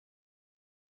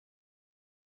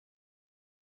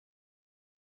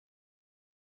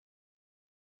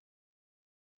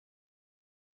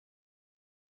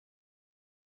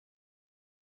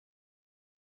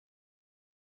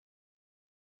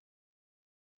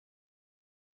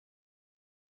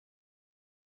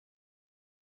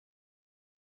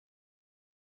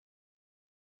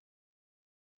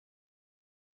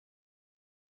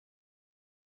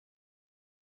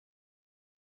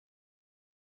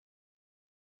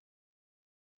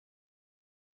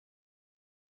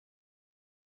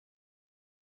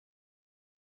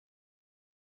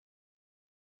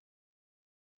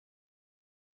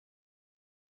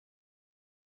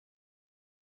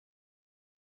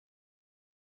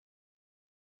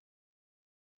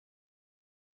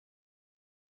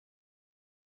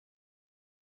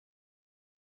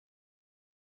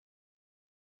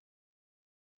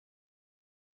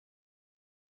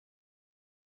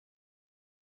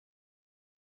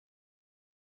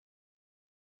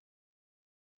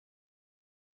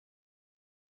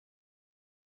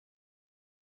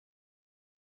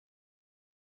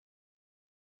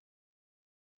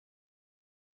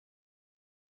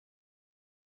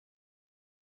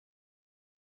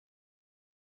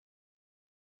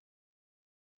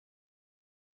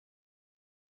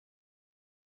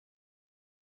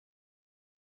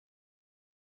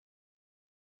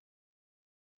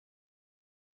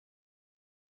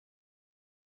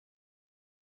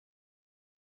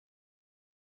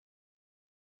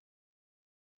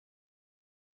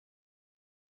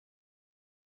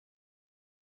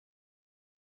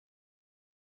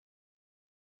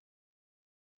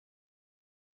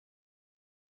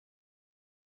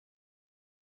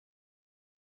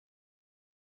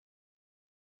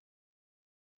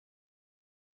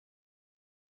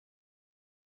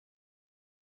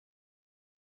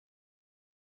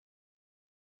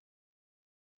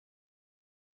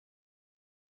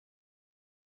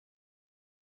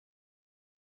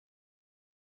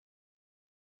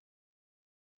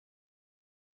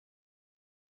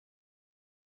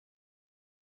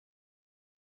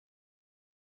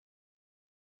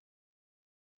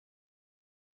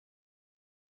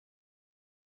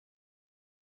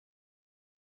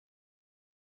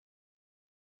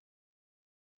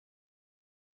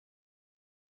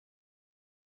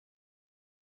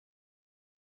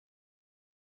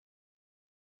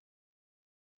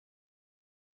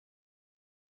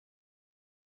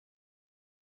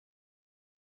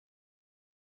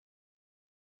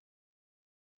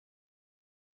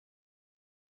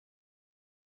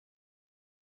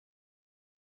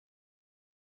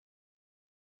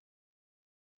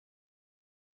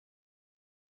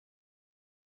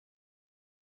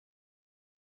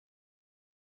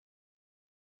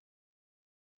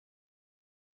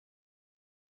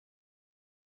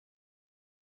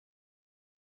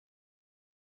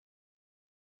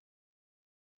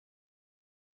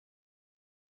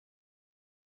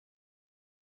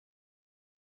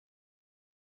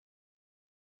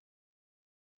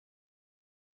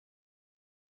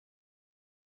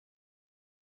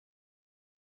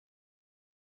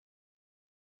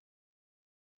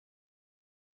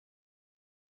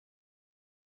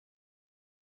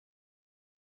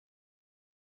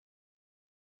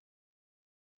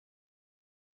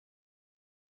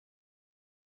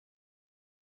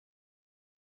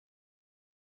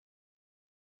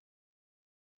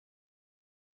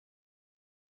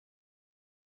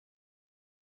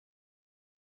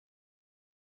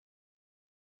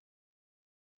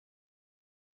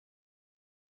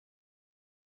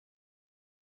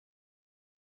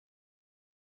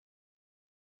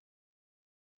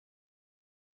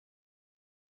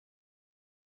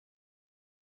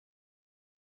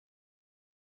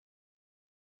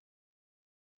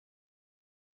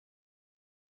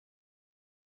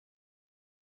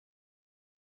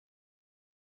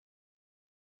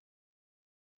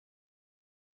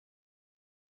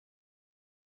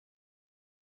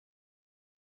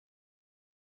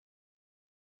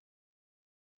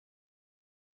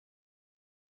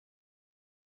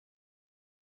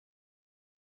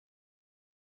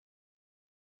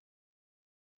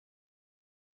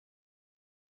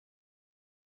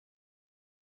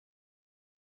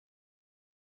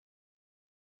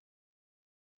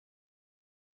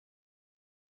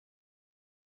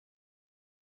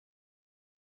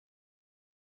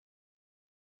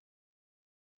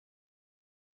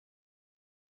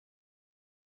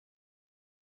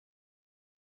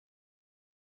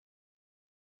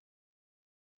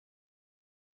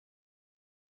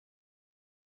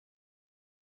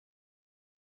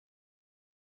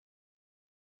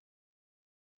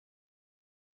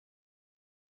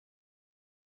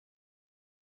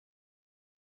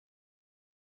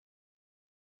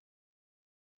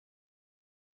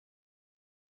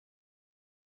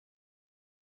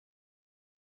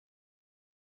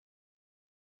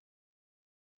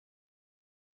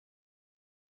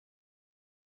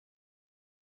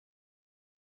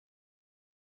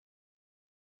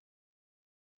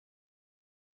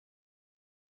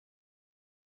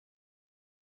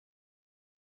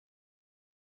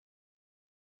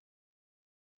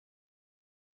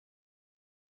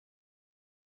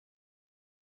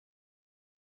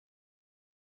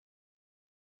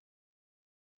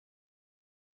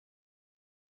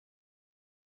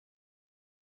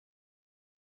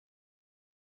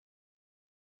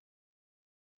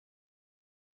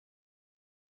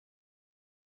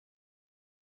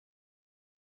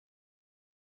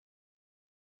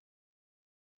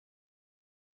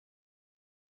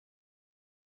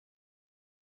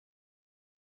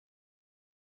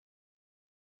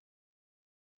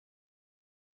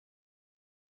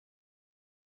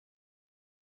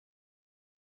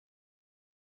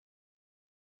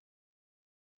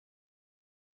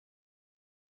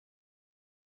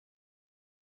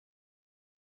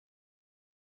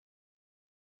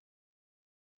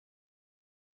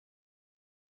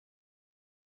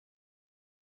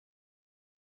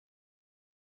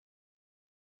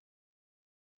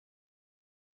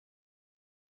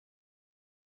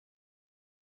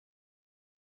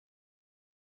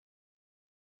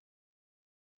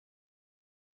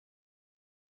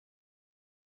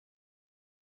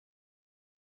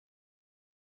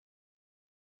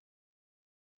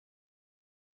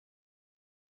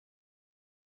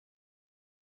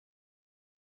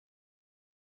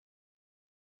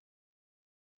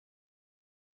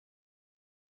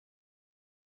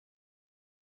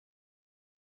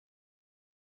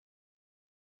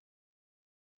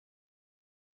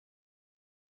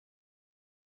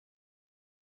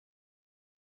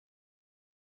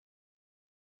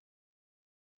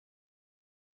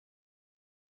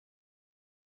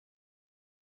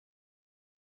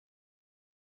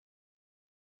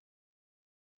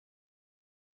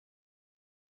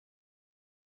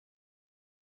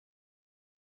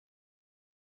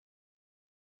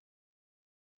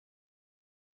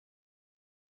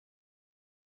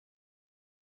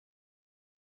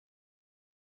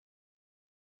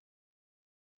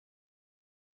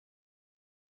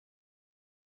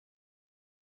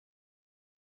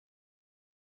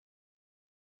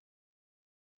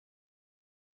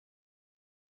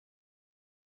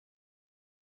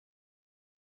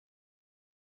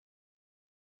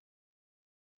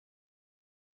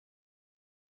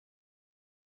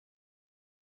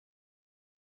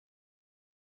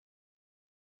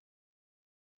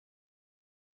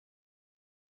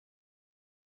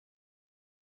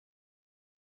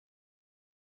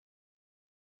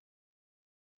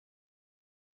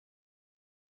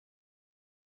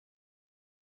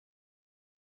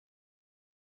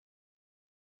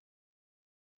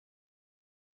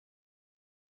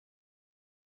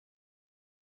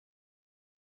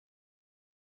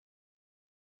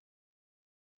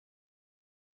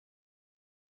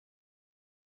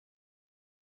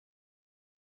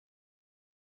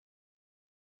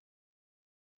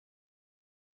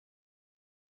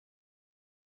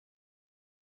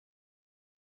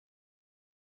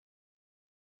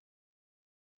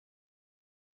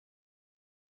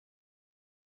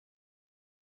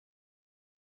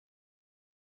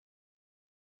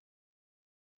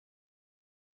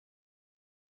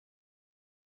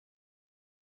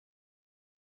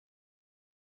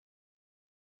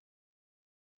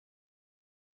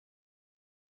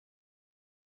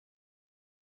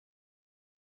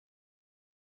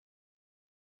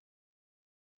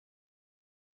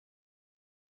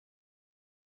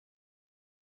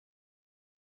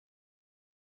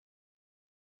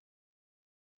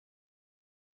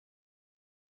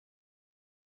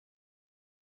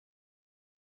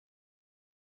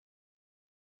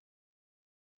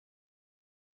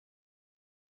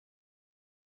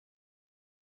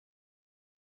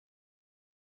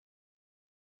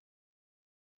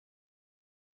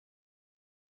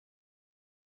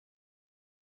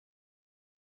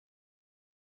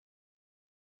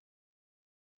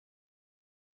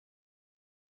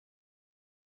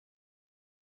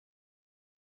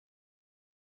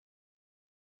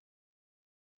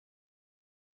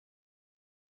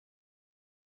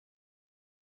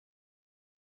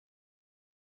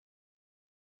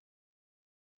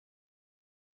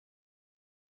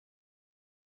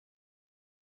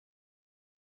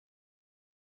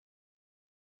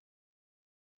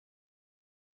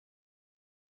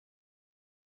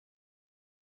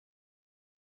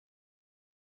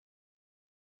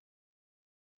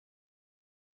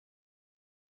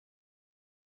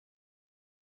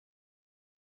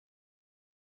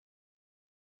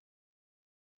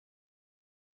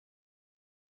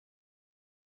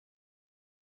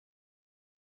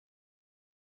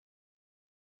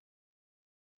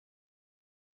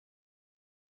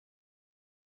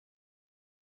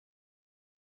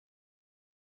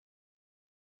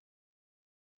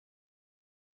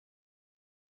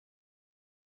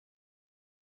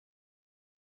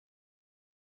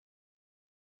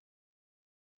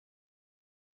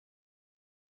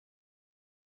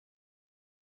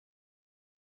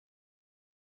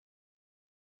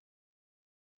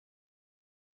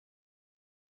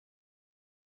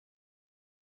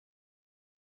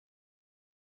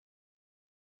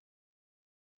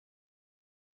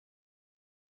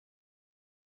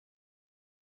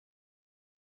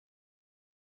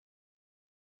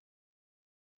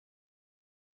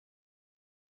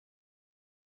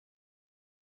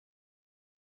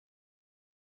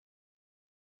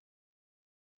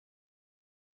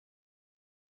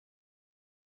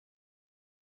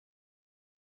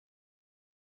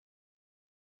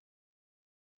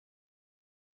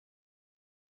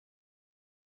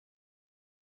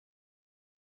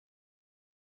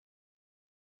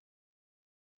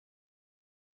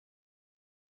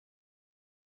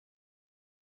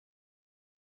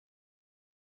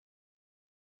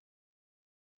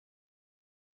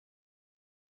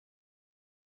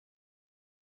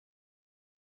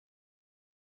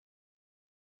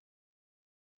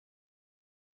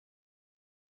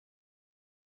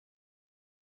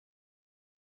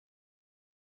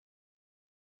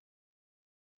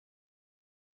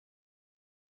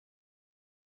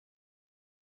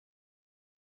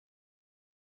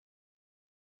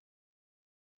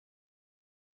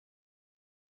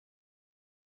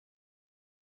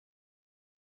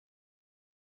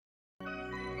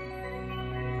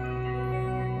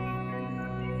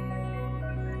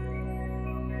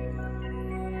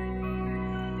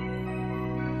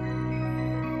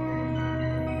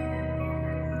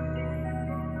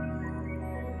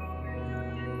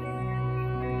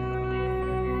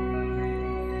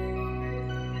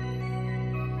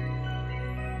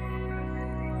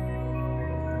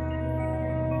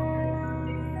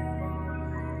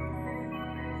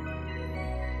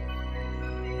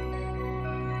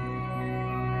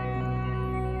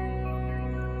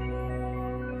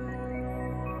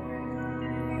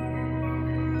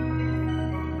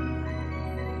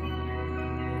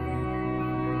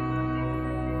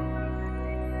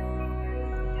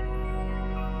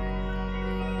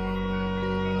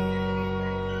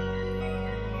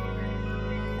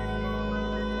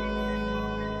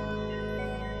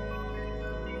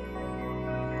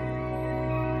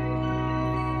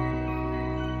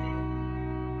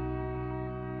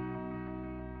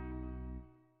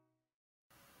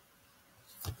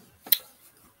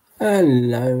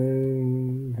Hello.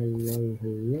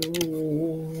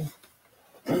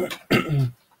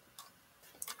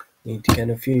 Need to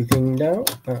get a few things out.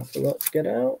 I forgot to get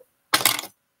out.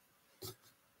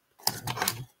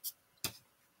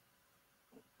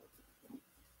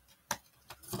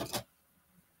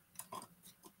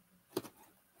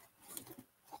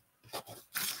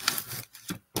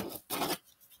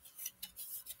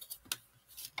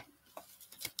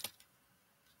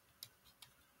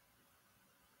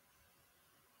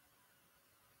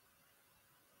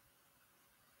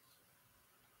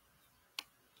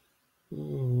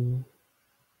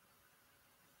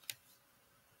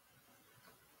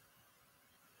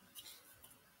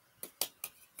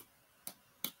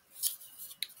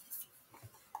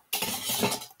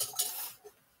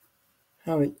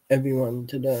 How is everyone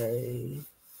today?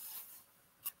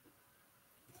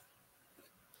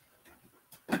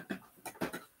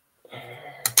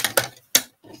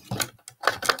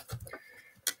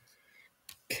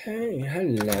 Okay,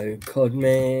 hello,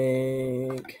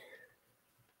 Cosmic.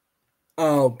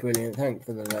 Oh, brilliant. Thanks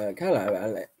for the lurk. Hello,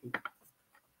 Alec.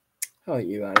 How are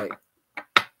you, Alec?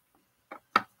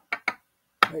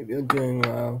 Hope you're doing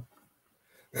well.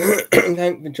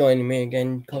 Thanks for joining me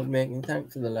again, Cosmic, and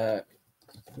thanks for the lurk.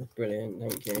 That's brilliant.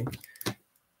 Thank you.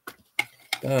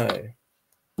 So,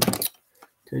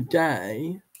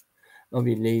 today,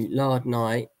 obviously, last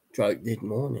night, stroke this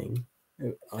morning,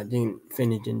 I didn't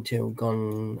finish until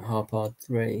gone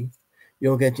 3:30.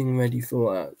 You're getting ready for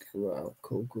work as well.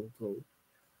 Cool.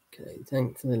 Okay,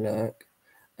 thanks for the lurk.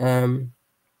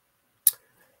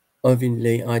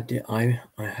 Obviously, I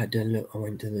had a look. I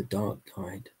went to the dark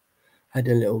side. Had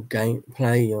a little game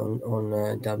play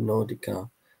on Dub Nordica.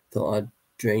 Thought I'd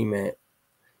dream it.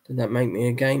 Did that make me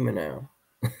a gamer now?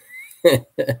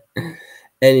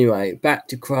 Anyway, back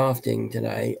to crafting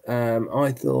today.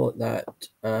 I thought that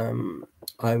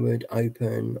I would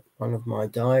open one of my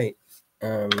die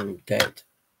get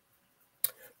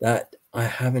that I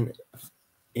haven't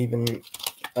even.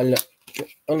 Look,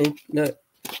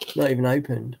 not even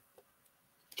opened.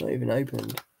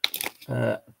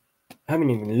 Haven't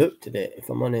even looked at it, if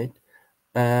I'm honest.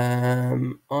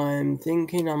 I'm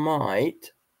thinking I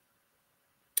might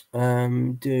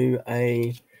do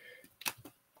a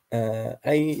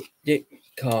Dick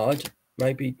card,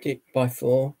 maybe Dick by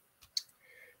 4,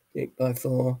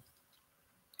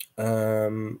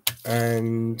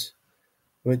 and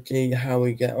we'll see how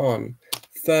we get on.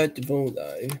 First of all,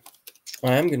 though,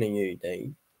 I am going to use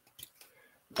these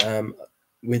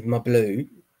with my blue,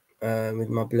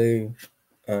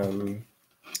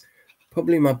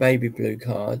 probably my baby blue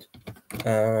card.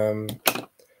 I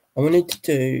wanted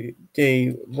to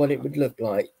do what it would look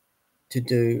like to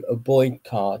do a Boyd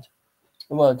card.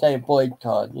 Well, say a Boyd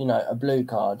card, a blue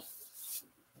card.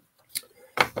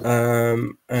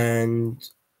 And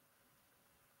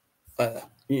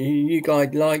you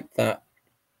guys like that?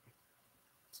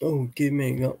 Oh, give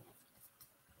me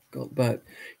got back.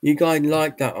 You guys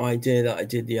like that idea that I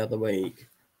did the other week,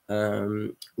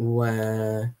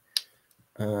 where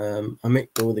I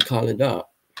mixed all the coloured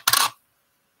up.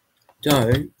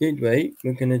 So, did we?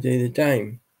 We're going to do the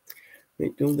same.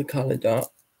 Mixed all the coloured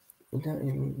up. No,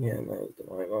 the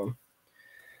right one.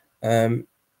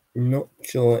 Not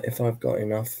sure if I've got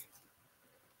enough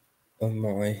of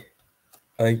my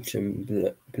ocean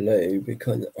blue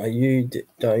because I used it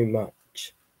so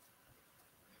much.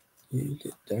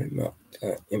 That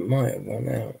it might have run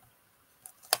out.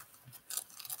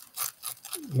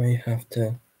 May have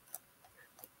to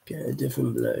get a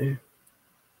different blue.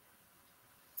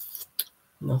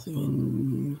 Nothing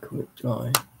in quick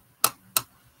dry.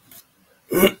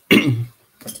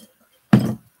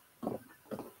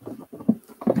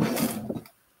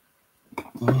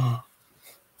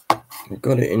 I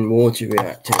got it in water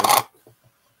reactive.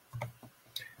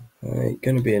 It's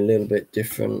going to be a little bit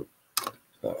different,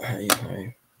 but hey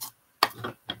ho.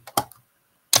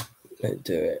 Let's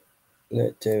do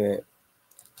it.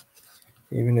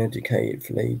 Even educated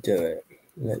flea, do it.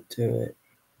 Let's do it.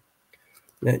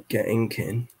 Let's get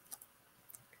inking.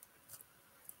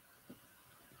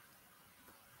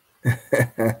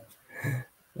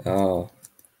 Oh.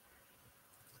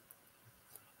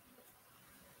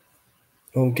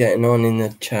 All getting on in the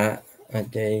chat, I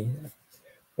do.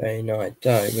 Very nice.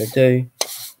 So we'll do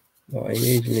what I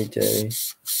usually do.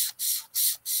 Just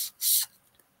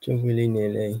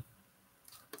willy-nilly.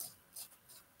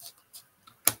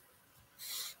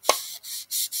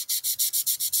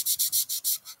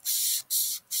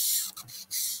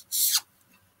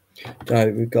 So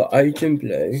we've got ocean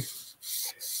blue.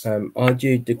 I'd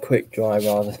use the quick dry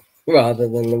rather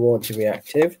than the water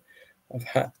reactive.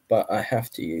 But I have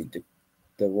to use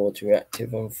the water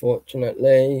reactive,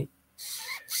 unfortunately.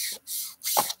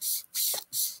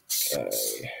 So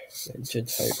I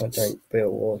just hope I don't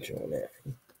spill water on it.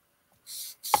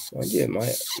 Mind you, it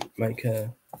might make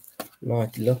a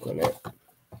nice look on it.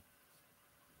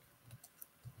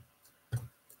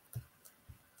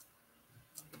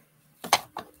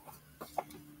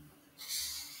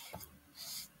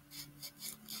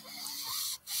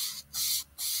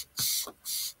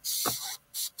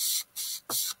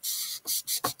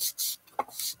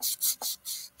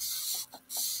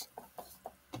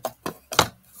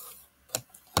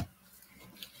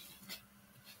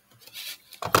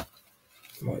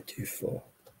 Might do 4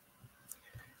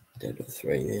 instead of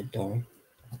 3 there, Don.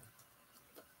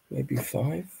 Maybe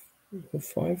 5? Will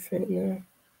 5 fit in there?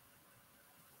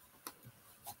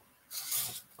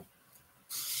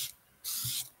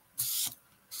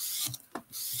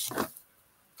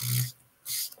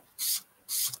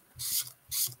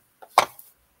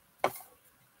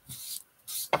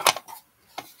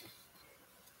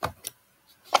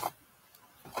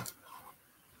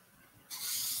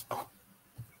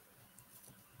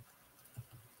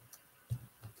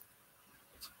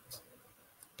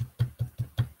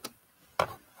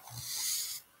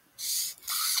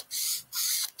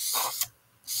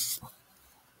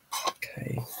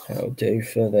 Okay, that'll do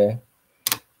for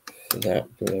that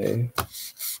blue.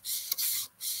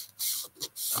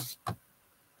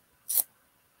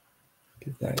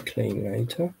 Give that a clean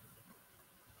later.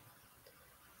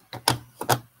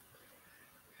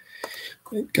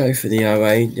 Go for the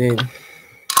 08 then.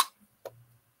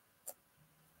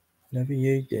 Never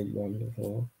used it one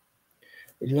before.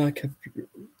 It's like a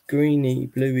greeny,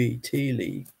 bluey,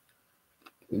 tealy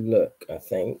look, I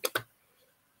think.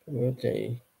 Will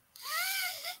do.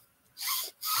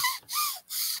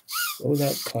 Oh,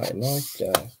 that's quite a nice,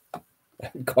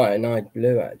 quite a nice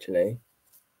blue actually.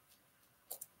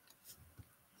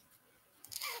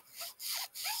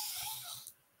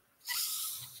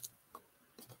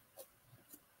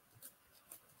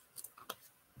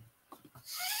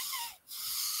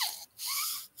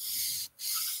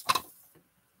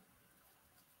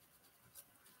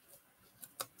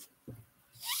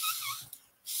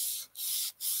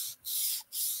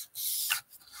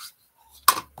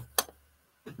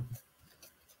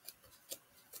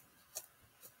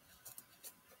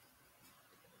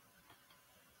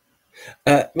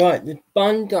 Right, the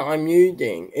bun that I'm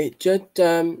using, it just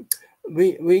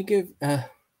we give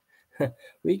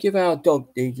we give our dog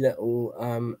these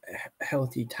little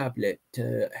healthy tablets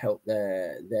to help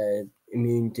their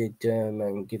immune system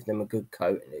and give them a good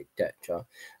coat, etc.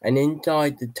 And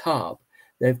inside the tub,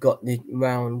 they've got this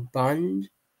round bun.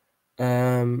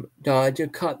 So I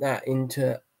just cut that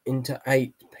into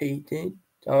 8 pieces.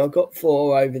 So I've got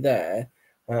 4 over there.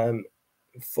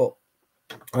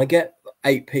 I get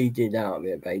 8 pieces out of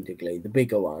it, basically, the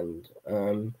bigger ones.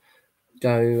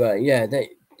 Yeah, they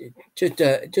just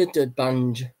a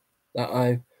bunch that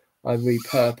I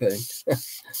repurposed.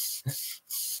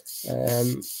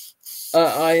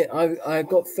 I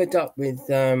got fed up with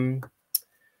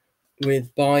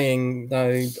buying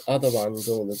those other ones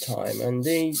all the time, and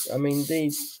these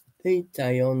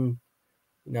stay on,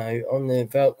 on the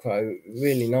Velcro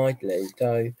really nicely.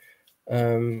 So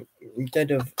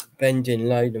instead of spending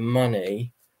load of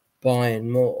money buying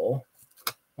more,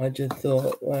 I just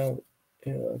thought, well, I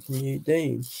can use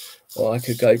these, or I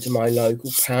could go to my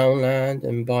local Poundland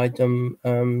and buy them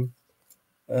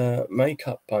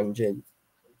makeup bunches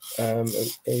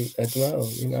as well.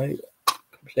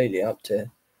 Completely up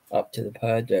to the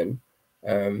person.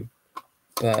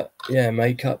 But yeah,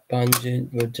 makeup bunches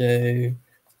would do.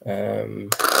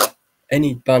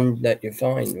 Any bun that you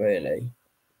find, really.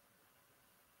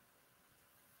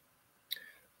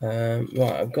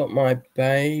 Right, I've got my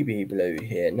baby blue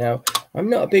here. Now, I'm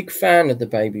not a big fan of the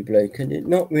baby blue because it's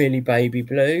not really baby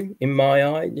blue. In my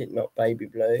eyes, it's not baby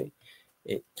blue.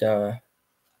 It dried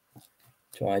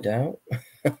out.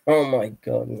 Oh my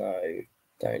God, no.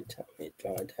 Don't tell me it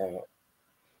dried out.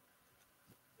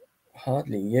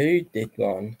 Hardly used this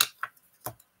one.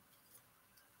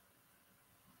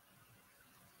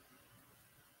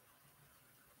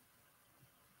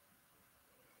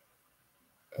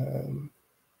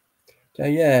 So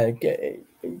yeah, get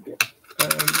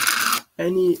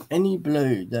any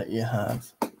blue that you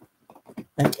have,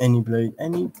 any blue,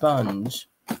 any buns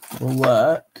will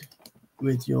work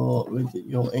with your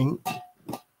ink.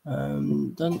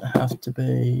 Doesn't have to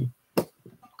be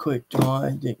quick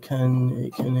dried. It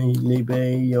can easily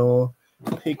be your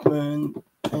pigment,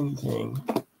 anything.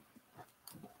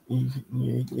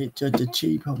 It's just a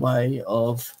cheaper way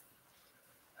of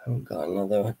haven't got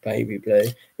another baby blue.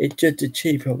 It's just a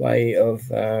cheaper way of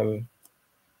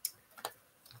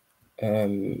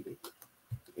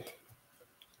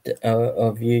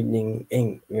using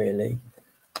ink, really.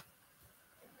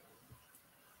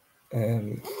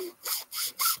 Don't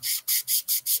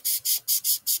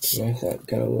know if that's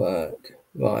gonna work.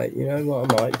 Right, you know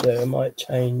what I might do? I might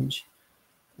change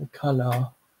the colour.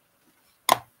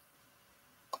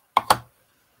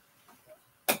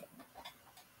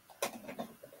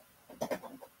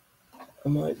 I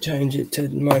might change it to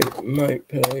Moat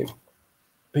Blue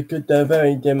because they're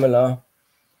very similar.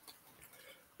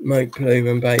 Moat Blue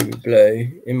and Baby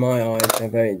Blue, in my eyes, they're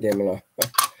very similar.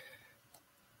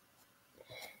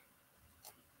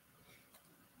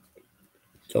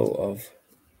 Sort of,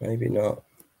 maybe not.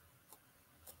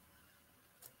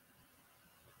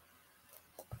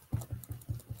 I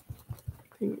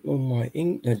think all my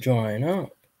ink are drying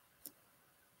up.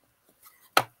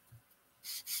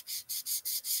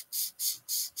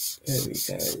 There we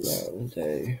go, that will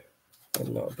do. That's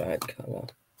not a bad colour.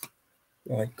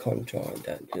 Nice contrast,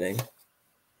 actually.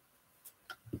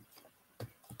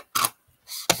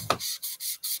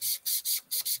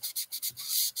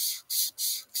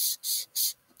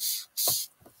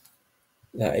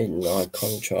 That is nice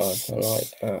contrast, I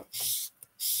like that.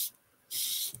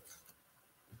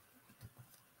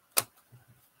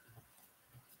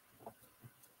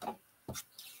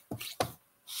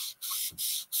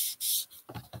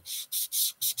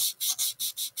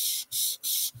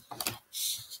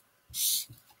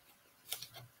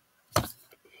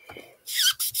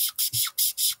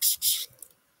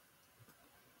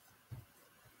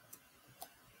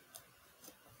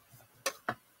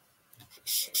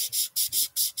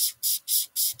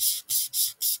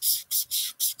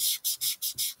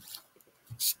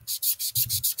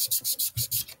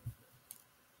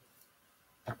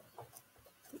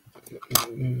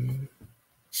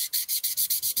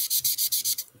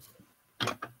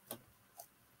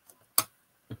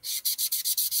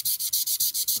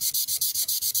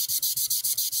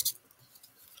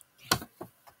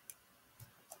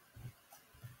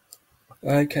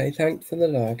 Okay, thanks for the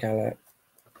like, Alec.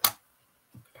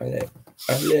 Alec.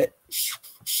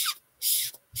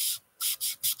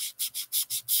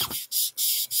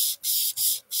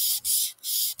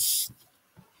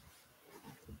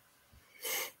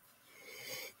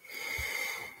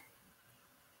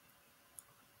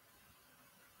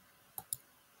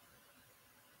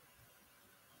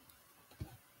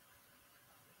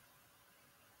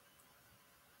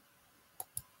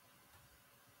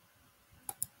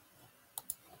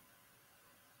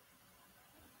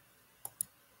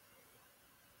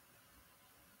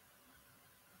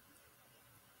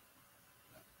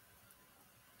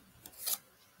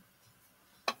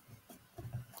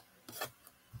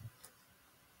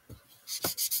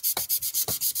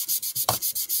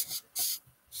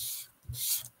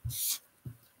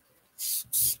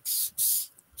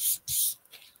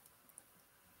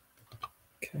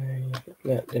 Okay,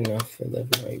 that's enough for the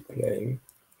Moat Blue.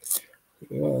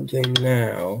 What I'll do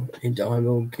now is I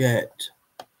will get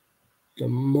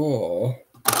some more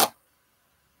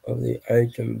of the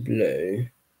ocean blue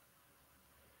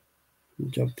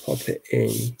and just pop it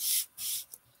in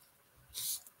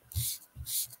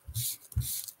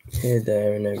here,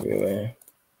 there and everywhere.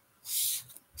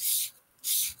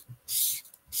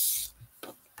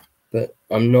 But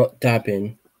I'm not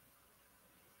dabbing.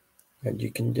 As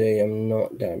you can see, I'm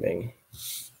not dabbing.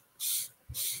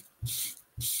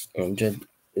 I'm just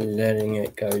letting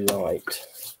it go light.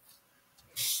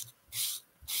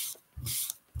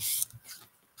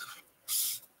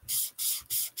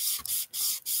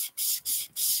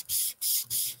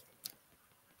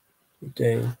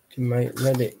 To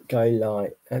let it go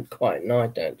light. That's quite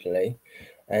nice, actually.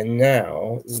 And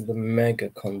now the mega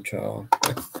contrast.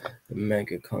 The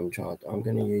mega contrast. I'm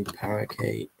going to use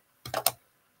Parakeet.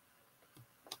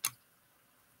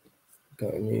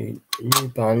 Got a new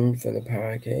bun for the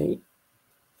Parakeet.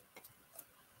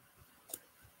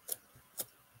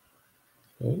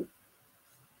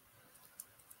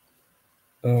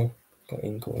 Oh, got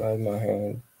ink all over my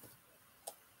hand.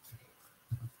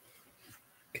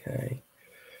 Okay,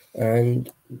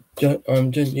 and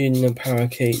I'm just using the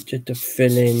Parakeet just to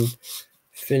fill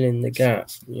in the gap,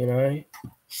 you know.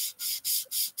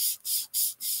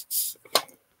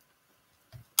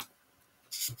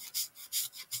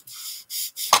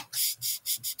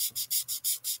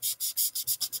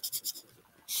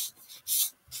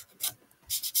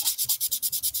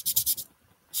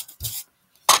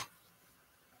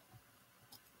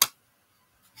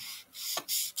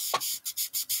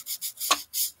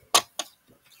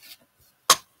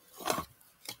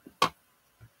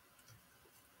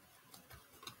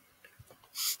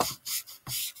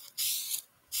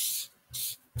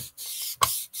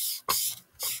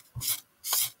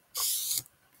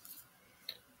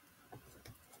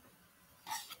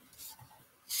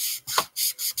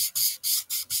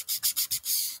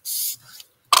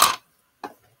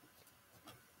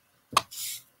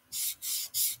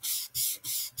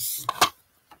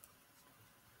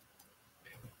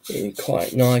 It's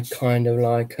quite nice, kind of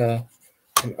like an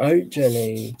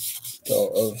ocean-y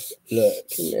sort of look,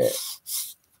 isn't it?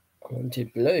 I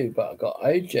wanted blue, but I got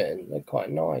ocean. They're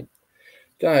quite nice.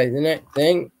 Okay, the next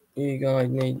thing you guys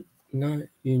need, no,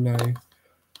 you know what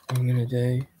I'm gonna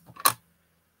do.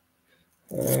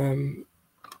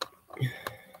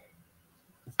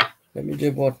 Let me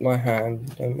do what my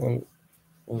hand. Don't want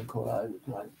ink all over the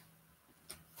place.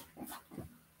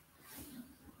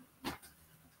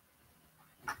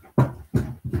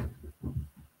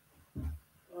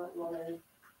 Right, Molly.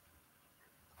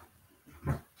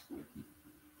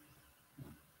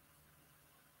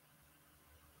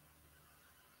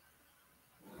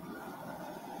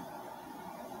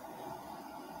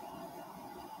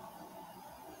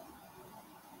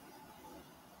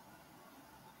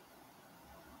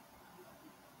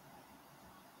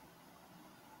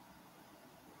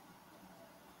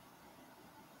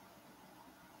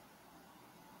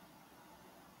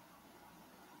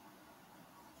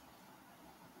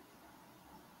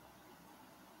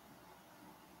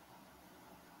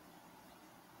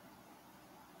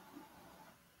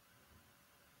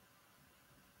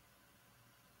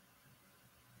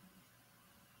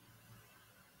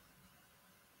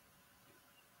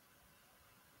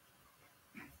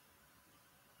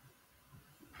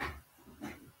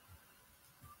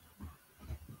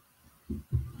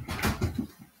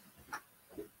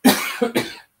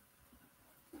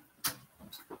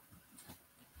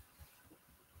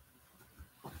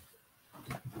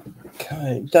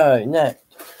 Okay, so next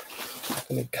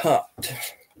I'm going to cut.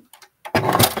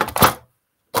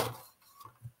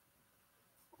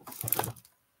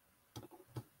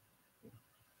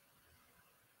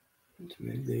 Let's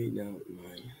move these out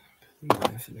my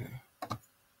for now.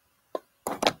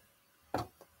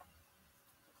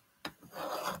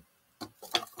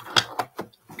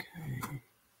 Okay,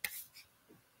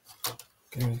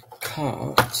 going to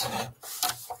cut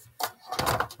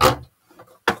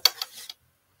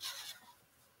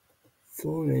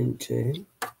 4 inches.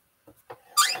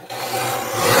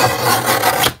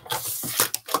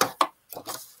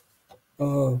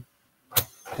 Oh,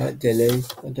 that dilly.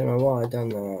 I don't know why I done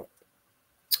that.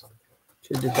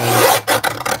 Should have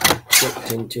done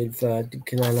 6 inches first,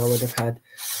 because then I would have had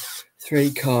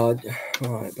 3 cards.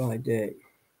 Right, by Dick.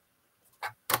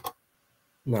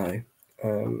 No.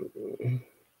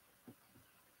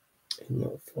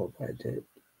 Not 4 by Dick.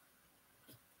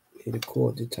 Need a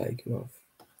quarter taken off.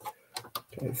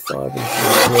 Okay, 5 and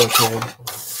 3 quarters.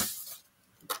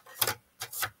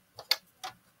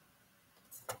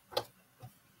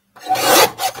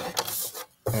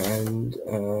 And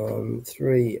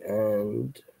 3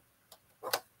 and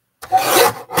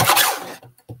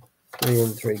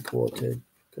 3 quarters.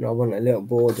 And I want a little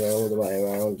border all the way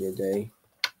around you, D.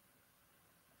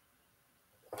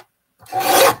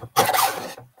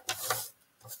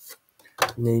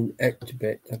 Need extra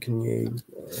bit I can use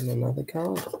in another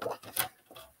card.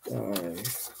 So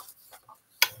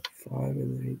 5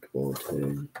 and 3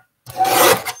 quarters.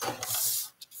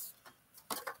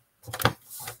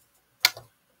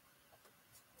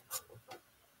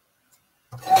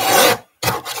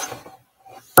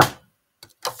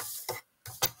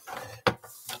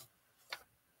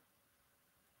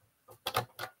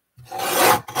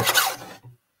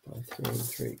 By 3 and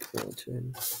 3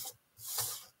 quarters.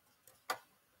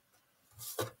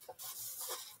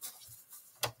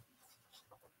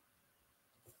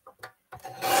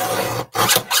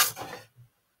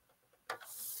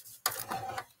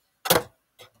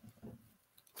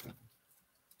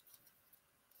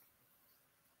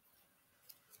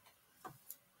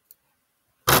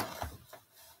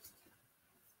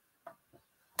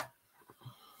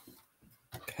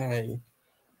 Okay,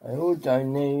 I also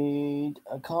need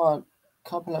a card,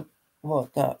 couple of,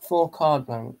 4 card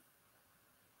blanks.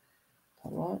 Is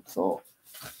that right? 4?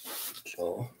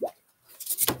 Sure.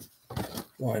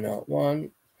 Why not?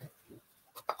 1,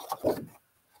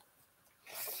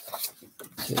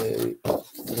 2,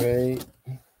 3.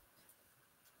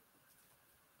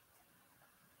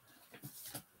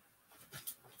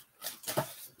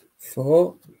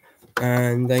 4,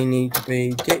 and they need to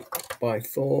be dipped by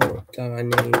 4. So I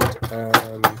need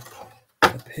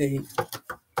a P.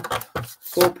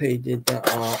 4 pieces that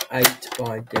are 8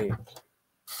 by D.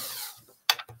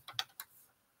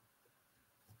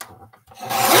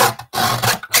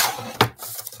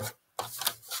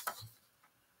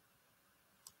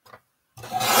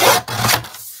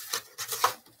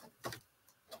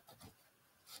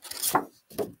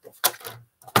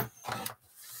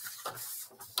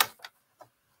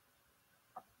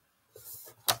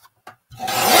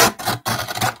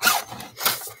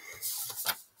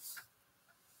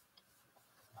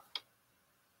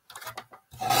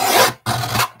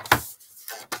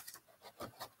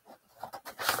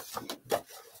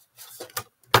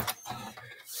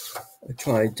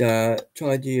 Tried to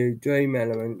use Dream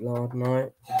Element last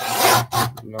night.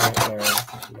 Nightmare.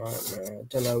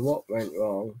 Don't know what went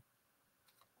wrong.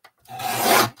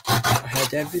 I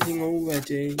had everything all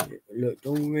ready. It looked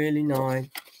all really nice.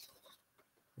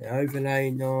 The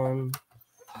overlaid on.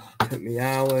 Took me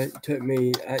hours. Took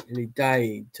me actually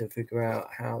days to figure out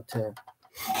how to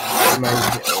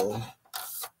make it all.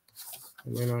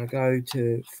 And then I go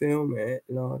to film it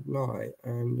last night,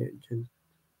 and it just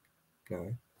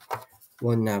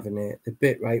wasn't having it. The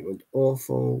bit rate was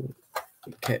awful.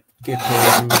 It kept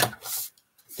skipping.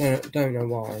 Don't know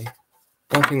why.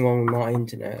 Nothing wrong with my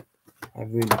internet. I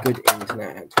have really good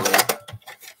internet actually.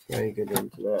 Very good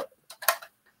internet.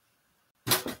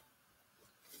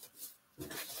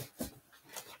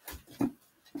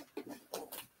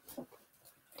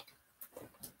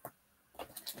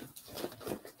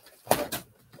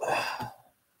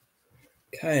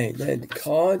 Okay, there's the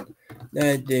card.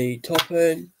 There's the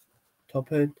toppered,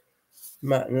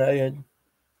 matte and layered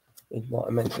is what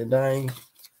I meant today.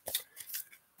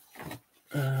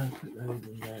 Put those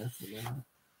in there for now.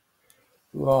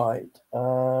 Right,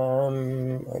 I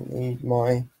need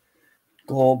my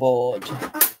gore board.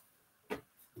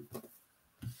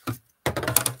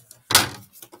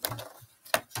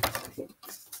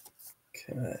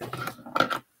 Okay.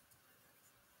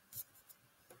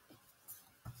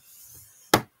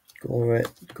 Gore it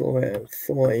at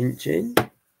 4 inches.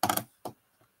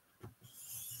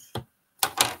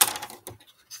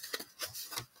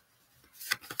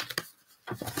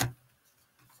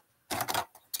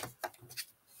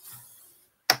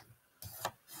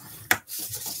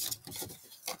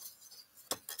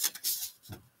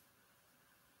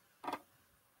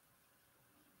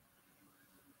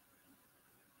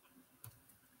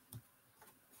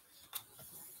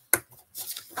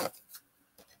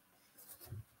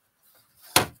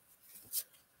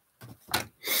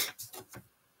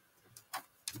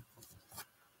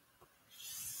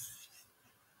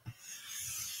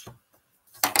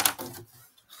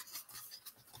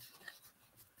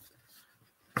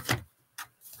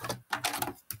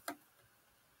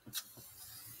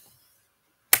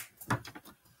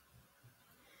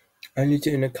 Only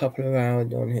doing a couple of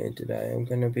hours on here today. I'm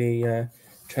going to be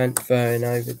transferring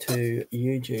over to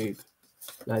YouTube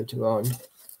later on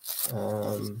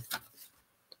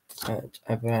at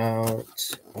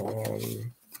about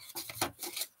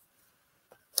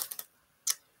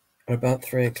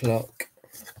 3 o'clock.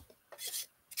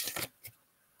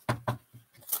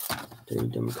 Do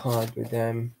them cards with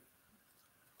them.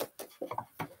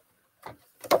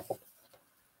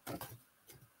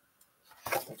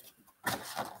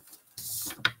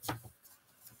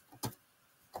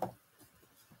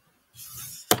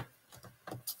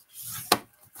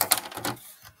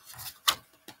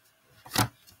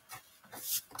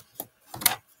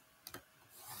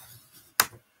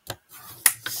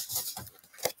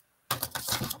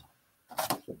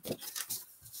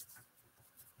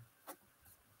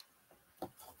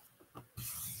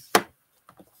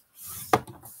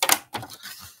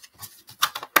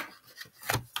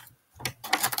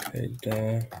 And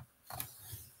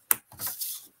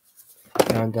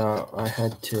found out I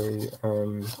had to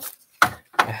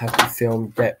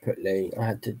film separately. I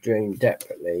had to dream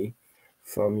separately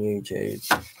from YouTube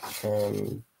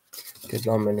because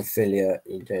I'm an affiliate.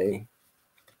 You see,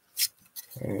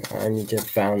 I only just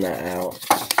found that out.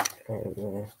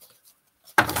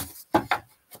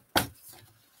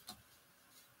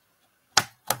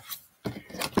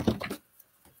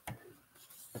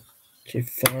 Which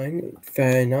is fine.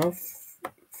 Fair enough.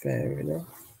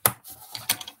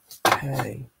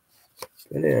 Okay.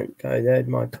 Brilliant. So there's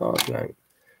my card blank.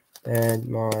 There's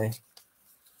my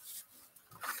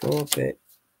 4-bit.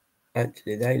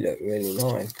 Actually, they look really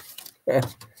nice.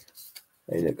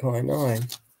 They look quite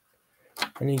nice.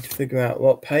 I need to figure out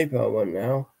what paper I want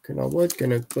now, because I was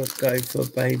going to go for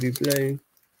baby blue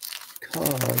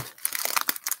card.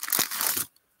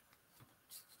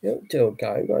 It'll still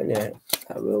go, won't it?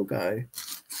 That will go.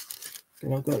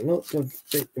 And I've got lots of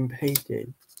bits and pieces.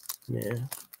 Yeah.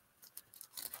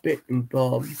 Bit and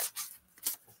bobs.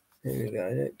 There we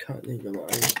go. Let's cut these away.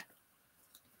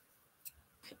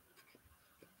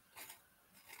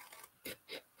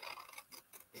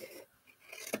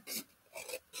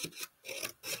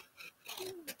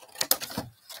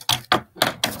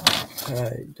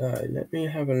 Okay, die. Let me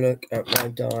have a look at my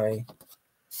die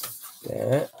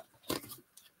there.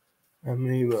 And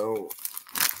we will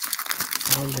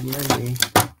find a menu.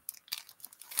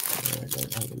 I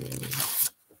don't have any.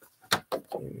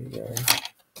 Here we go.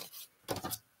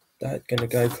 That's going to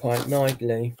go quite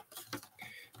nicely.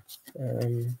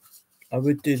 I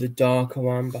would do the darker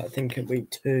one, but I think it'd be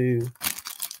too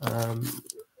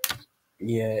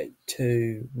Yeah,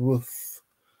 woof.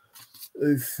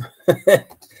 Oof.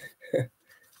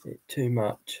 It's too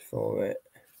much for it.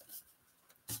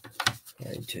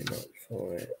 Way too much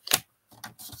for it.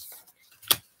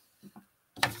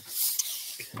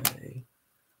 Okay.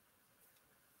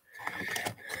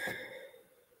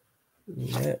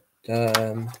 Yep.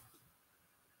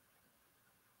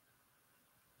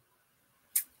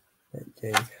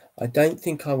 I don't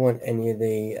think I want any of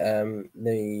the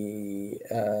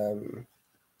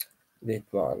lid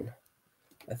one.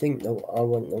 I think I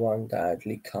want the one that I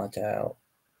actually cut out,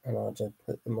 and I'll just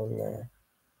put them on there.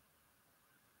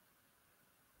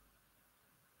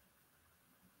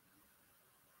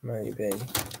 Maybe.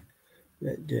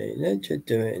 Let's just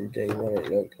do it and do what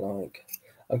it looks like.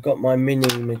 I've got my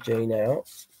mini machine out,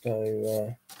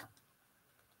 so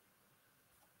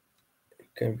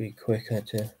it's going to be quicker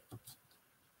to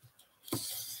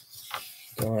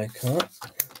die cut.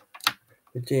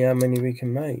 Let's see how many we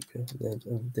can make of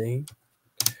these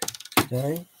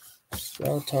today.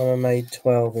 Last time I made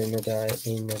 12 in a day. Let's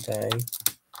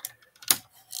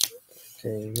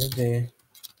see.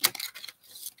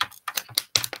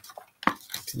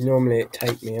 Normally it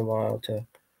takes me a while to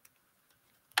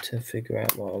figure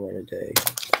out what I want to do.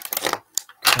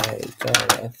 Okay, so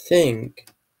I think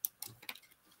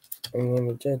I'm going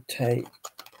to just take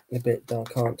the bit that I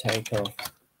can't take off.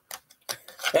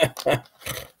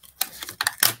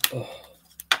 Oh.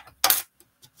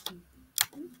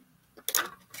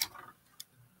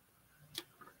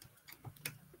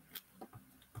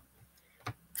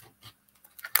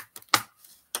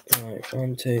 Right,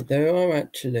 1, 2. There are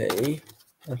actually,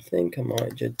 I think I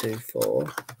might just do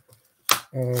 4.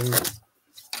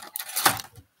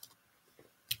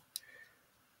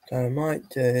 So I might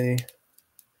do.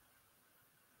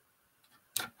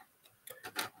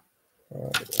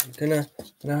 I'm gonna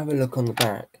have a look on the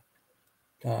back.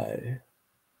 So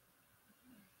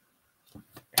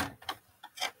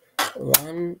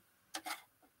 1,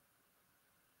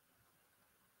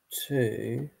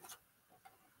 2,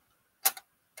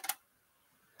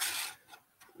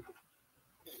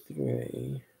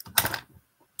 3.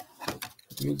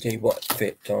 Let me see what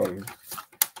fits on.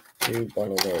 Do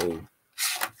one of these.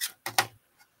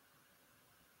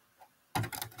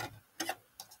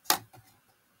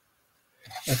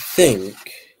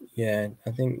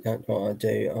 I think that's what I'll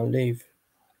do. I'll leave.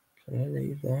 Can I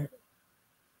leave that?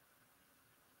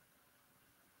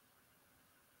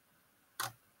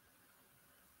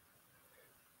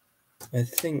 I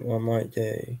think what I might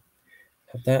do,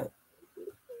 have that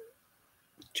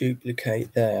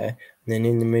duplicate there, and then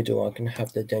in the middle I can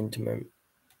have the dentament.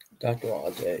 That's what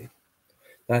I'll do.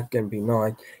 That's going to be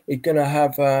nice. It's going to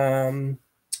have,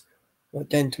 what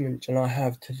dentament shall I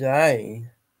have today?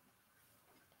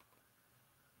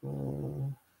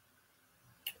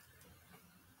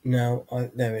 No,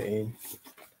 there it is.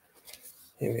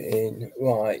 Here it is.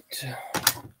 Right.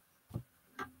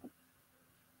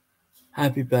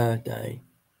 Happy birthday.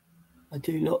 I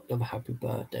do lots of happy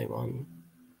birthday ones.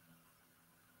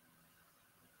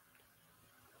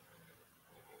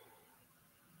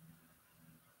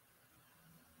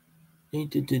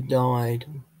 Needed to died.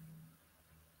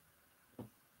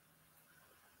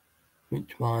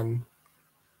 Which one?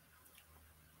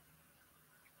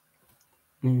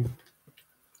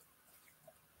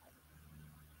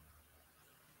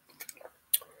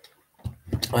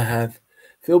 I have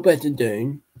Feel Better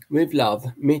Dune, With Love,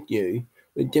 Meet You,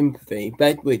 With Sympathy,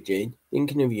 Bad Widget,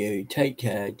 Thinking of You, Take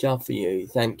Care, Just for You,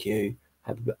 Thank You.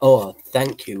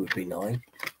 Thank you would be nice.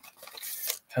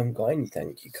 Haven't got any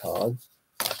thank you cards.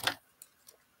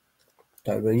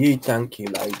 So we'll use thank you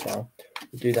later.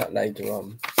 We'll do that later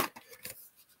on.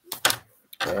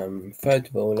 First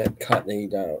of all, let's cut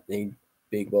these out. These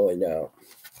big boys out.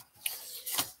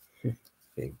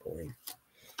 Big boy.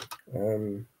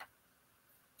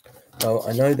 Well,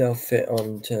 I know they'll fit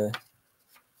onto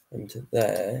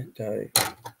there. So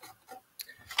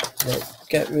let's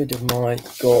get rid of my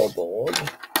scoreboard.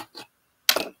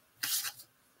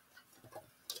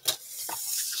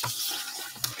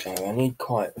 So I need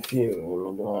quite a few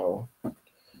as well.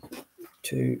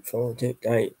 2, 4, 6,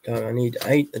 8. So I need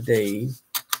 8 of these.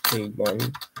 Need one.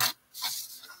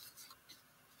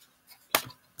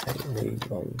 8 of these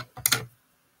ones.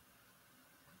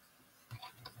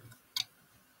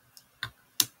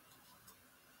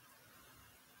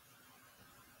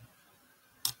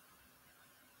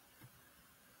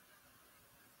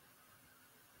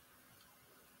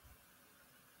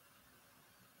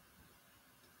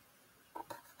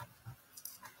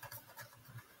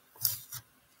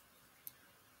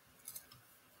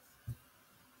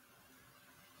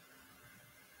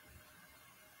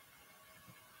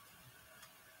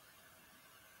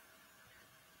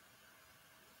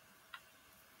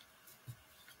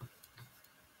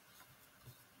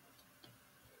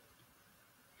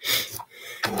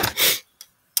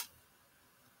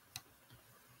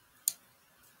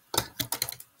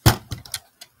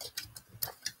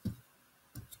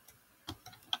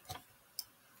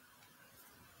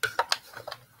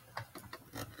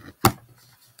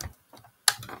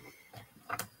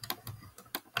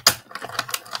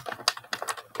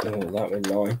 Oh, that went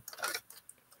nice.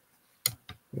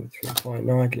 Went through quite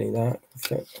nicely, that.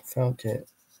 I felt it.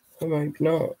 Oh, maybe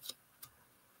not.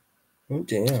 Oh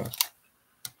dear.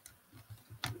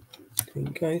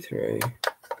 Didn't go through.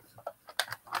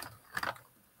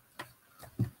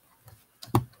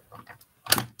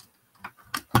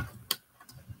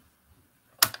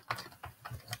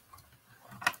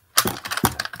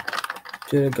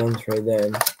 Should have gone through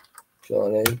then,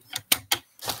 surely.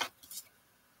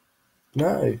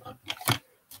 No.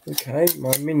 Okay,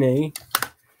 my mini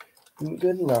isn't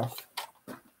good enough.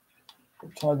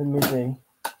 I'll try the midi.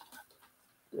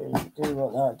 Do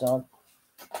what that does.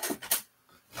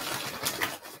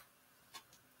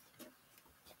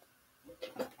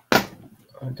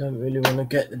 I don't really want to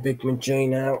get the big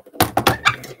machine out.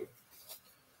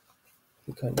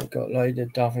 You kind of got loads of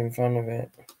stuff in front of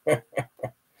it.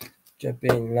 Just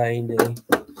being lady.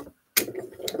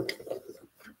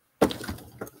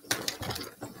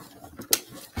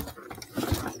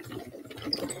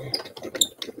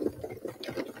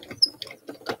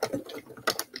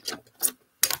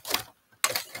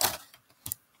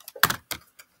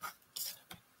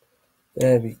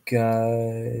 There we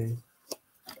go.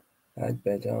 That's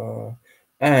better.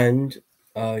 And,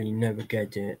 oh, you never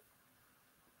get it.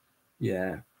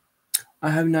 Yeah. I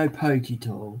have no pokey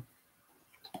tool.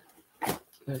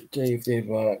 Let's see if it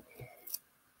works.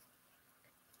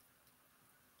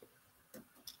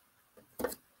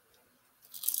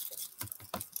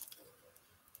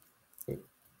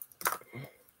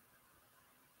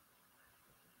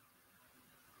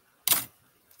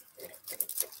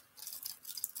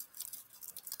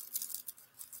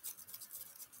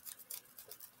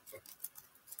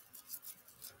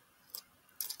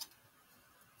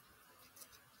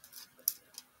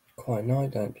 Quite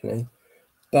nice actually,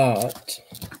 but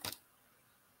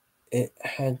it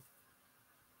had.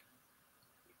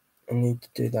 I need to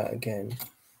do that again.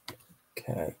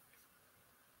 Okay,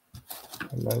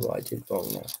 I know what I did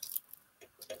wrong now.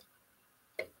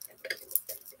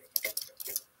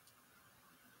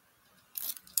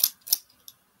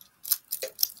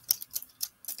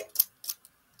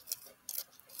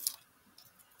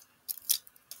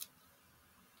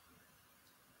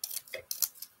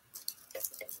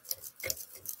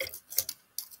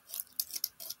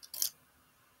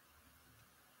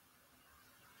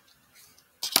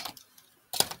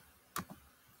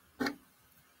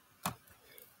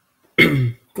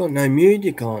 Got no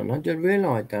music on. I just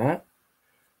realised that.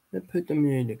 Let's put the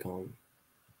music on.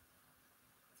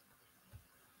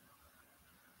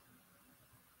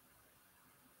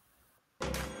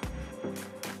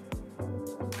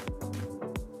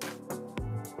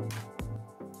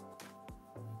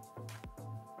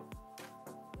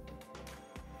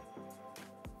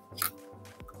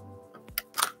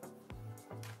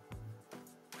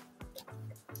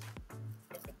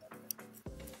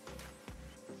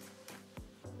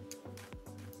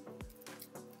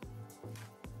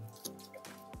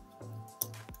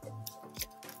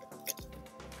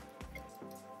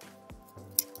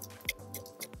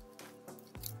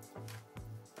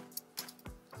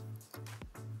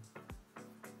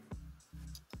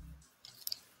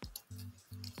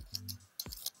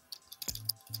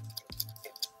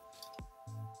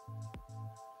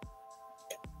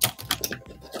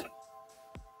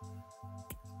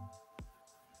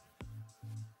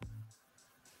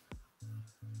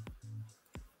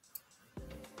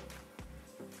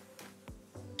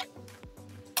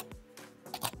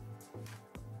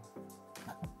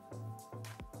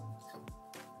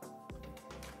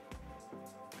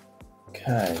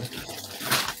 Okay.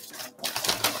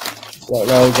 Got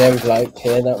an old envelope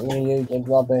here that I'm going to use as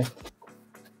rubbish.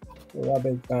 The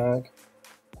rubbish bag.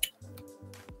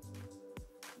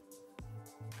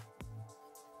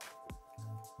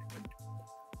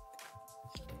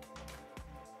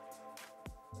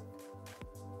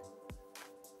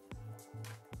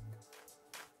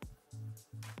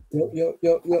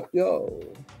 Yo.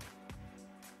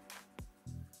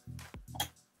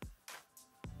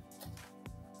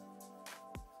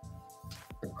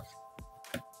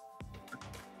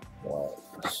 Right.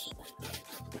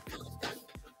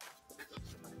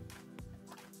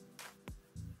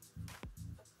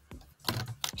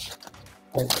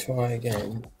 Let's try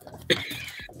again.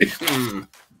 Do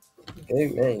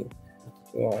me.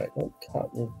 Right, let's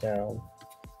cut this down.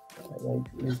 I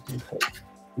need to put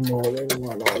more than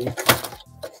one on.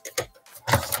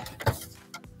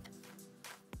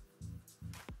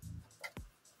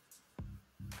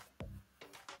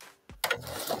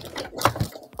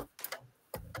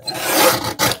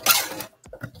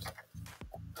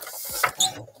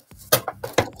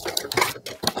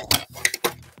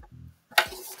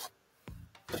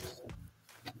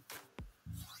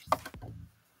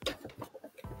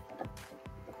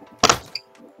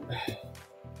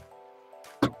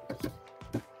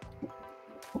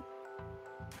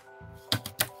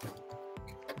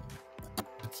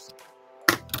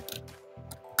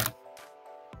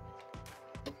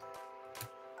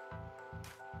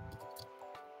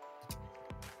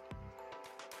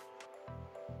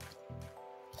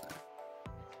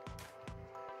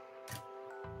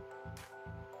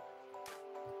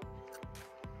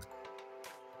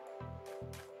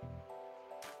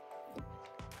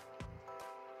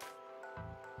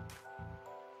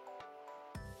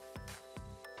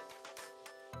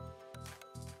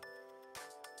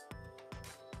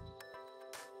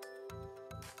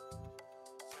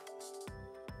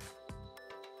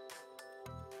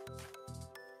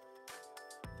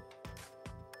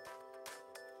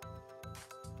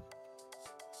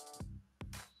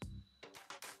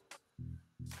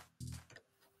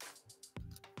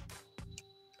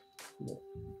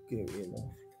 gooey enough.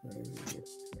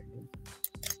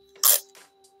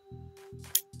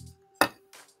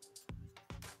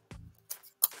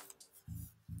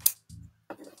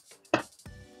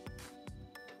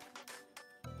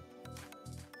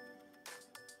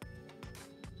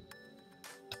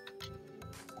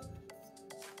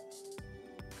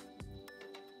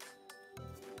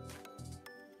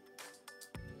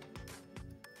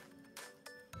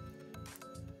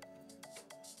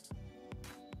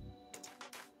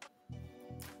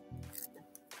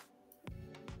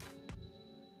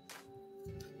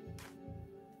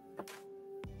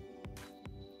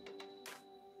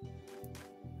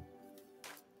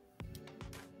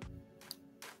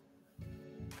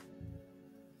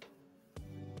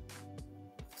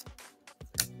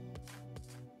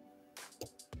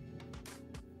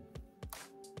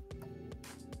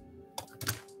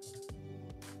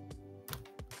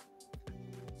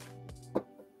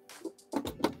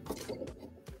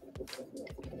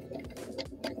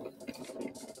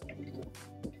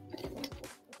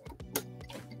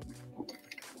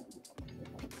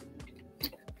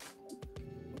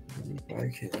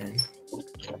 Break it then.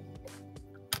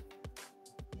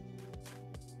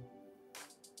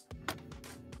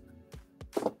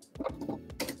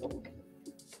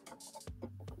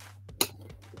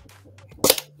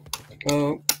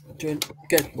 Oh,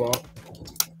 guess what?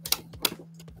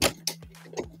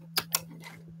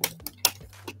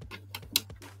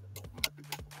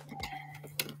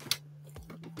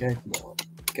 Guess what?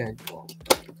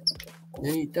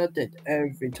 He does it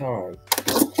every time.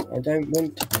 I don't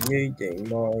want to be using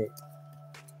my.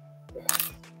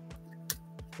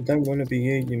 I don't want to be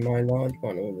using my large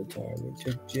one all the time. It's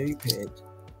just stupid.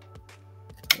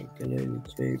 Absolutely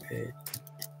stupid.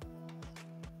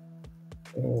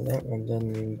 Oh, that one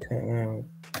doesn't even cut out.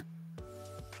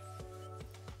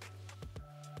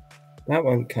 That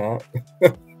one cut.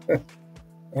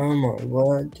 Oh my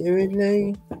word, do you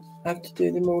really have to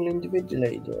do them all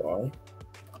individually, do I?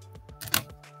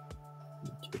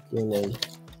 Really?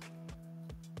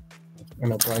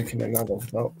 And I've broken another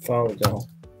folder.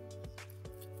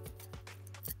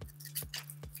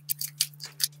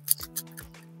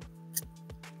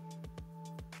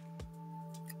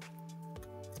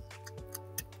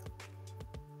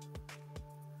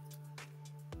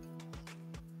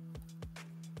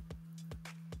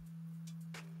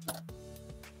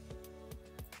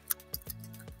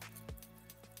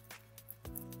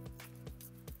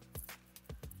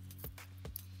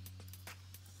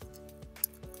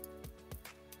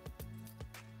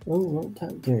 Oh, what's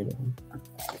that doing?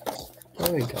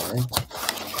 There we go.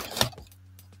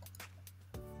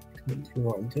 Can't see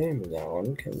what I'm doing with that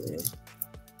one, can you?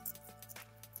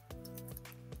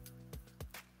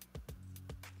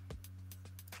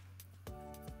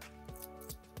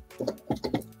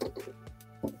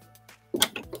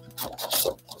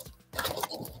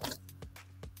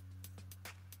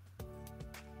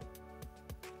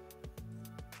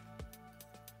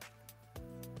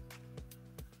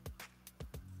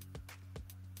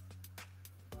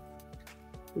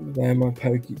 There, my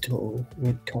pokey tool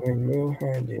would come in real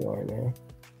handy right now.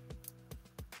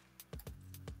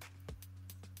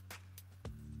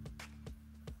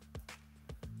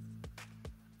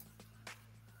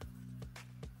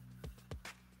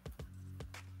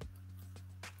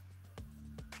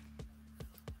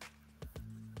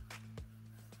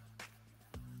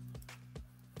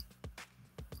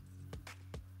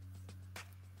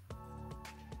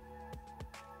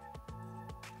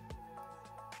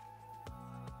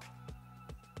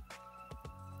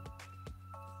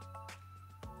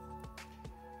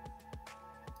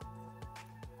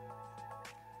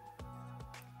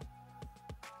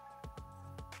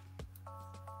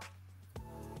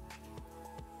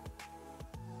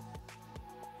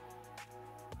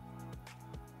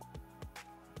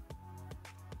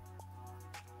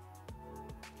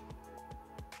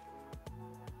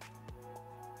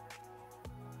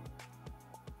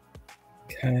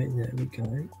 Okay, there we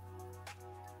go.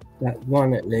 That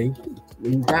one at least.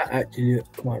 And that actually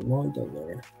looks quite nice on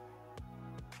there.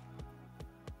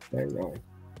 Very nice.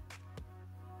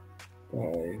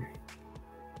 So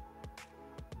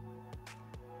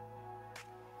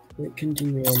let's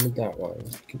continue on with that one.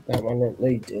 Because that one at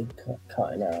least is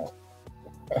cutting out.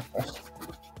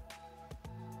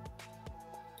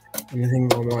 And the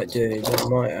thing I might do is I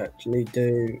might actually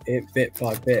do it bit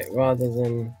by bit rather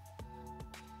than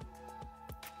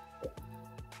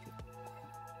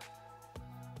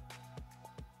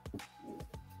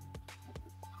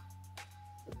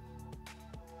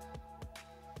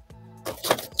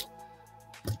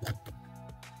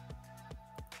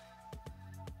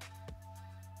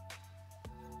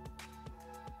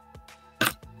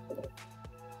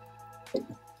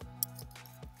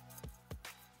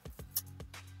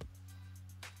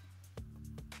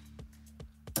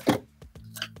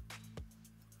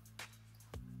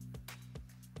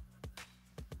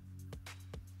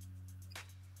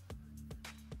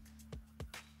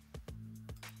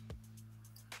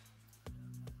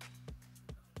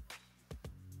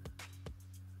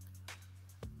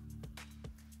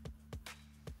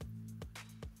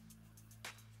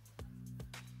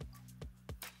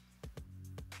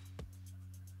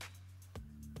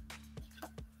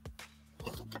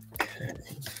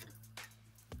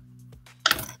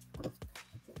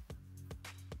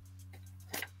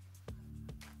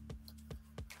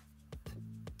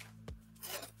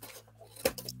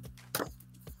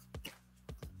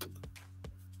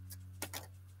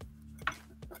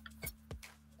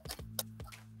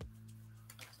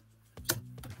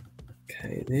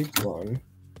Okay, this one,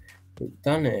 we've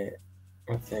done it,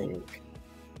 I think.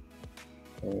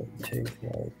 2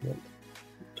 movement.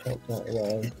 Chop that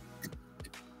away.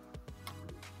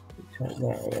 Chop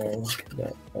that away.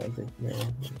 That perfect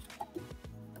now.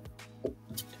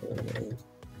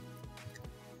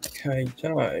 Okay,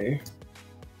 so I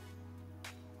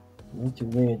need to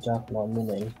readjust my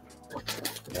mini,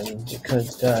 and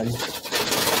because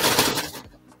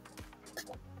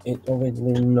it's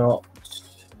obviously not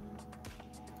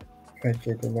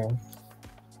pressured enough.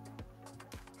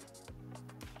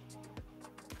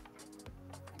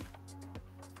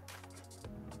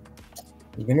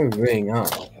 I'm gonna ring up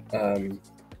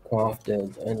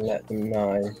Crafted and let them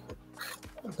know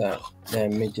that their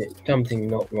MIDI, something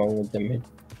not wrong with the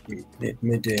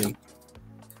MIDI.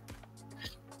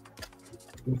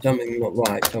 Something not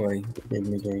right, sorry, with the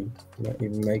MIDI. Not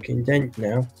even making dent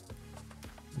now.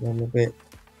 I'm a bit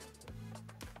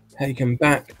taken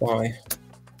back by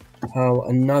how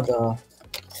another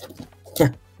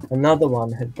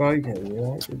one had broken, you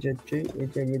know? It's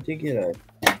ridiculous.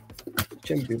 It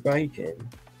shouldn't be breaking.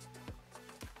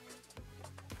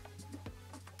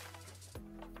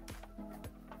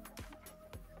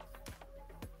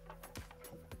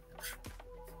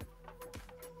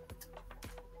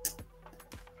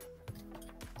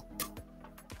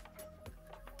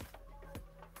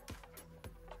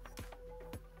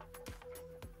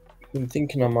 I'm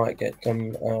thinking I might get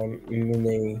some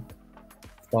mini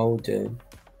folded.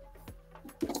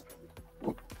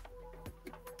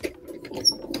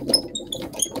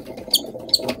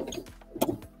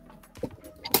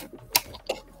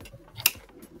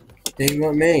 See what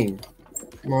I mean?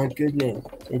 My goodness,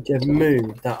 it just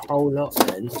moved that whole lot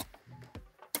then.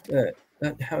 Look,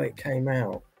 that's how it came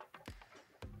out.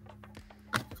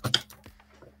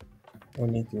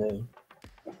 Honestly.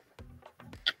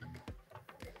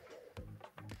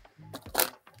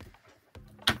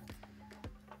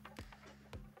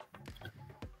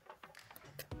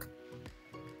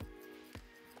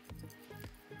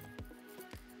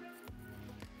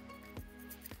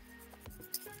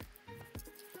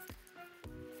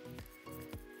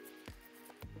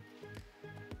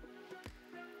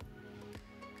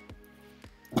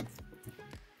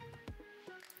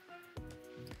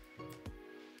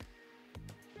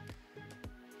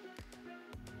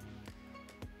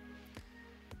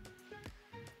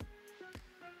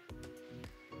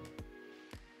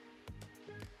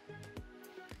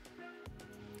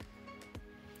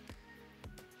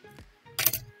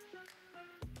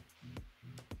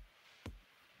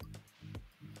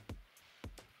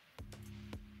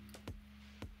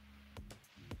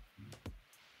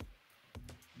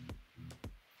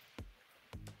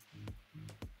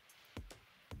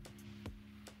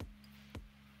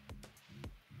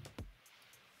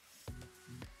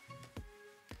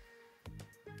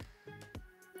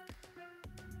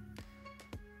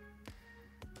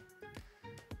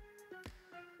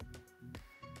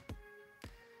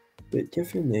 Bit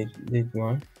different this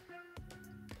one.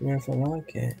 I don't know if I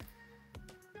like it.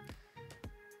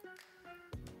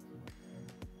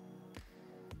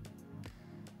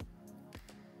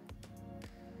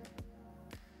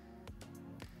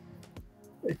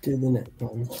 Let's do the next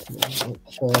one.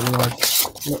 So I'm like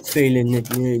not feeling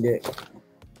the music.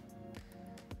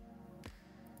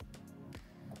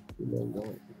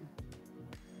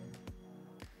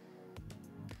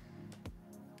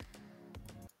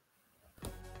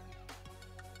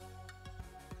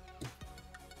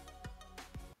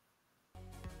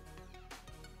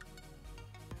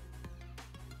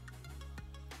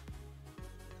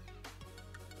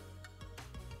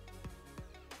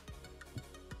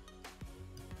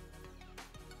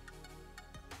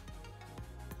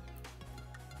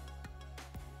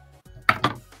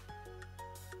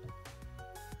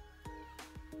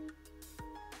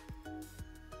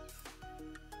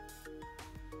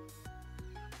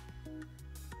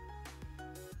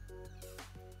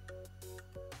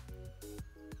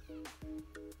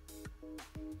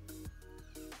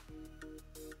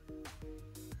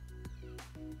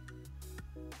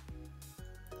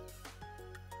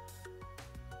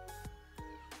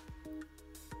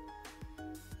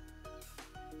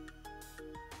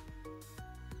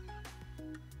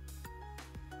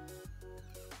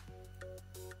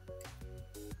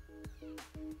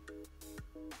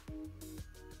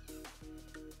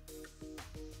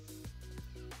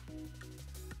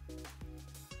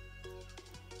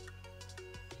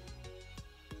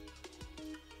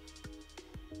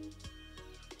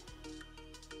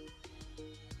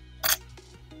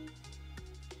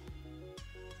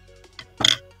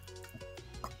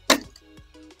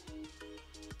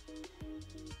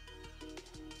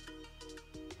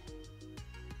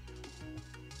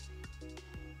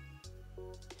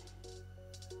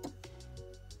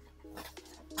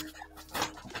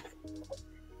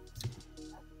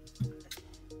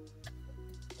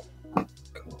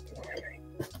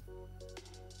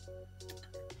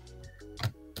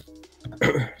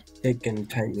 It's gonna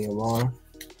take me a while.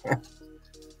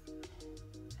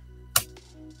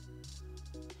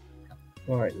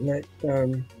 Right, let's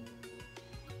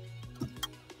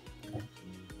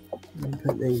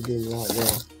put these in like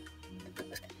this.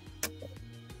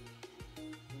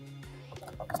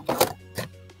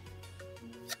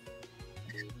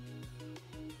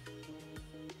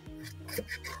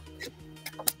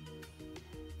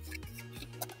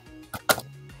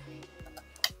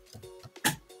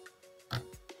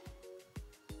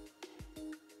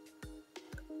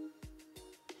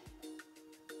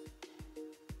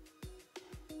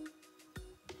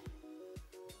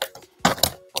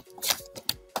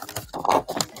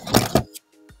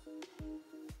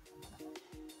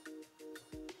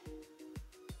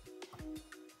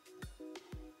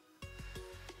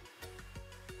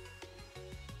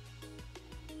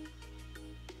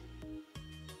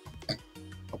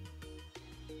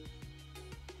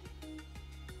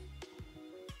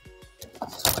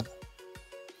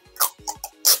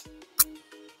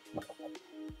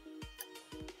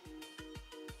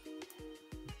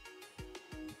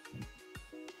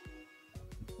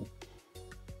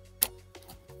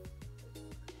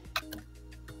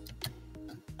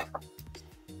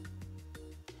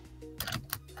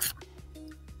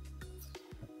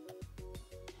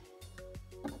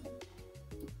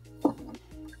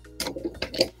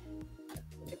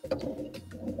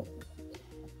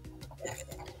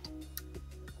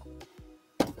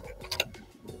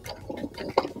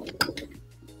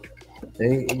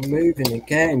 See, it's moving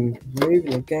again.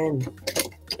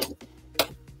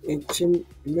 It shouldn't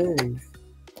move.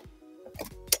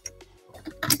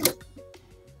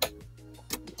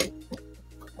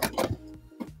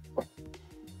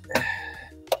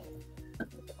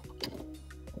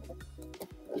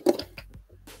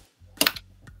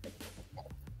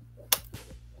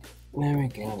 There we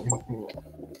go. Look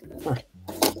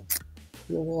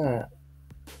at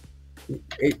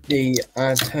that.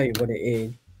 I'll tell you what it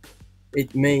is.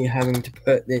 It's me having to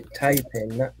put the tape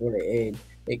in. That's what it is.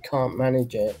 It can't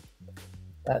manage it.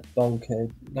 That's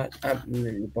bonkers. That's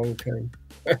absolutely bonkers.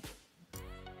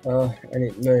 Oh, and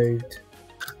it moved.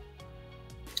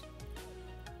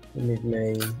 It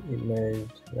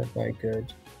moved. That's very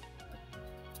good.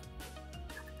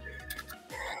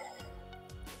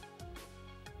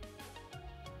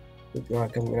 Looks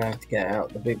like I'm gonna have to get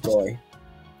out the big boy.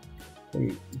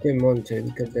 I didn't want to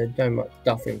because there's so much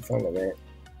stuff in front of it.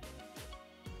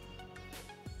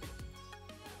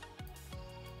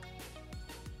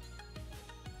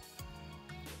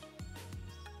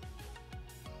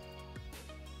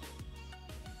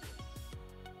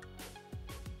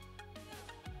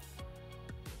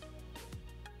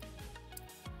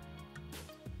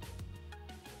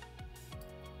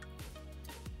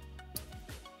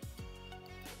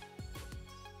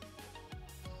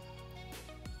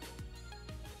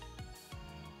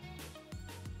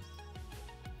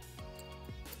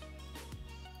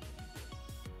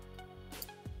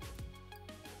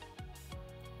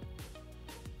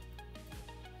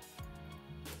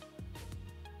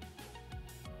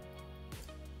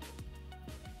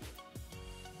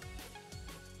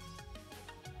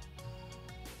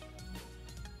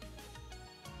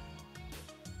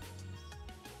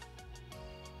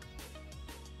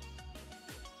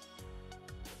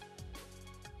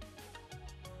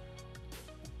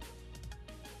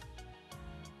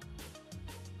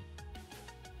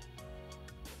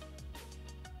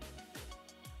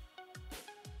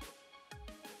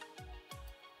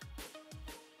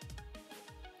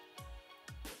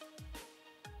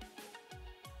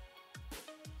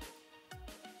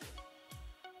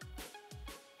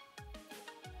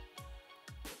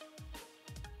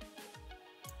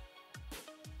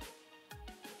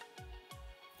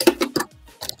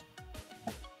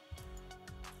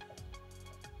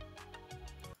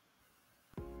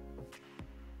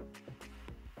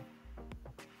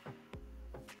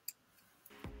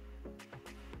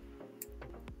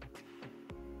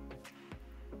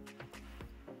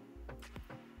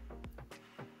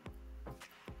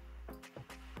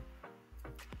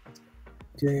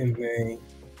 Dear me.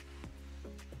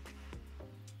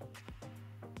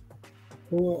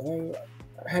 Well,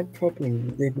 I had problems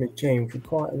with this machine for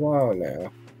quite a while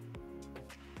now.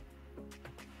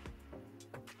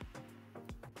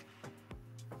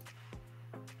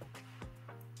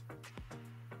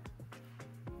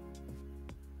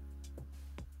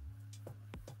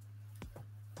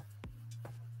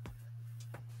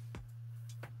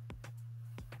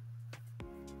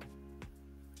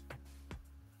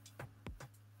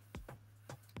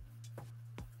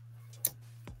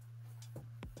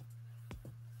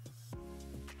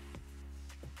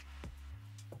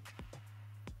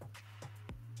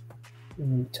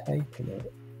 Tape in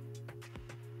it.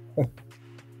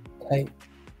 Tape.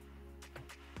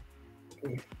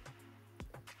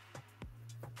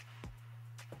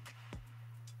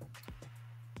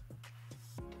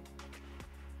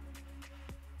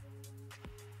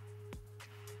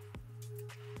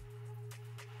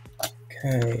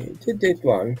 Okay, did this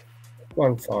one.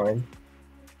 One fine.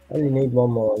 Only need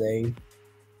one more of these.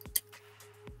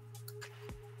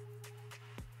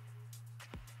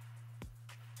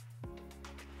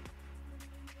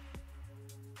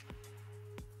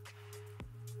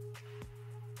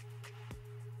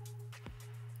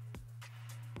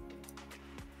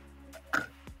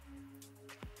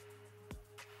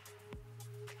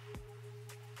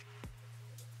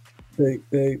 Boop,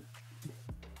 boop.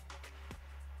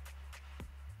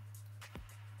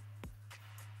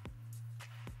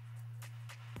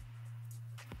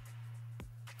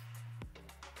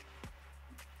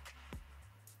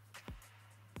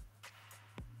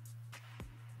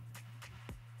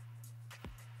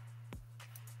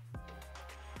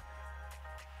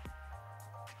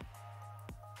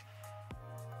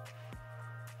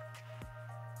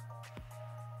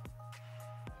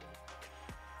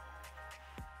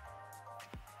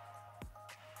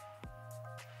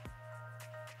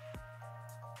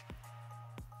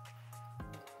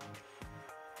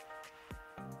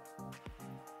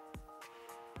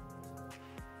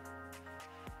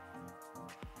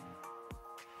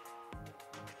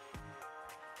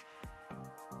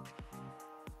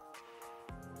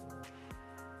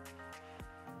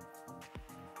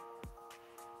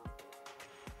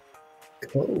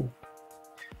 Cool.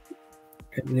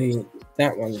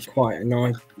 That one's quite a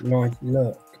nice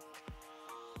look.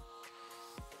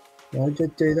 Why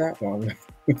did I do that one?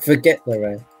 Forget the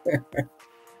rest.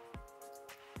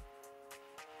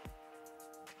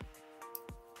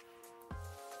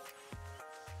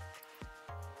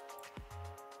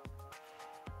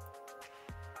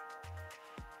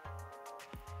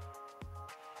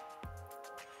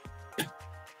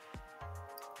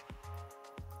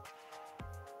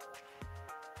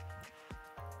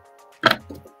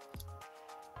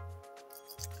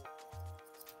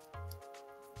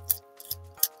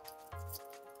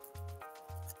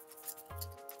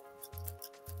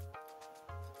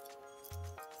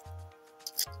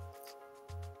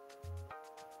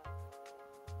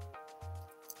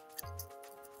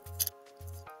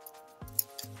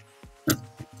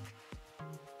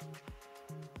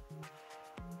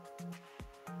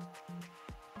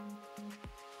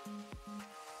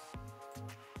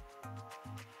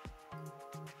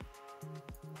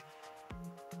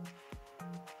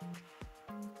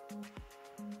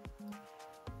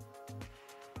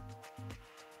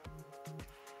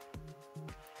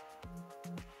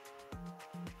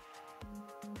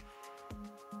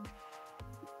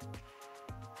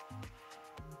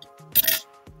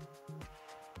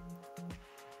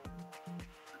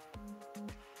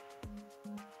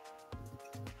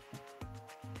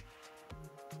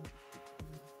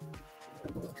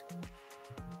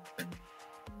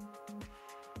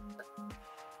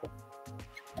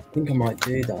 I think I might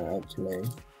do that actually.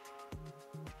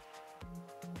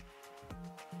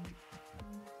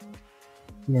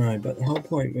 No, but the whole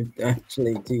point was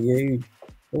actually to use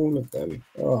all of them.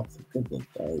 Oh, for goodness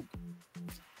sake.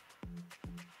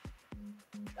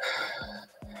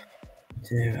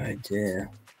 Dear, oh dear.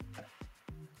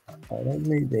 I don't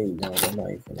need these out of the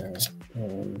way for now.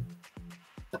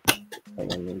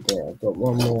 I've got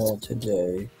one more to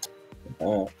do.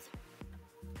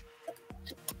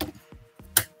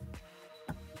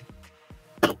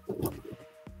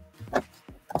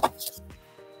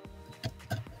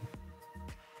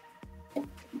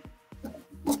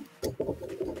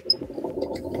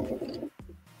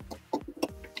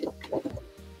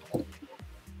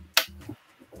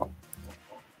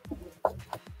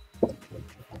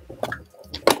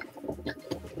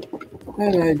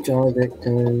 Hello, Joy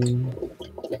Victim.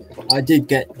 I did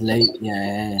get late,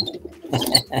 yeah.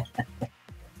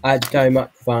 I had so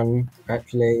much fun,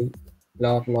 actually.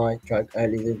 Last night,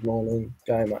 early this morning.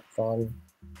 So much fun.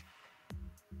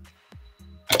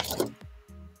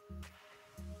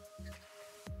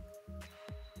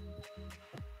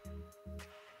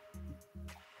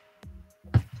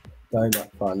 So much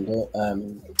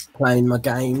fun playing my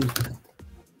game.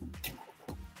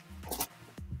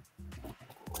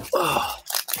 Oh,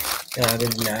 yeah, I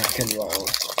did knack and roll.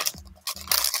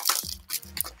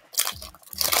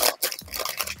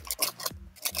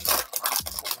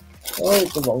 Oh,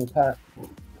 it's the wrong pack.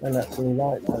 I actually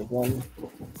like those ones.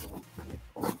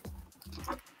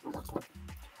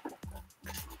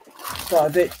 Got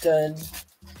a bit good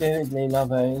with me,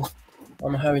 lovey.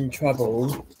 I'm having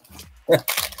trouble.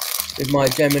 with my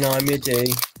Gemini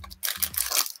MIDI,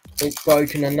 it's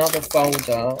broken another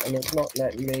folder and it's not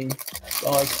letting me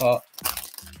die cut.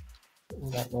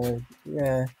 That noise.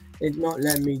 Yeah, it's not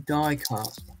letting me die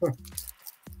cut.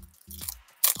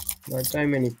 Like so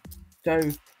many,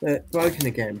 broken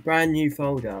again. Brand new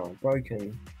folder,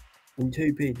 broken in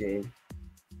 2PD.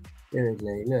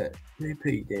 Seriously, look,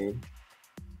 2PD.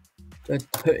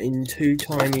 Just putting 2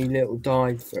 tiny little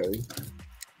dies through.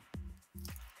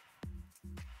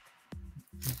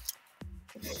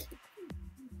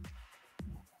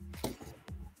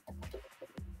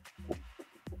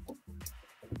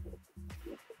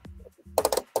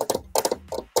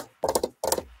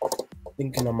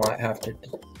 Thinking I might have to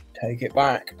take it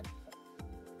back.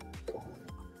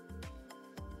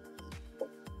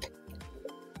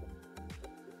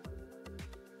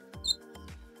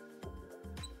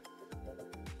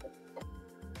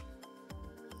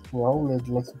 Rollers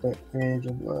look a bit weird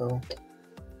as well.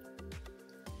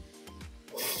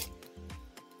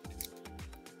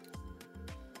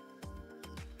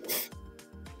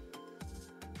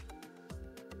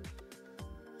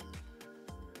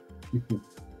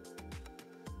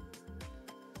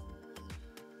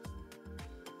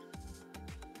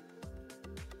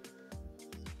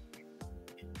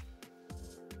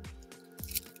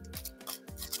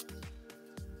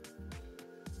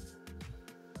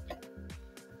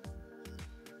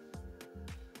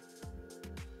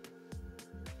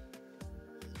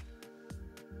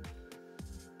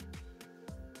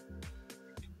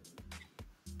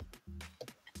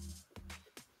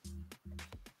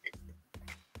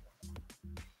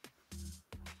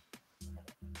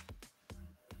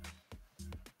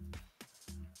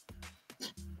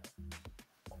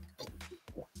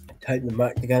 Take them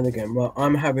back together again. Well,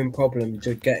 I'm having problems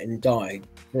with getting dye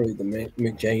through the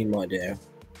machine, my dear.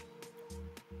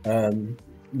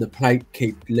 The plate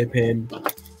keeps lipping.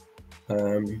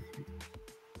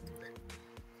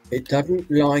 It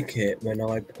doesn't like it when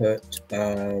I put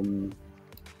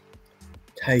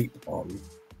tape on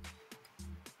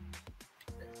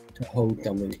to hold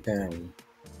something down.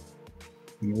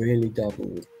 It really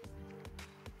doesn't.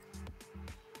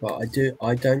 But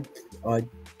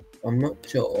I'm not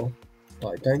sure, but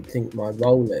I don't think my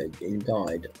rollers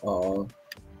inside are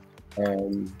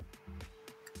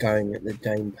going at the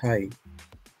same pace,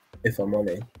 if I'm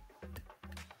honest.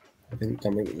 I think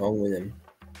something's wrong with them.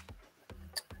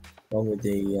 Wrong with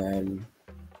the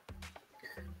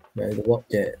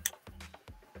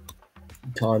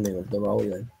timing of the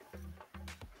roller.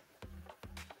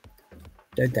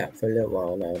 Did that for a little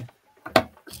while now.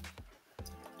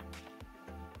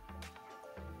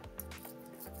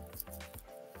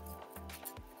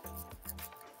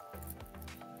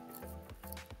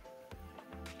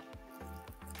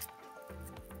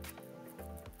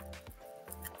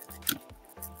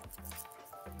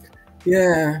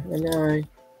 Yeah, I know.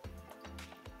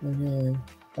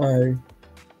 Oh.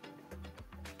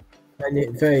 I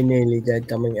very nearly did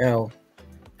something else.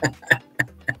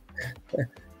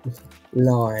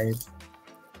 Live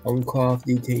on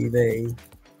Crafty TV.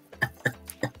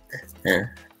 It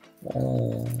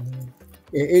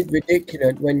is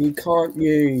ridiculous when you can't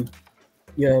use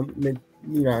your,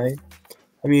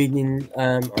 I'm using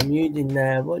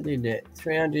what is it,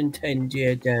 310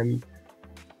 GSM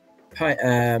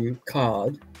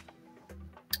card,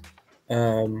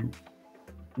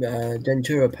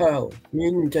 Dentura Pearl. I'm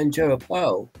using Dentura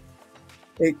Pearl.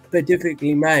 It's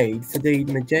specifically made for these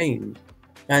machines,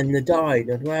 and the dye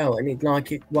as well. And it's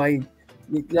like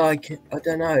I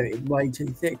don't know, it's way too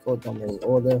thick or something,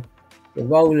 or the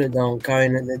rollers aren't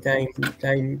going at the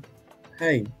same.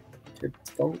 Hey,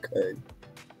 just bonkers.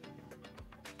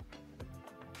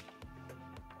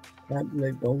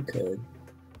 Absolute bonkers.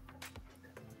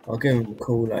 I'll give him a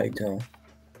call later,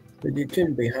 but it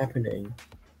shouldn't be happening.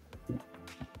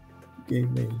 Give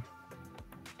me.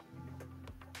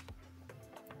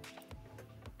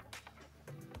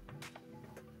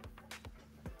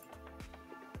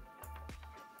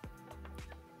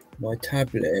 My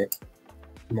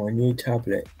new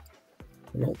tablet,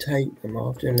 when I take them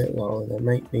after a little while, they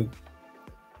make me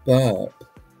burp.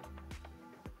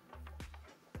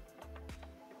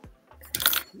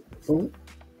 Oh.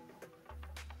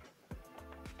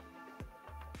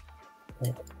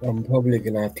 I'm probably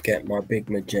going to have to get my big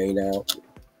machine out.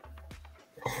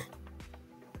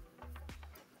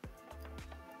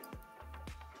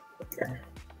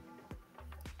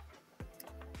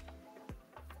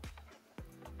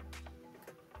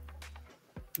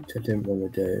 Which I didn't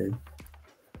want to do.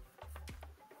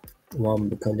 One,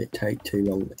 because it takes too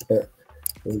long to put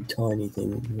all tiny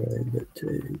things through, but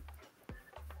two,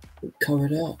 it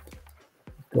covered up.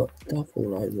 got stuff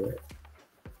all over it.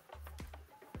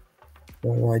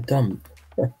 What do I dump?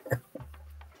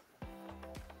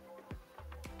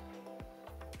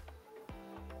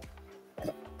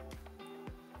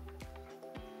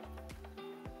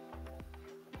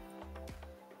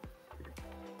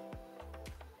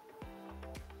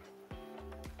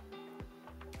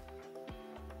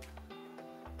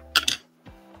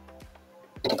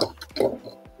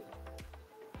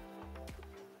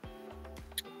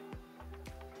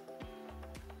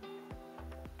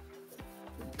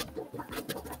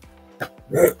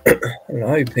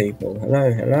 Hello people,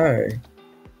 hello.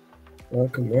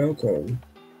 Welcome to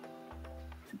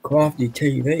Crafty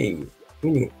TV.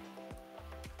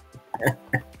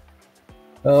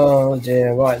 Oh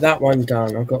dear, right, that one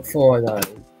done. I've got 4 of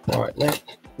those. Right, let's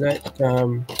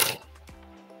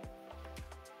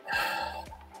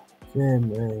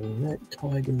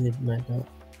tidy this mess up.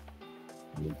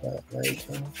 Do that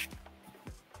later.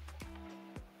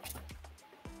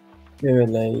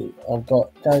 Really, I've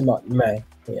got so much mess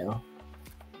here.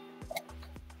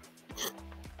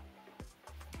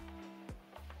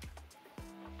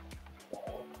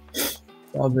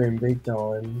 Covering big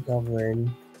time,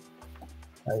 covering.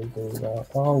 How you do that?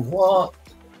 Oh, what?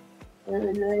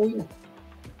 Really?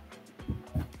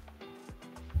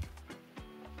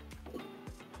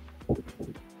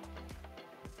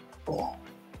 Oh.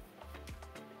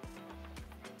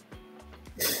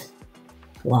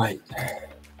 Right.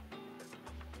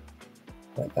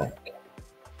 Get back.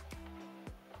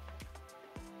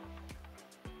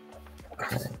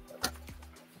 Okay.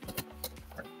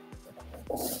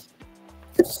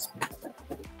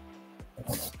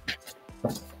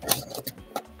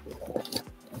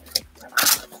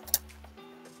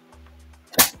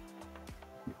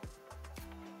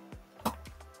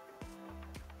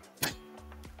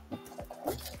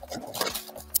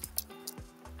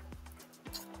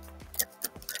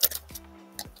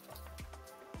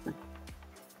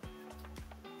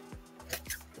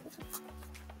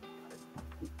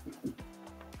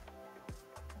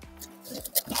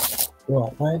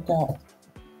 Right, where's that?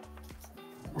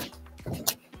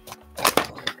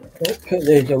 Let's put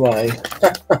these away.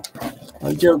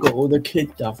 I've still got all the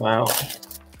kid stuff out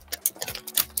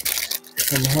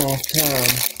from half term.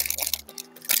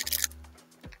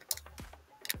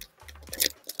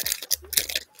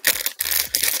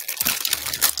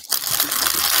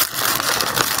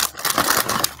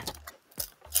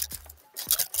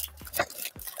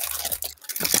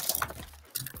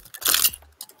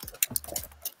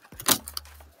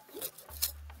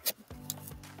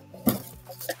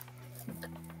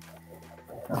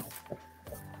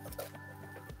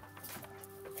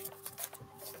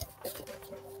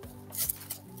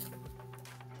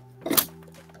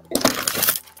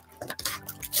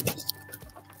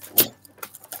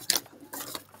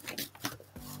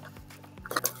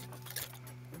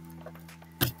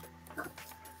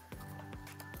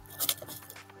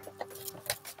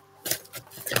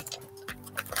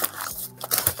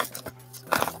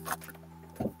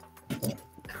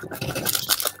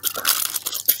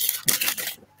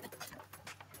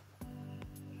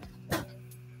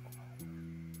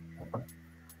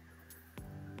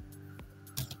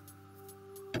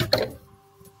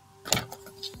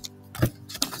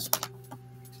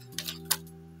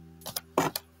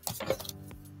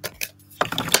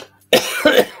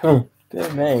 Oh,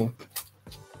 good me.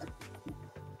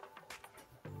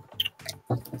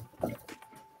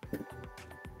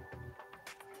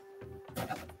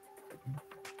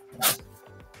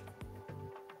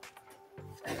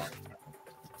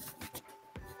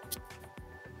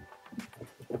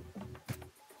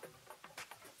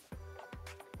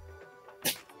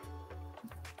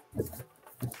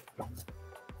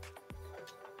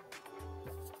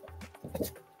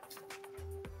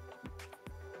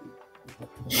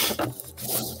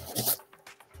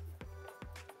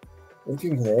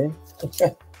 Looking here.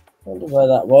 Wonder where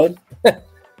that was.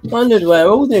 Wondered where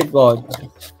all this was.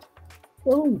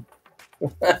 Oh.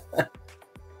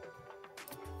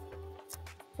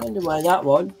 Wonder where that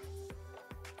was.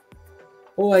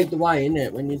 Always the way, isn't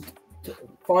it? When you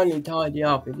finally tidy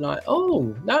up, it's like,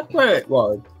 oh, that's where it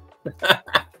was.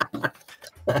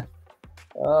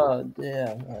 Oh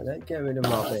dear. Right, let's get rid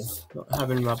of rubbish. Not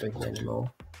having rubbish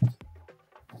anymore.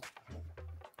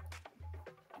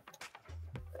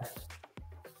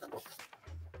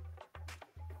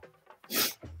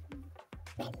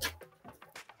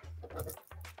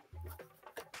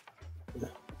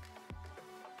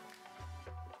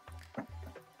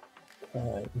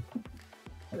 Right.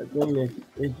 Bring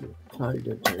this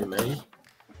tiger to me.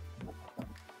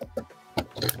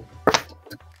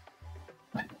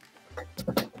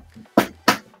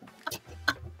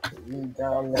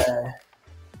 down there.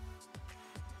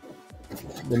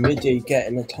 The MIDI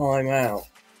getting a timeout.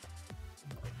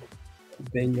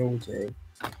 Being naughty.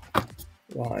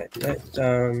 Right, let's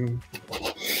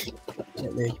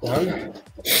get this one.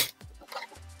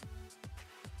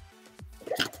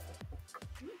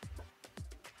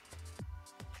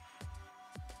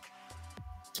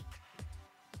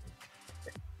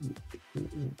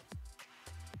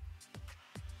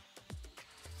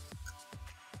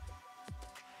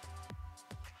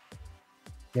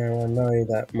 Now I know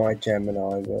that my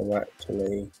Gemini will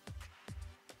actually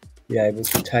be able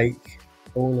to take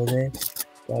all of this,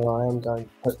 so I am going to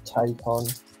put tape on.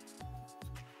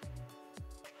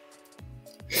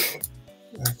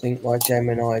 I think my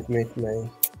Gemini is with me.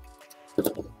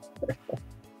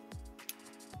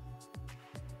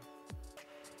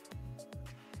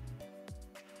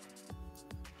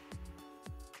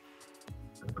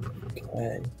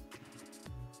 Okay.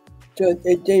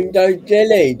 It seemed so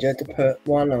silly just to put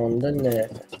one on, doesn't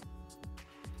it?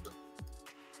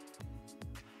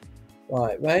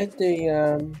 Right, where's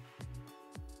the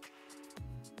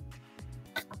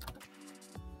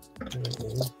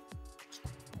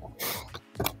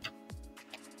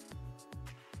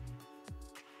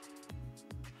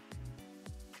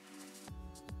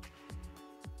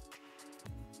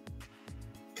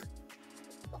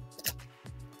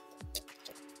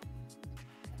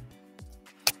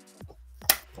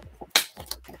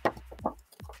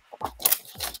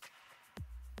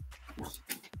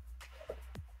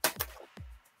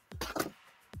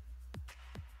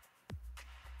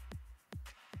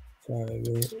so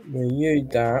we'll use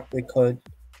that because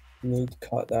we need to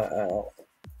cut that out.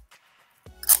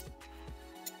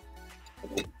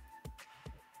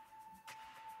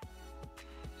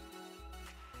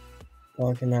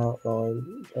 Like an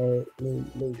outline, so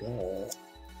leave that.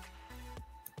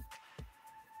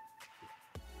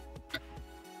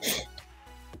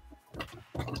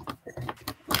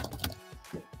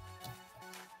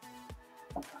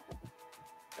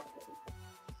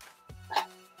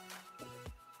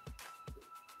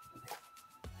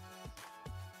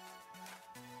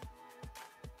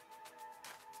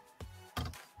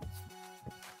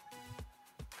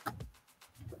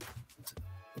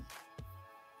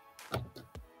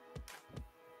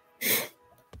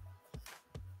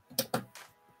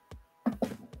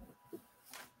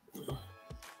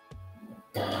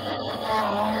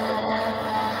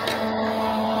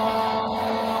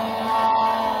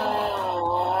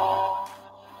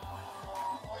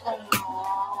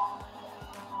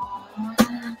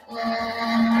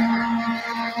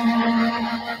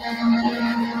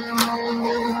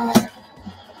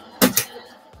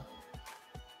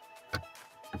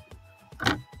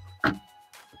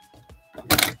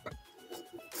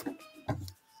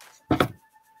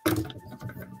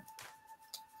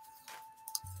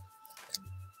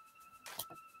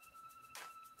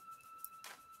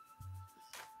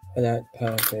 Oh, that's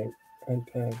perfect. That's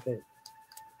perfect.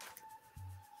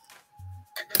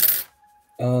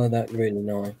 Oh, that's really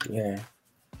nice. Yeah.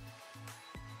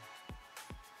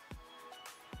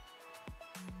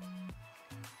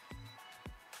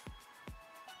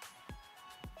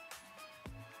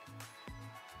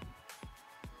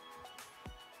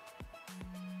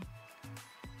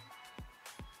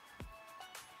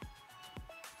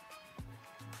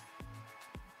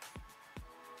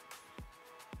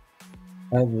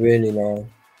 That's really nice.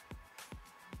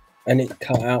 And it's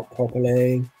cut out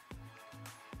properly.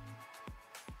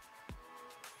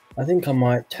 I think I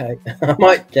might I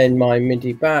might send my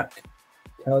MIDI back.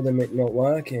 Tell them it's not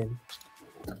working.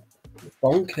 It's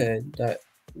bonkers that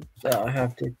I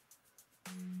have to.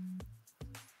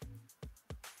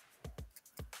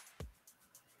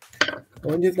 I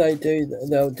wonder if they'll do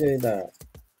that.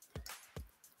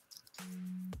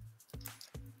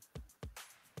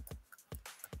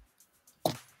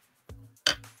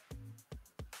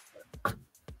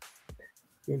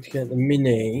 Let's get the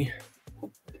mini.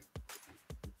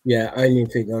 Yeah, only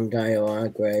if it's on Dale, I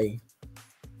agree.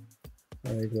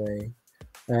 But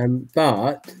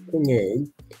the thing is,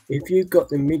 if you've got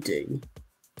the MIDI,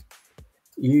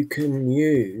 you can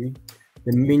use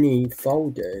the mini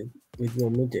folder with your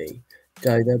MIDI.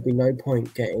 So there'll be no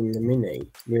point getting the mini,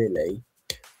 really.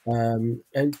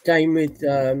 And same with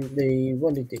the,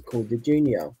 what is it called, the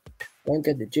Junior. Don't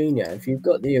get the Junior. If you've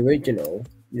got the original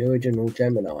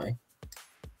Gemini,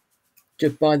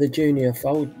 just buy the Junior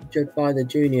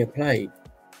plate.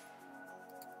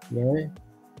 Yeah.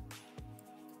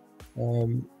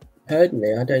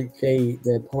 Personally, I don't see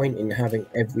the point in having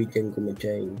every single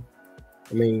machine.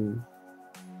 I mean,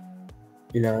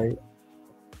 you know.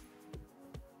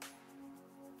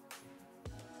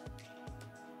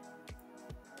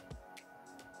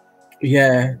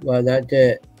 Yeah, well, that's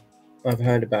it. I've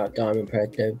heard about Diamond Press.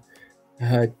 I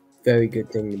heard very good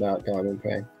things about Diamond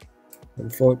Press.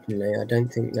 Unfortunately, I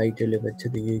don't think they delivered to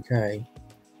the UK,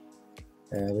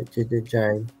 which is a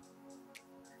shame.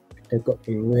 They've got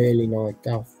some really nice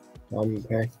stuff, Diamond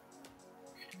Press.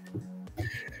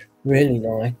 Really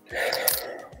nice.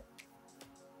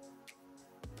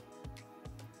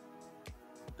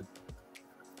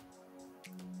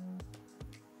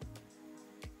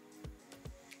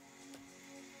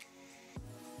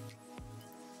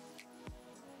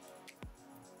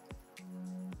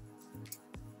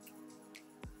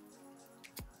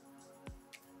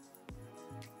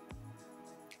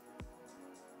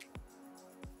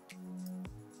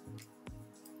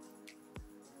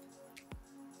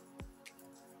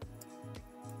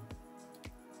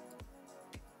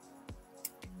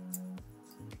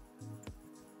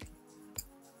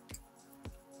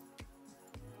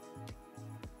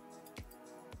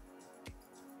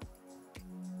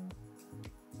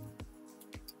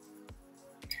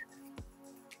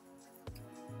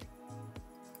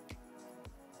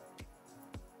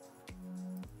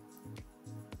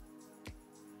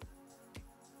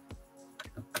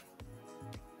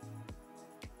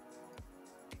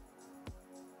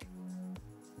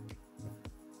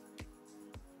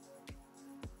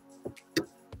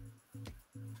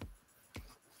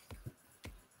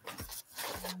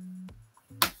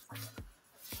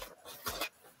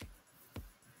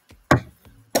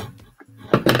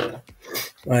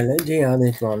 Right, let's see how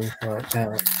this one worked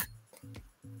out.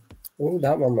 Oh,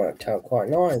 that one worked out quite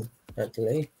nice,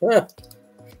 actually.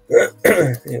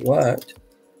 It worked.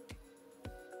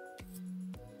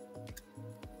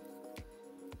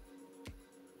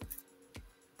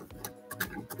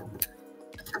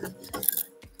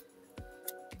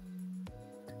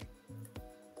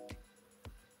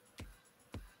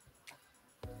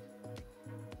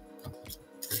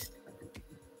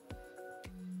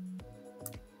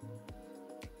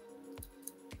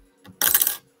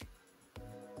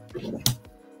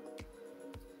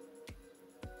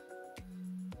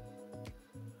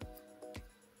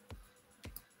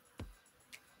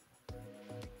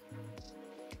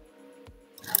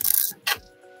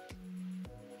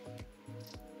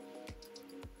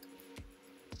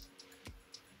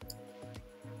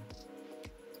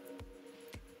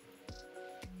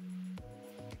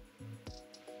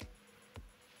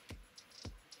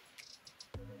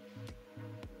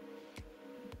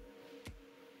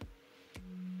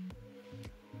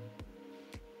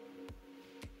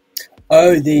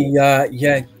 Oh,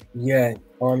 yeah,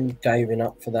 I'm saving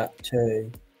up for that too.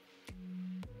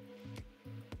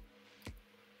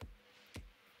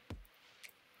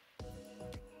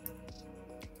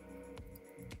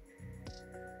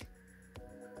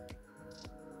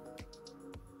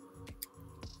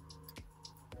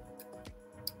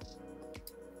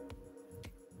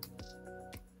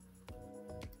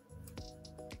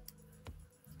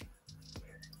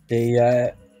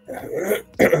 The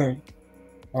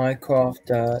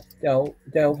iCraft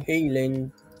Delve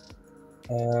Healing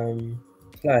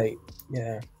plate,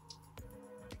 yeah.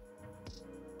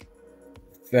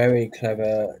 Very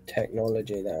clever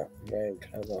technology, that. Very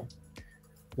clever.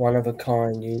 One of a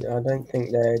kind. I don't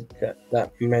think there are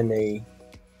that many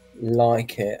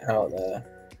like it out there.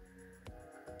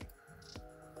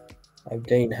 I've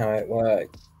seen how it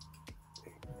works.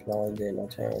 Blinding, I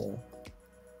tell you.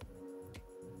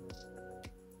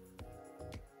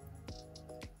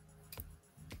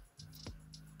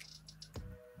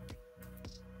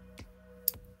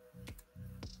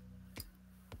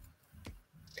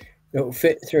 It'll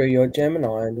fit through your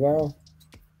Gemini as well.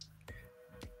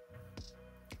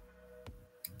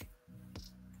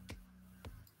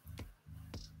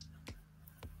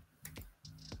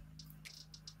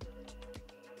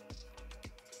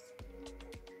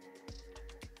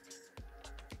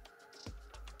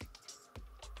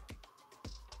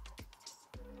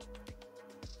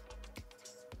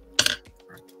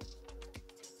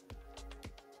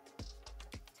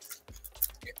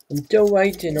 I'm still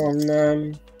waiting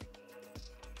on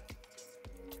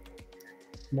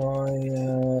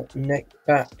my next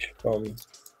batch from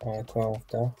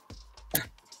iCrafter.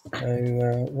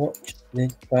 So watch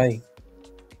this space.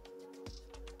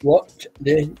 Watch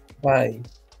this space.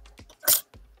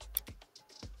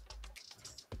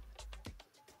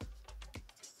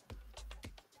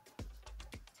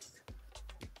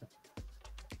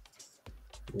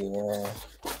 Yeah.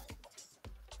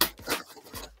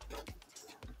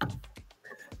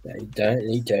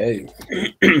 They do.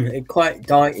 It's quite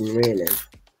dieting, really.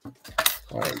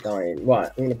 Quite dieting. Right,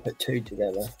 I'm going to put two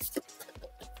together.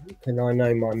 Because I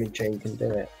know my machine can do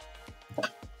it.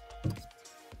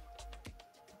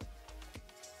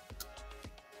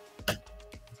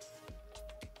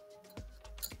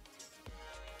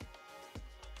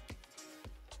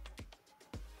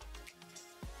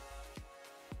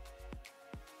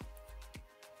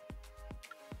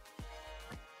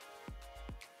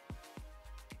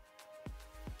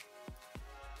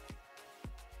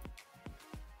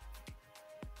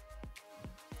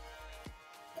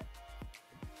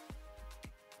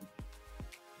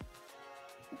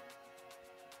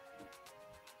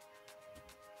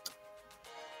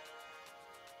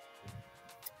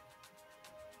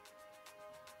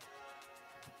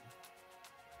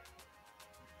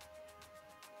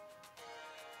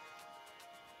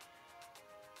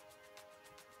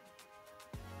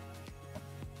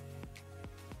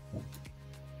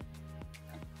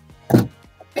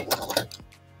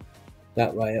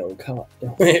 That way it'll cut.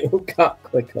 It will cut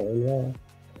quicker as well.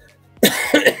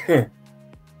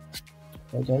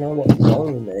 I don't know what's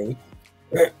wrong with me.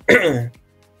 I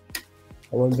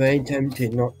was very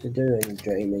tempted not to do any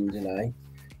dreaming today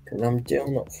because I'm still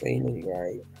not feeling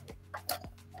great.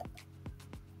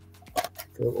 I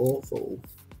feel awful.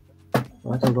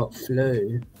 Like I've got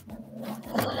flu.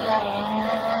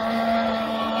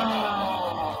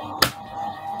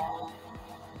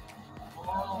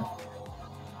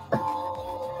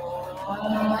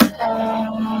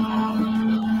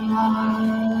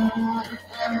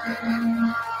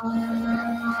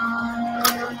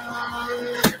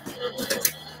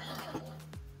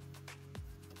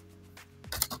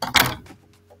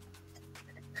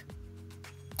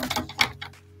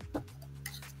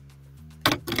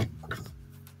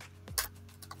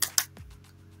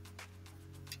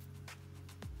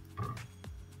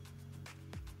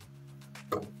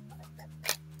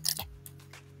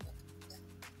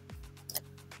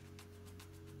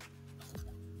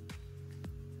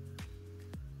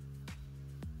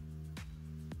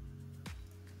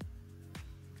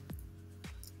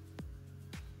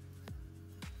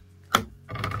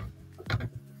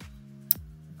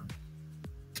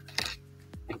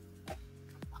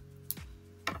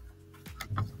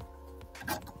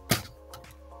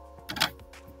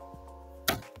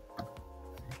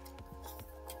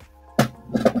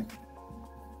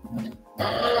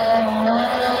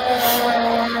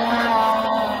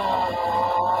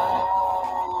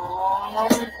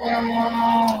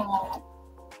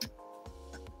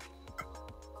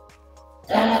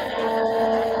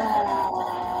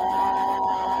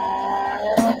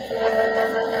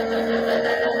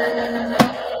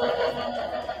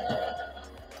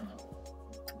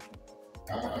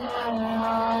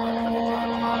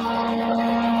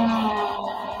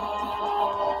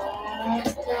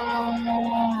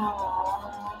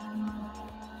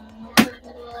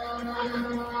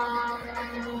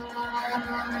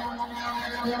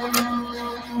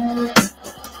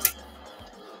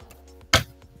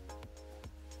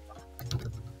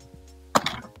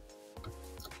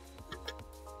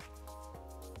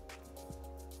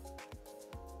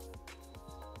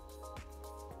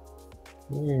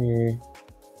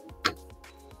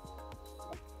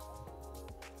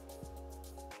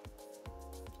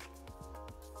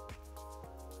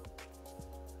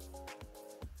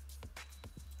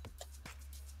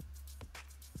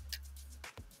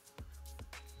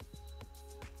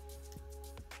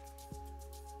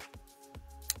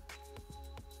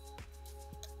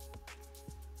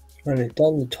 Well, it's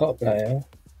done the top layer.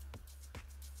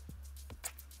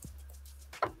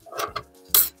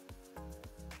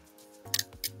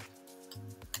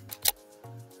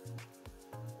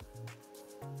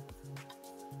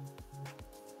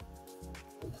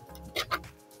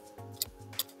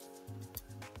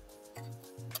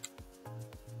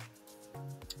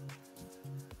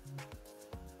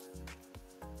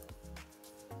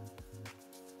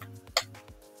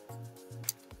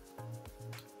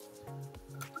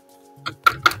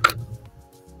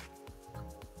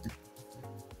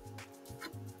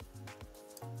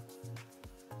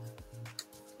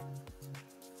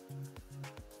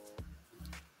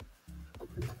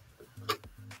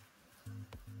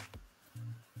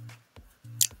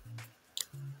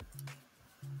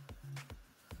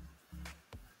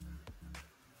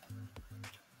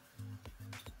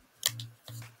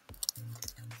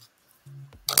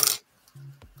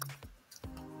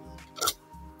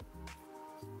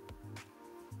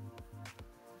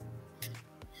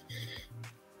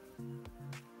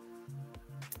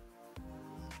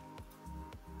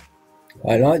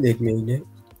 I like this music.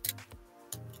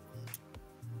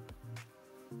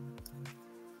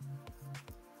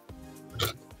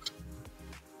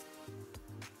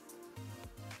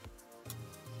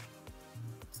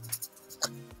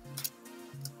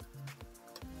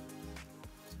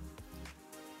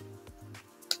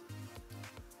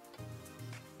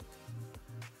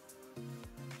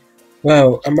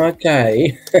 Well, I'm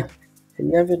okay. I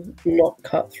never not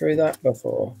cut through that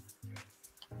before.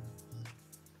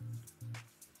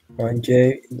 Mind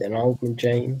you, it's an old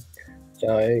machine,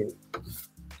 so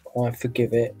I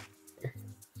forgive it.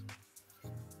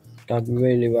 Done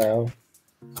really well.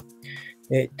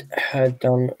 It had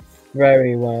done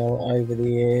very well over the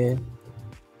years.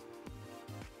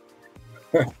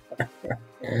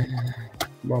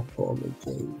 My poor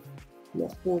machine. My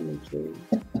poor machine.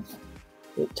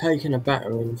 It's taken a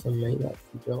battering from me, that's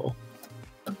for sure.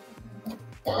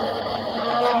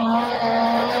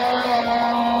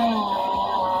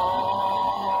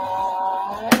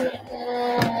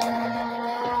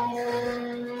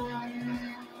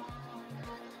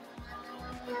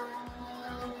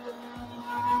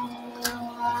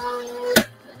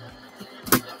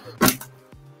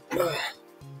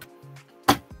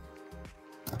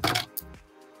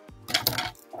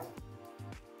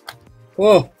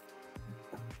 Oh,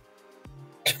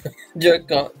 just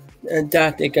got a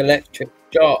static electric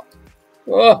shock.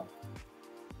 Oh,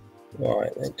 right,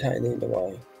 let's take it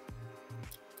away.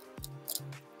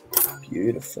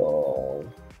 Beautiful.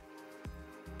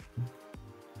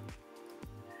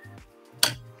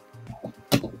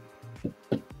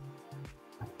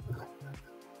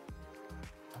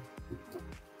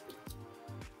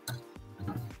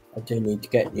 I do need to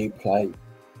get new plate.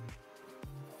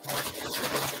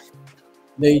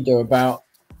 These are about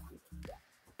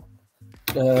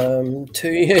 2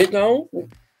 years old.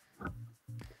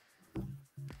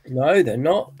 No, they're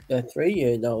not. They're 3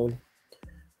 years old.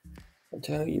 I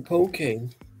tell you, Porky.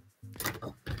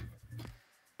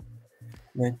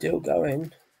 They're still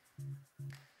going.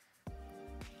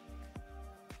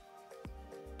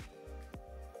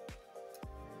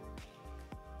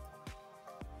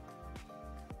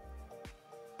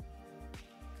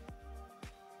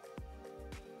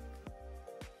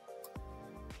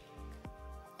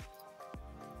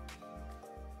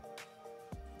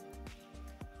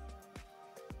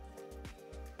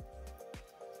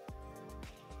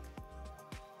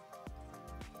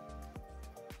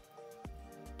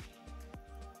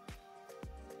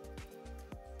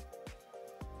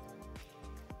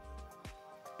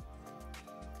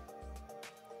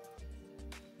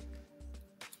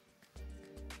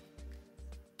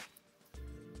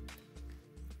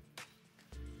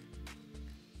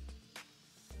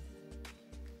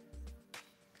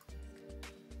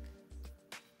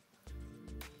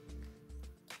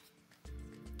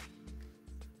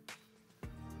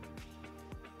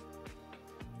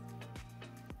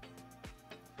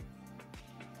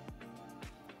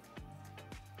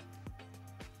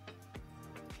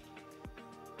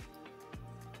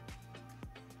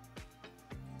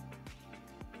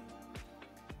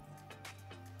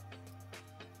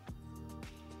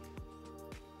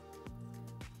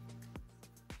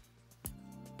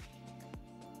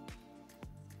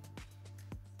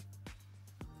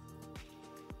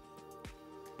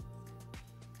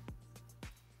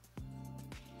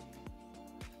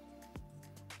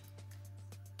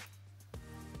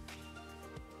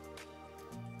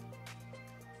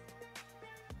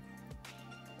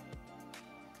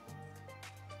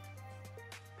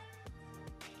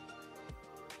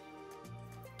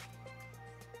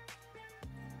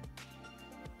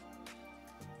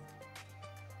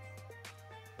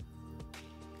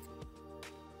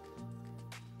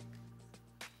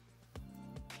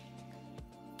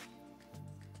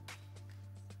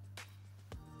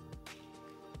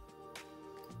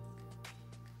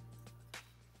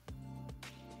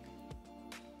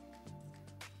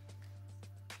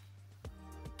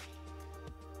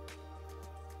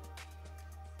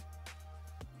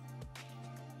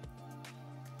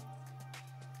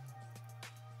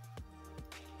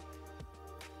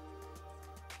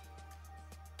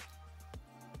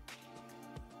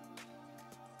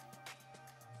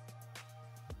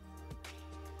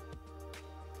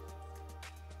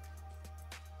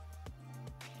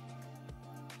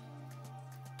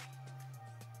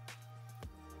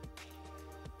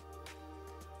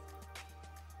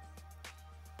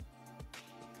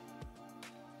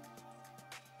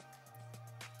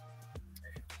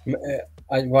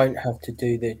 I won't have to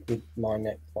do this with my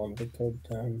next one because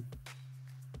it'll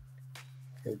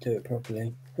do it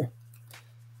properly.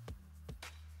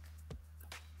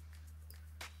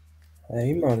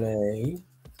 Hey, Molly.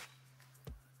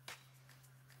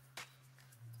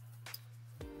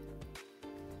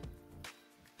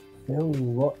 Still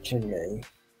watching me.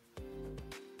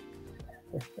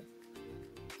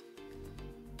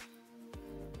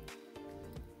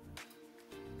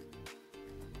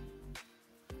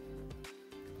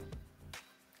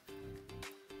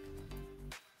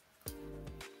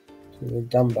 You're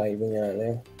done baby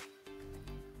earlier.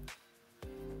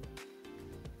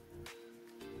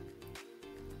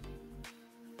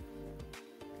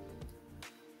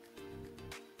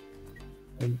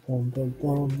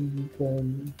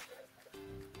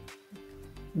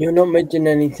 You're not mentioning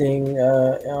anything.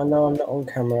 I know I'm not on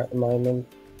camera at the moment.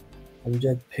 I'm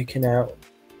just picking out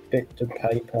bits of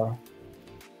paper.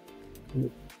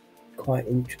 Quite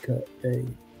intricate.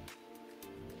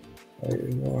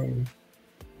 1,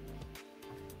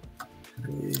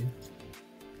 2.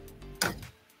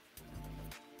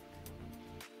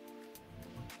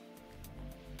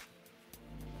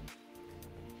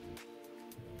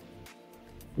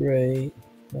 3,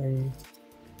 1,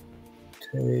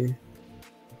 2.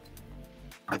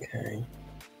 Okay.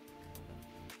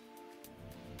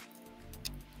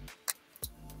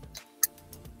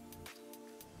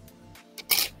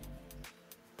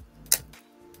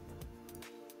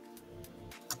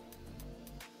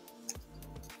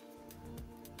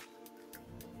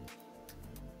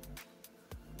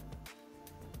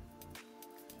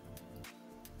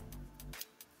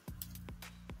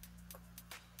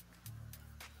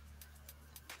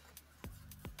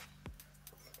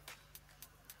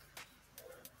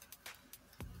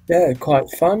 Yeah, quite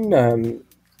fun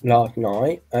last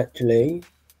night actually,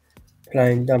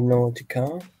 playing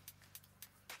Subnautica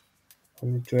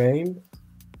on the Dream.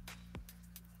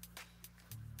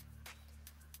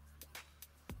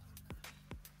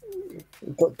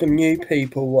 We've got some new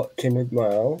people watching as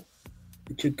well,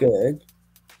 which are good.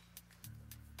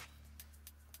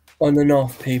 On and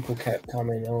off people kept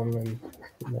coming on and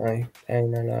saying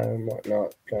hello and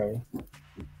whatnot. So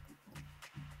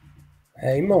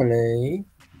hey Molly,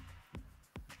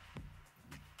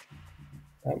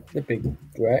 that was a big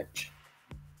stretch.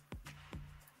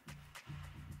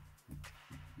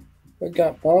 What's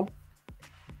up, Bob?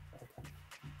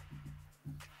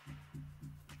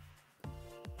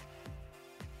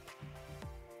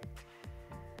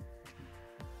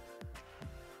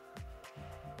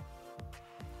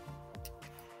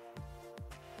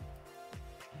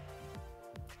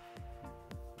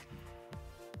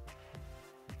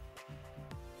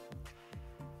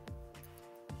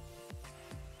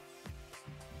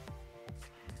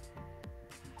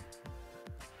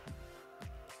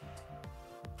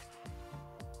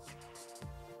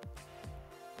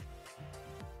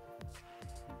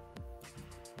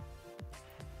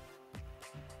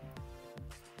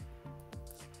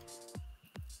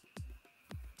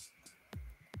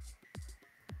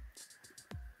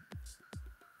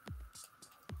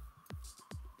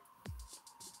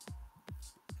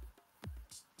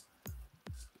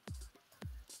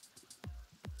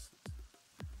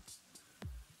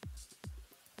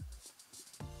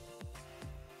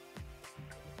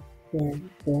 Dun,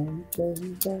 dun,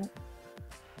 dun, dun.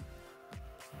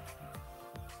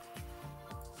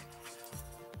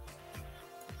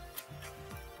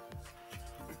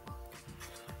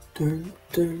 Dun,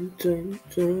 dun, dun,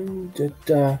 dun,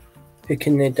 just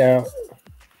picking it out.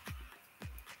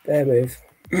 Bear with.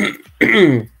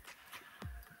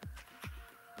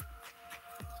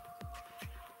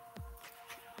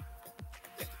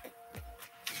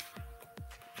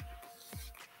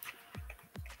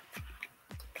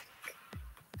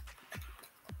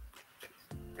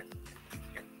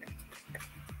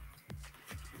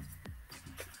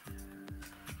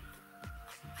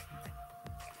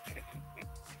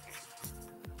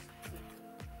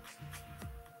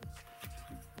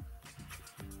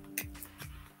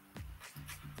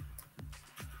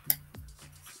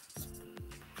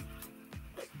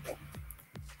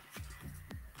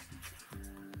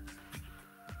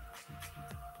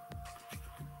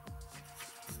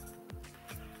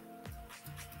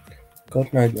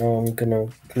 God knows how I'm gonna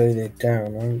glue this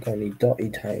down. I haven't got any dotty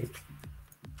tape.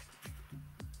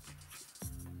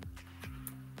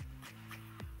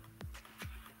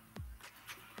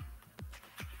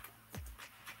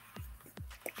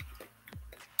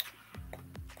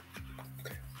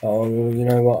 Oh, you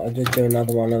know what? I'll just do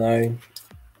another one of those.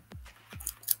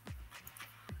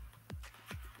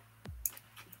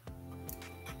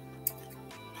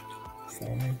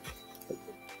 Fine.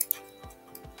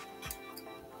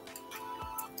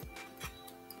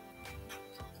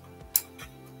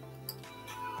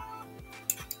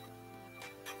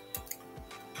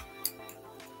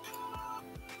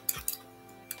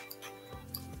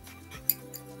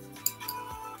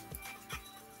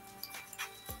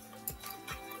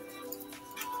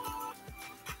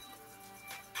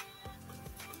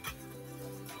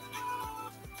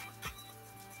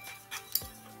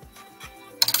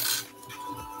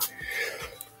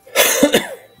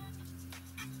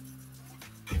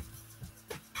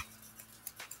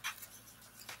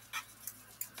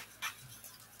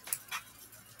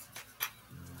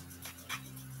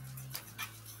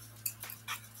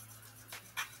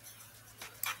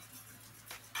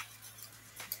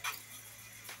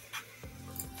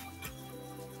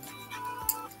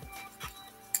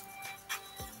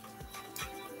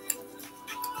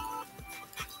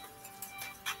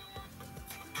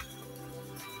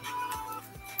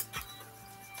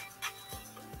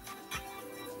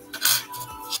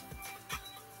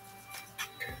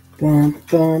 Bum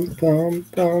bum bum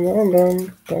bum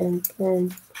bum bum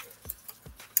bum.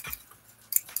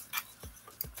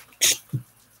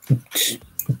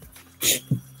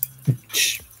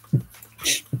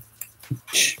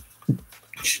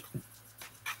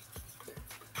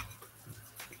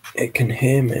 It can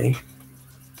hear me.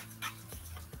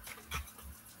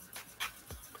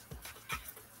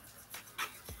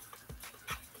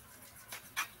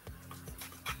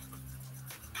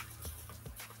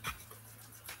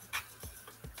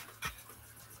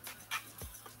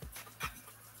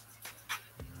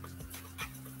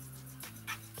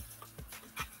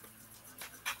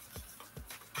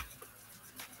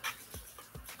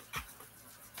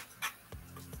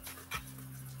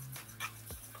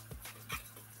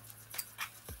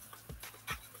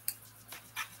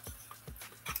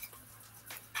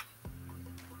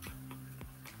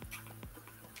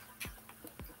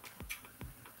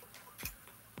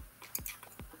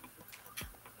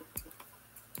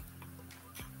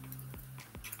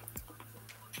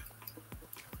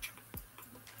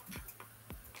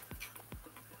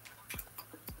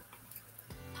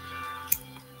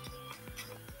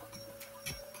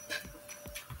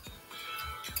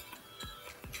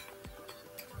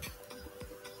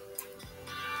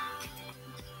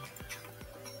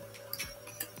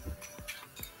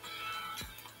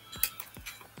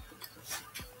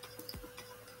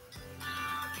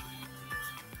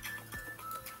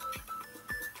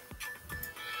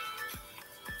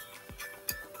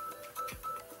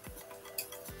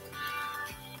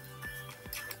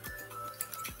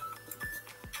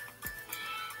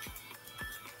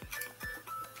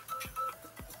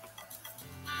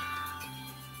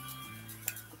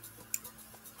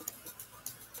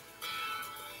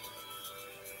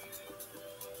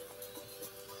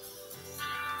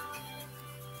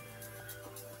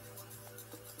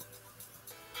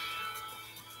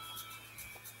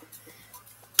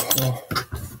 Oh,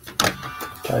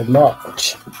 so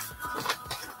much.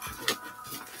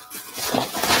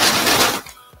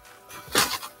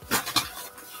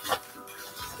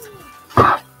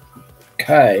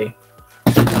 Okay.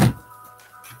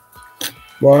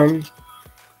 1,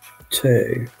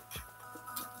 2,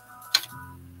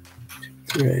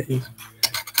 3.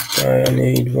 So I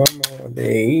need one more of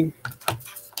these.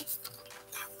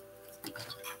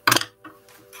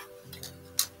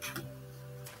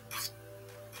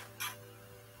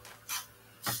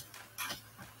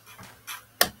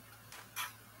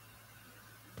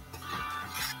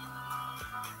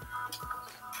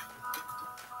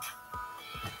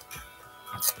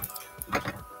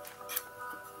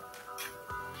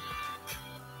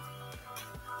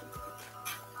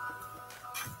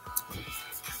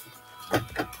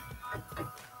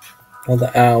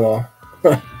 Another hour.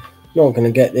 Not going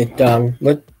to get this done.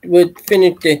 We'll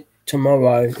finish it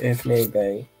tomorrow if need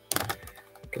be.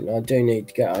 I do need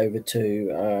to get over to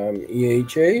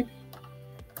YouTube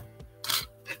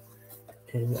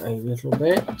in a little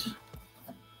bit.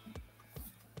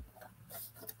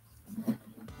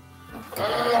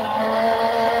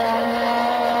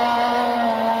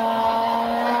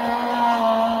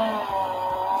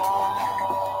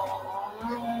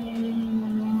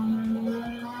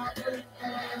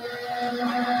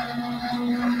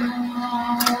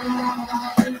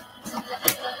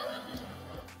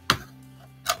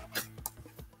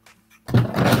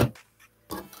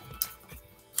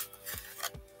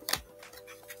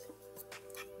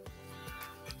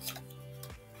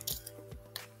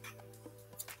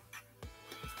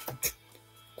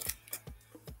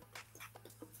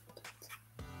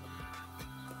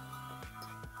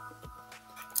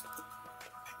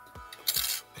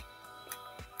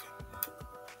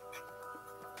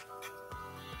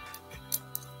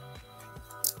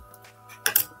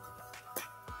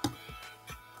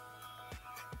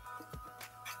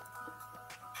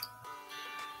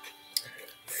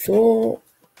 So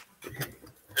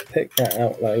pick that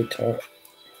out later.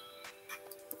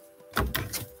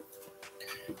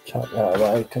 Chuck that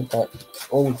away because that's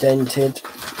all dented.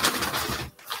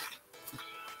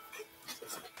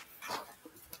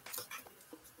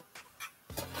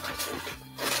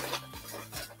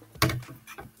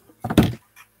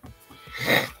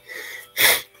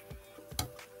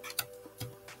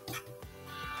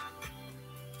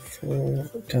 So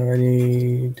do I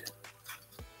need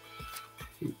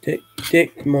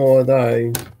dick more of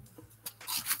those?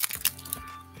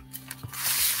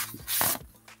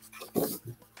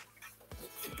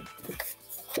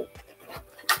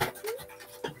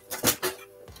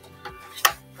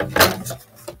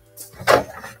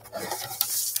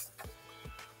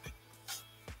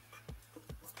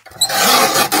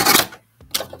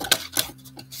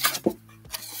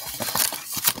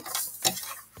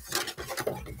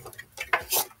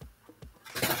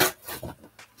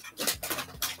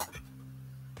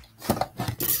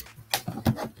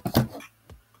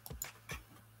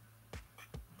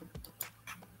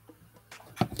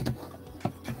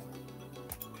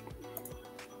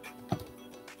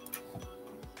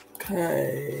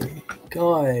 Okay,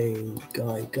 guys,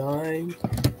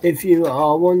 if you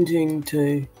are wanting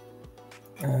to,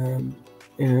 in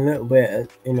a little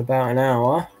bit, in about an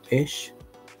hour-ish,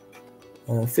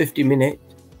 50 minutes,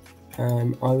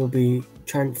 I will be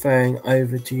transferring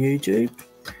over to YouTube.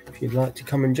 If you'd like to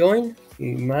come and join,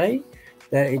 you may.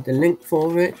 There is the link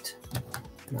for it,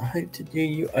 and I hope to see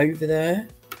you over there,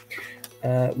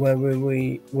 where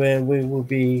we will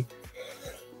be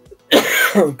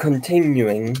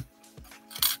continuing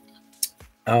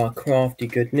our crafty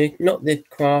goodness. Not this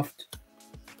craft.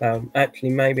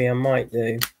 Actually, maybe I might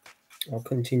do. I'll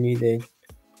continue this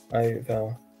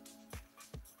over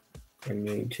on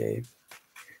YouTube.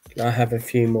 I have a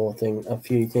few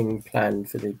things planned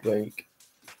for this week.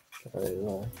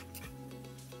 So,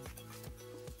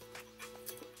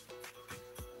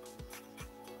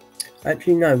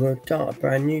 actually, no, we'll start a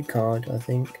brand new card, I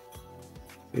think,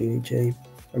 for YouTube,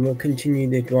 and we'll continue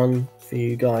this one for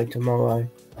you guys tomorrow.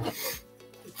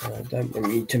 I don't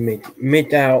want you to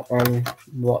miss out on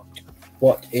what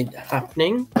is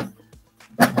happening.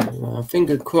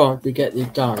 Fingers crossed we get this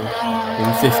done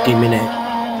in 50 minutes.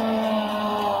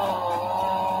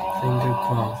 Fingers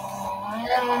crossed.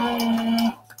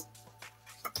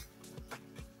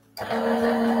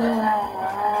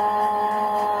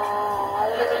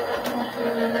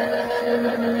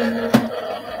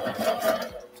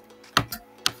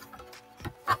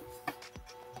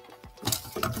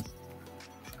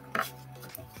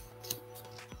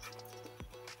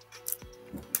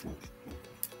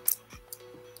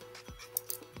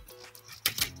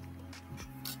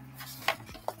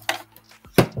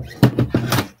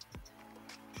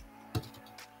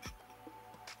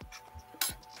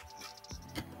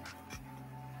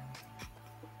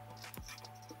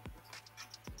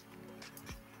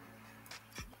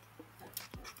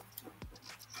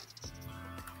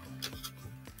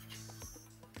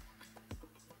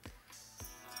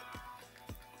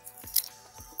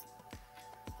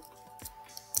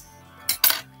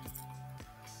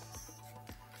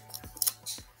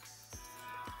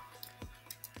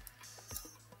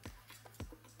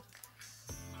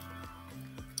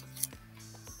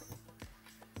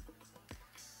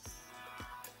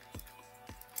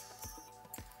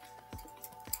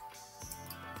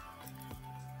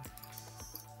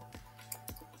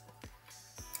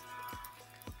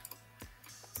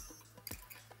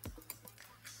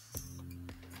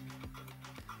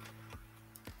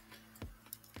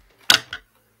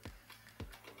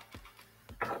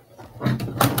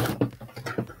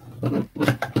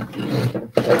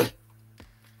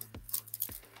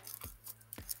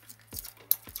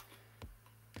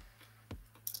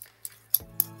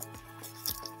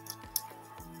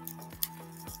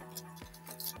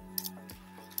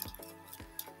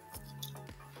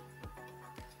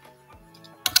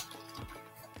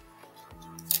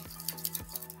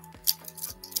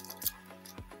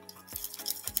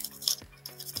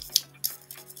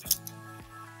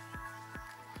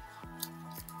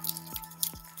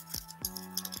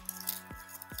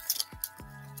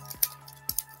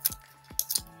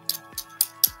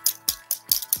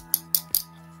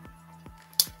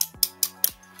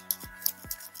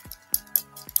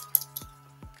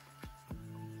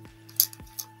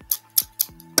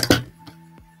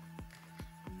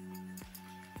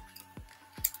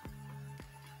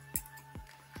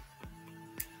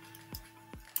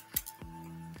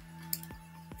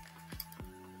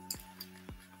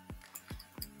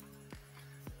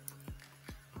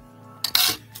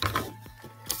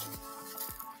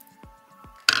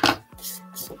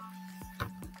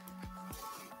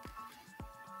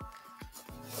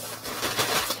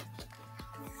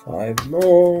 5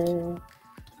 more.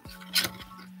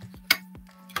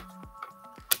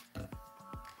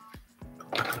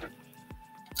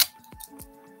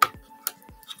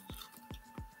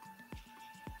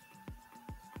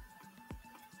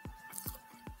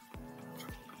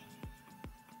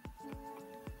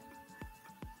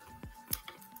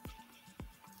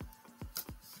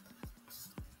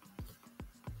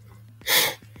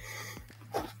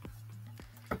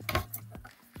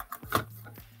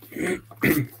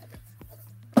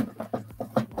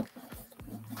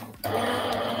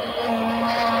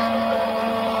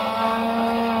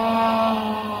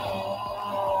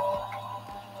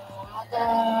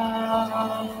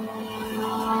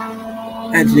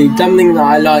 Actually, something that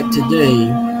I like to do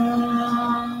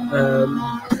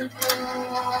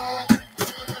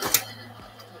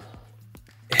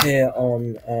here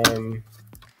on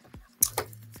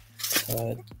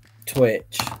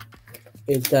Twitch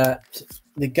is that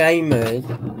the gamers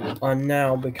are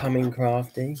now becoming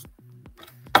crafty.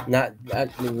 And that's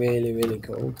actually really, really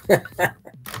cool.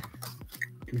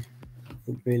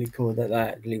 It's really cool that they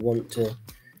actually want to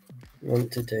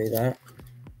do that.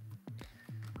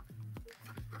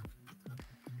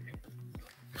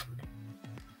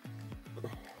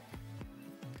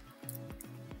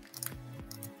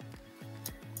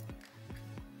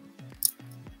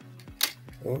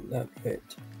 Oh, that bit.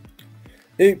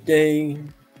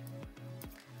 Oopsie.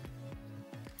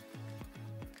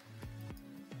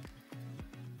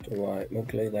 Alright, we'll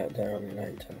glue that down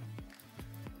later.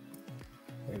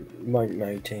 Won't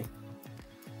notice.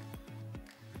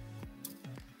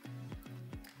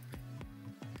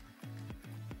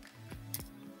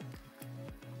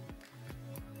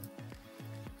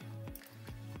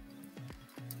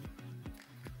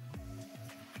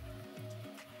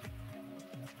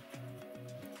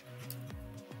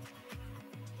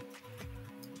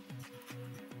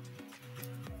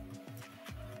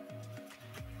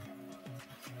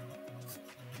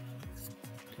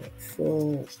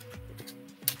 Four.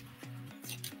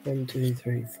 1, 2,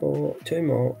 3, 4. 2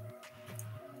 more.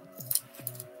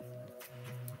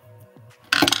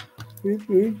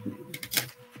 And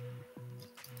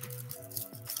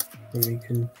we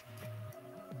can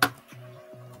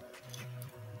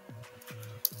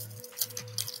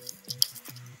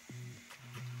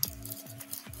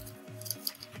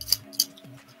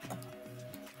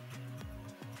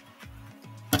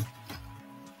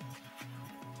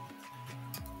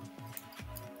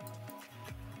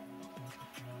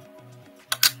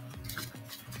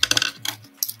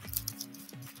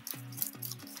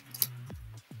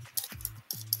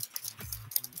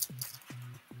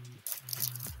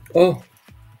oh,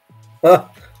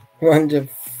 one just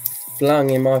flung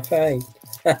in my face.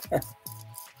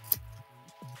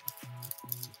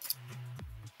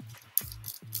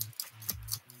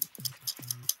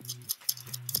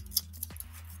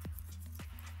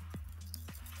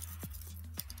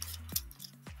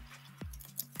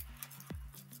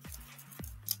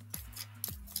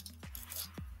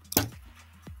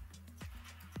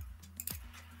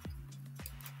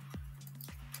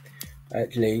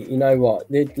 Actually, you know what?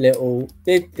 This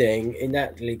thing is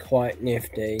actually quite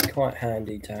nifty, quite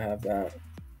handy to have that.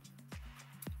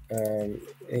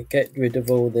 It gets rid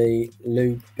of all the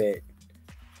loop bit,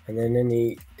 and then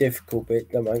any difficult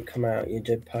bit that won't come out, you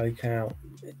just poke out.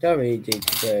 It's so easy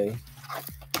to do.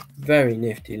 Very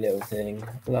nifty little thing.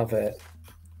 Love it.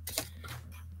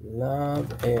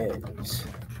 Love it.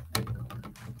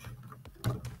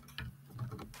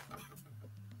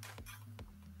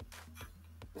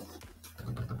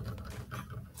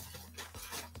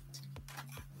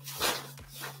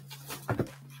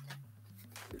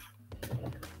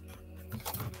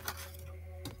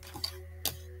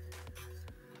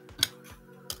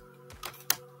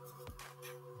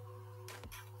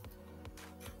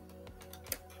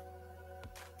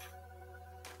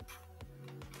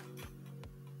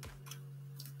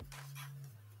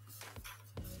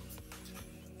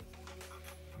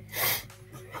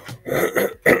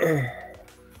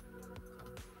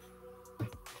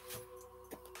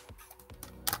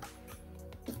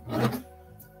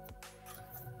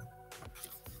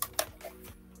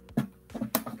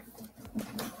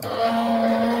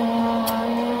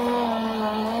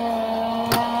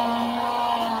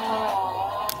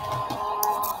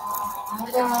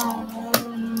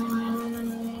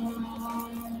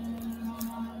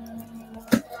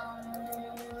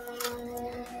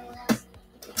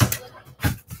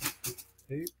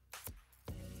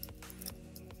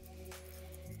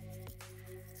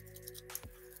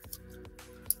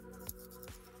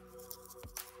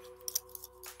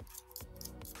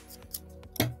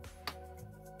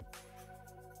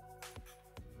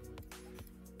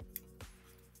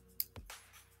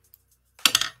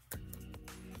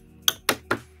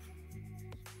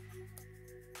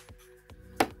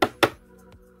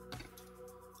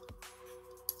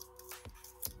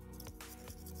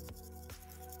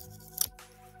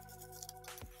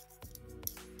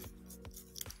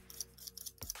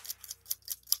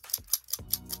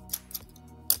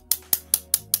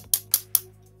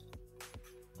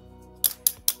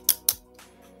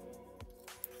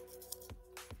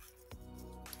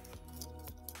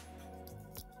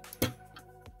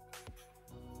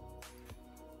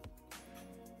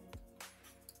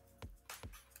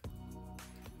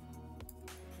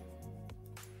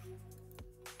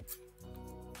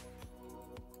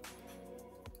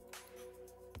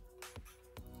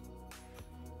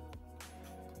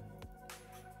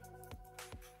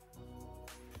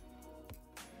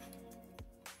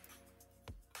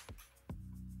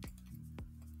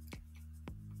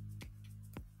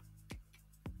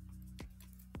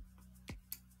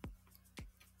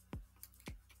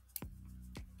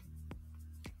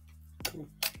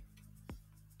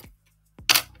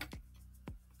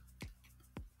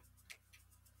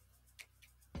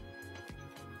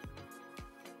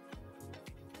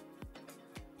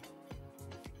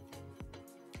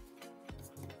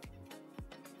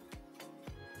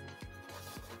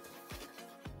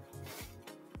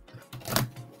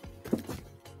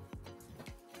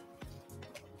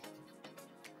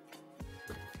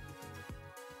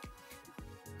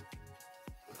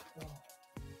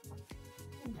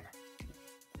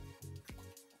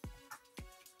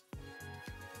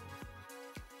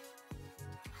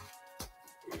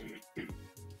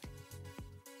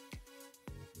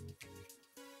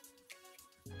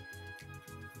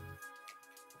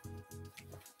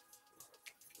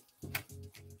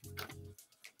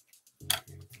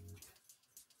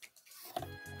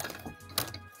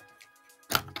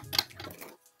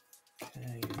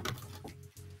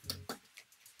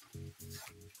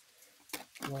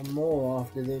 One more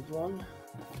after this one.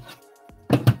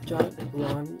 Just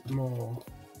one more.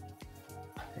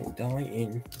 And die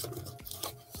in.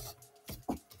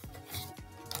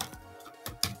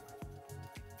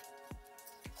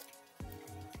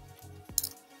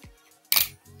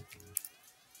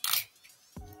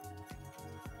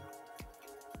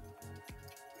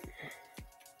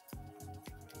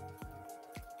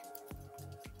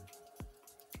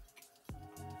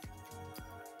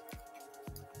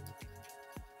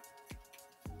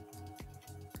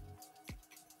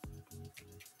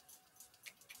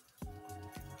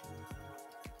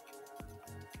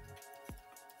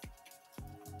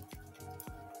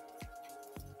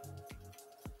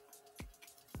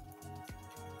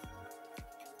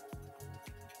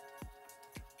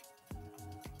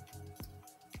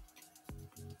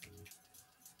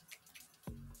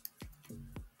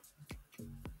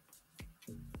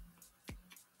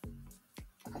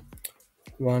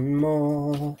 One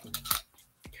more.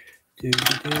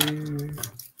 Do-do-do.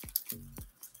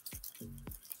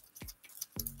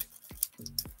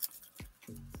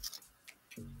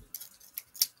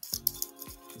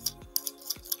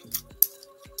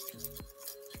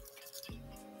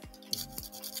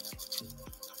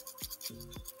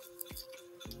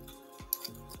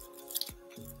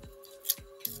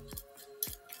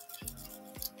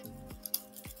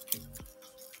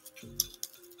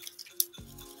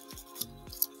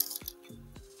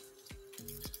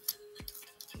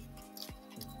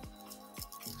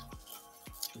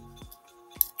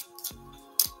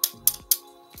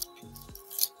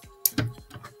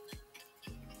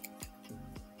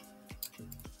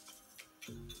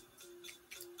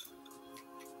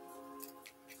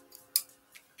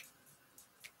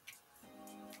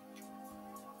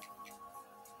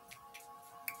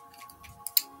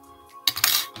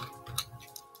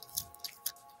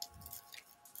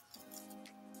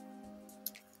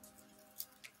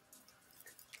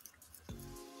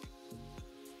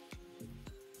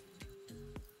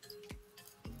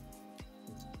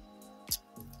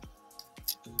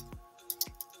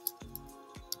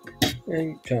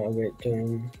 and try it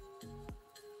done.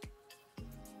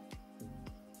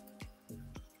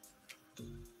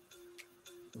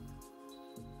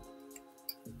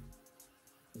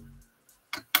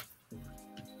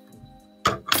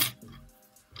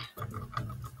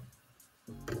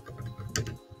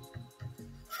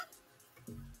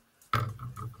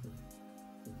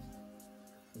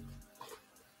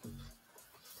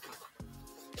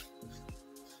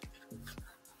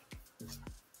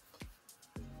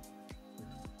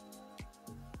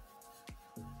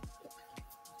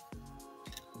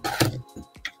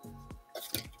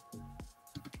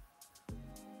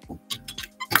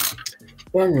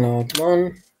 One large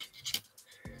one.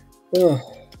 Oh,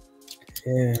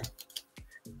 yeah.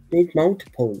 Need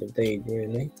multiples of these,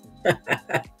 really.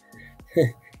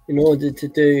 In order to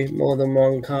do more than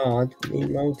one card,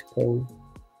 need multiple,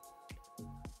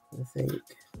 I think.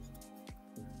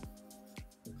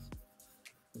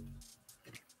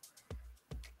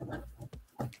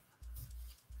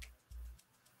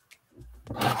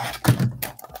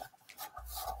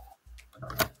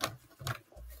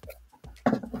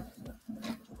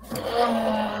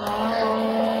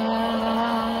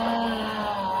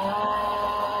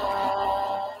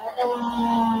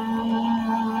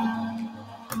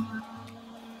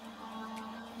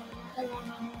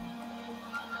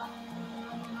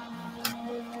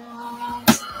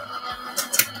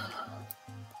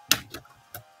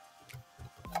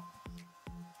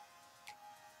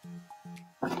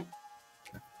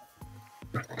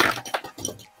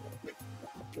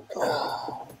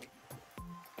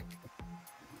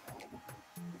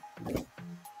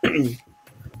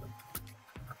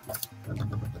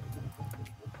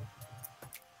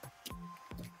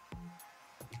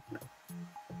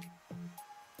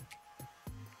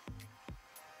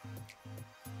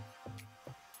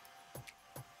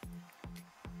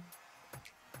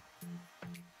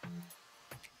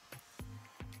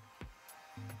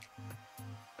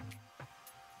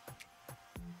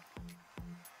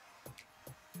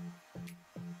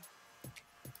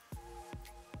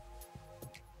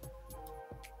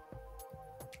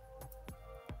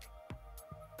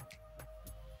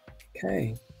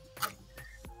 Okay.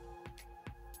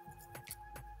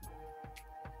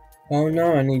 Oh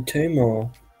no, I need 2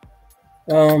 more.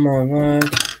 Oh my word.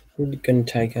 It's gonna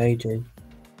take ages.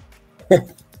 I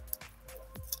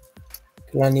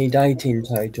need 8 in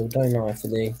total, don't I, for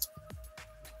the...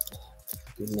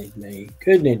 Goodness me.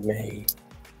 Goodness me.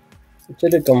 I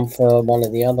should have gone for one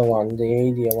of the other ones, the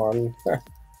easier one.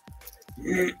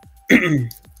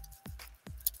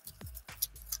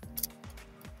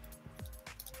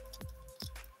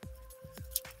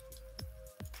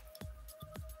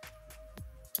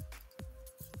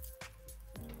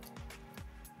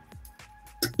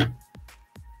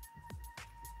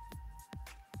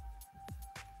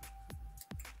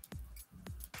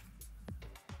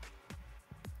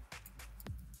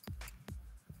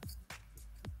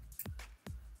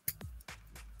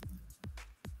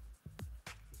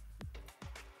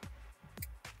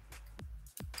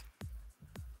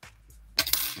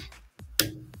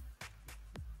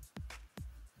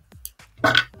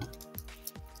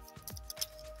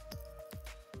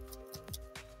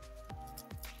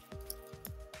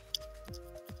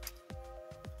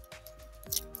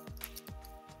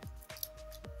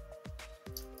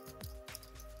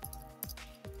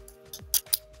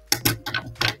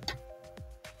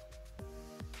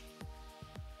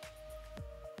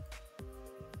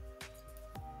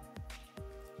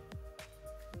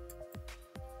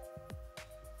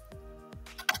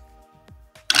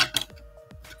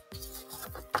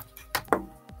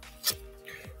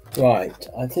 Right,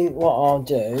 I think what I'll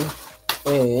do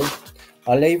is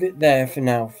I'll leave it there for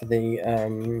now for the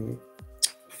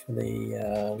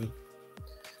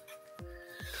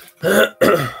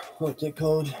what's it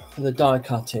called? For the die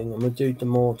cutting, and we'll do the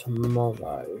more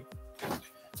tomorrow.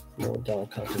 More die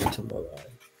cutting tomorrow.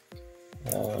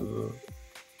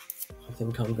 I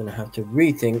think I'm going to have to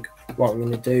rethink what I'm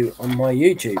going to do on my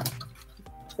YouTube.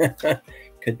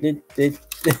 Because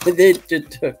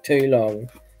it took too long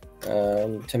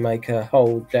to make a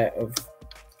whole debt of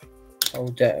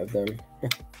them.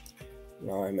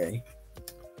 Blimey.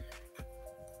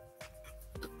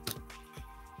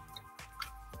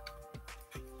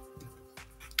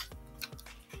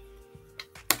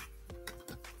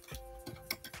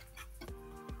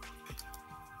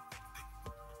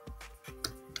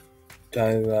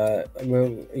 So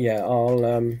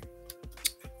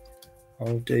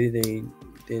I'll do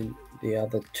the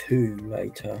other 2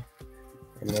 later,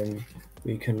 and then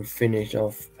we can finish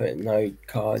off putting those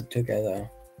cards together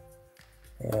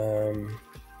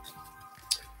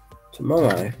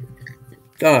tomorrow.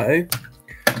 So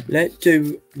let's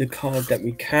do the card that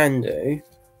we can do.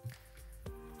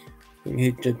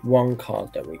 Here's just one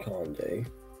card that we can't do.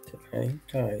 Okay,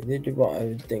 so this is what I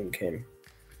was thinking.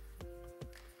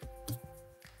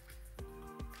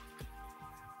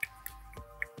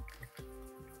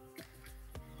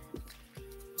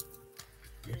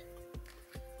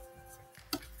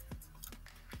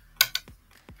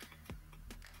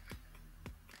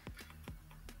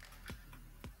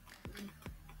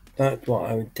 That's what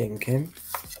I was thinking.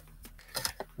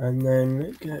 And then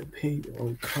let's get a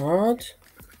people card.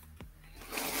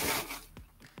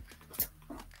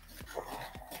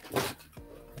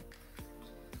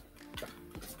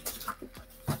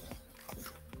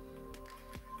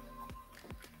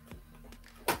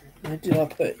 Where did I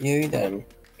put you then?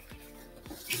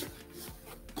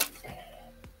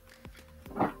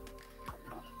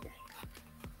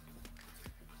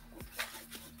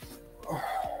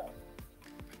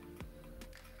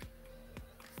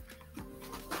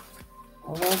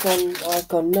 Well, I've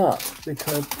gone nuts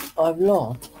because I've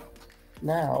lost.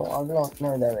 Now I've lost.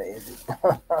 No, there it is.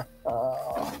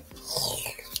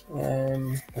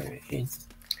 There it is.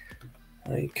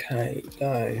 Okay,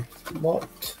 so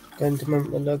what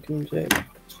sentiment we're looking to?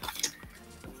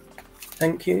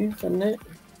 Thank you, isn't it?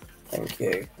 Thank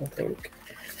you, I think.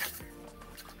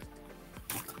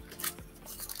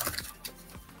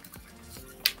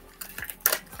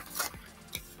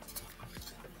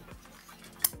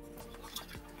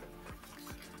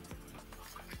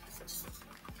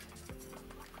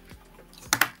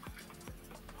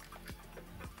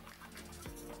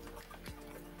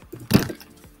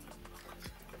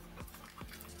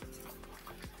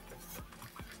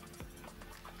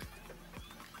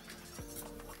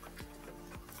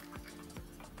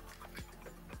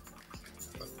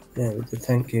 Yeah, with the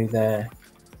thank you there.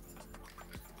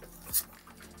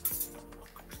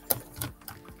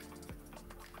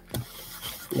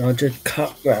 And I'll just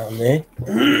cut round there.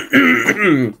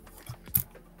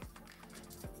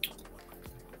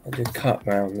 I'll just cut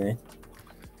round there.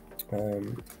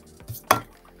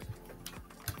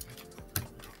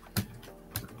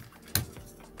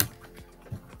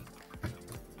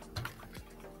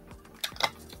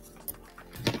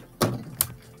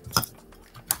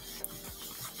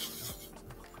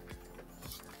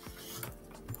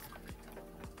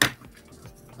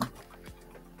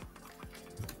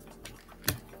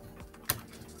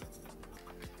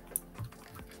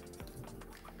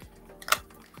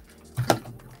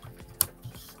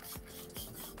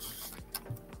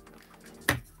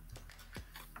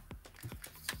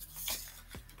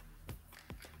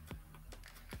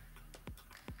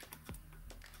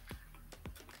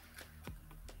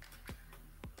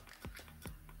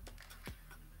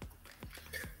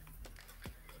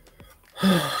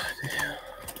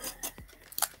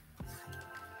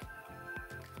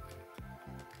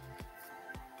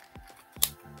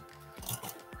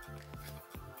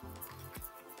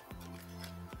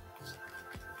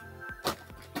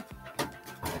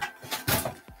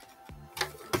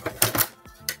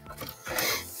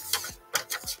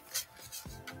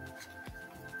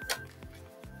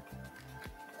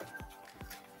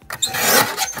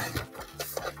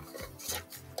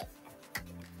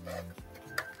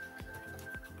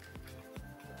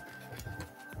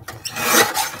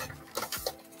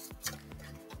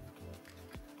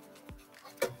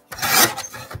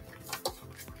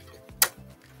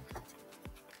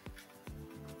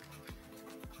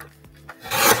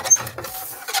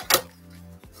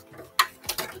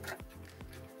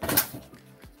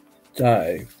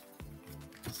 So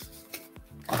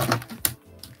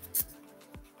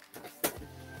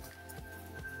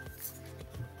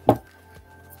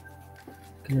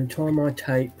gonna try my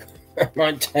tape,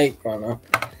 my tape runner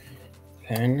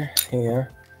pen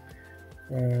here.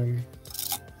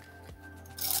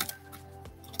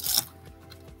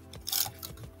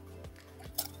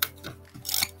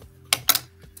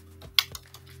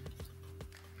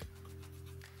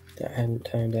 That hadn't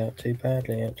turned out too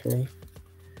badly actually.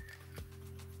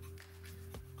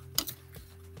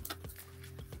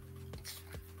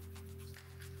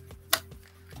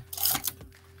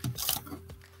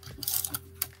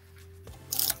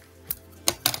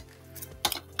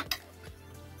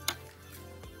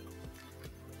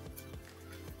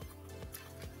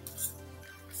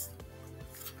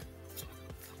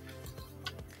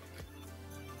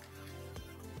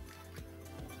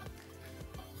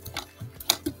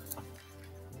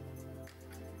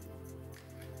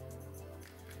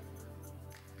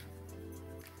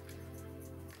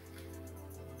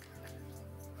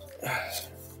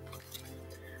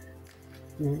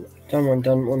 Someone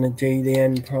doesn't want to do the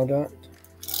end product.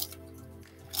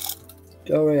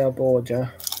 Sorry I bored you.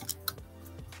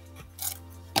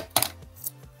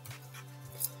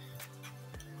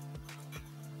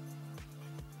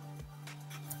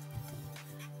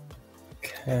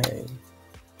 Okay.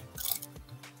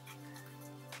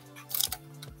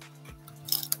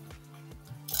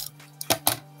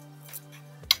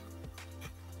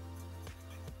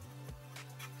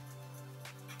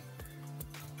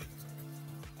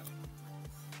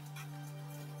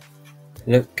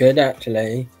 Look good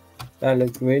actually. That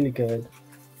looks really good.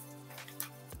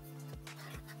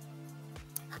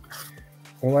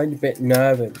 I'm always a bit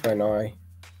nervous when I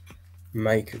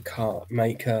make a card,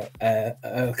 make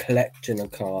a collection of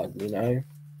cards, you know.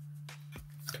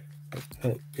 Let's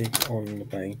put this on the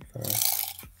base first.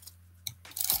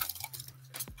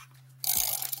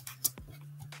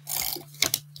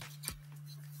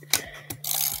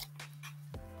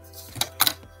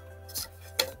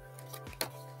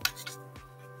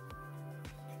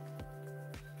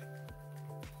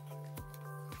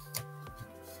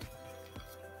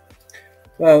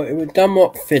 Well, it was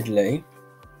somewhat fiddly.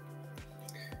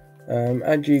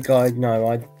 As you guys know,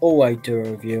 I always do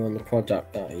a review on the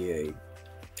product that I use.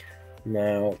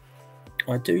 Now,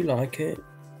 I do like it,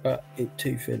 but it's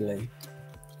too fiddly.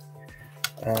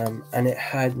 And it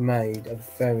had made a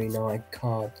very nice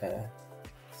card there.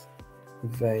 A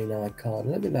very nice card.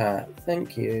 Look at that.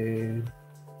 Thank you.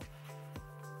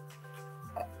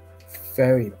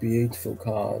 Very beautiful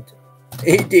card.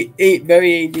 It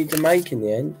very easy to make in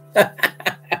the end.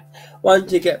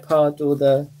 Once you get past all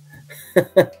the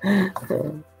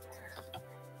oh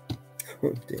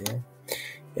dear.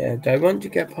 Yeah, so once you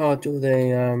get past all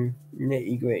the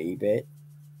nitty gritty bit,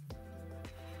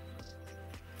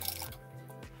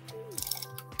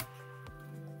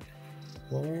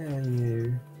 why are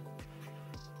you?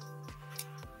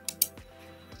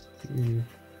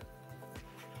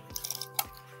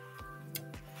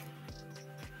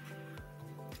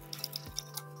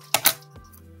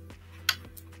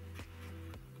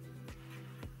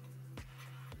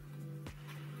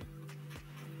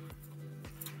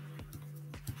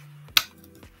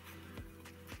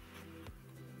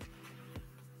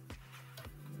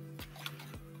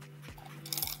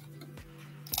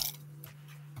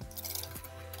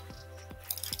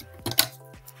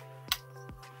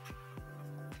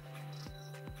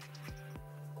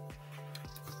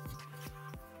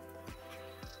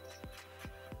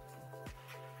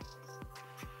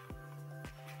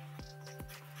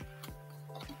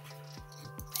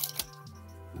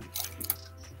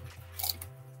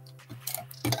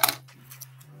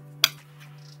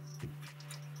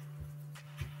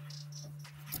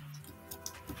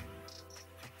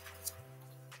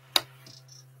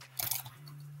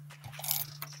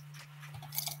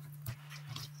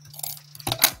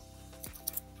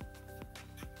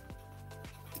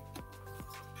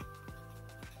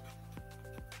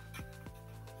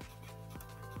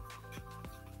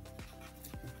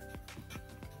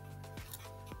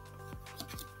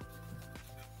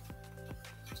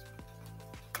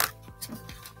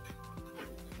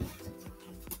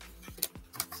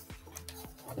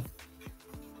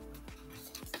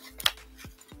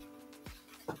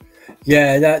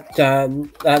 Yeah, that's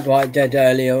what I said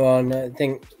earlier on. I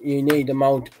think you need a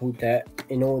multiple deck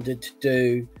in order to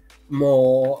do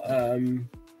more.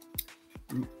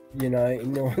 You know,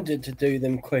 in order to do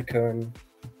them quicker and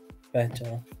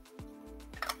better.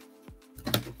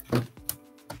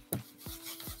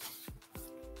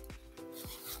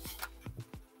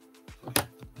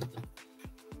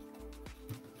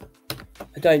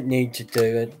 I don't need to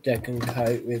do a second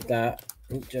coat with that.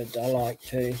 It's just I like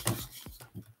to.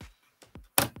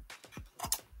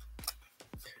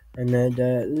 And then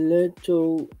a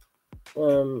little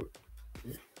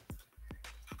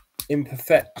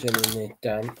imperfection in this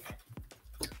damp.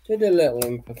 Did a little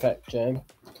imperfection.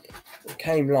 It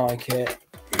came like it.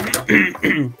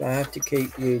 I have to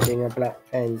keep using a black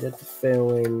pen just to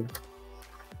fill in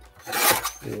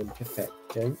the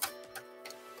imperfection.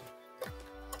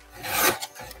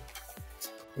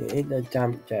 It is a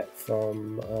damp jet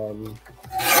from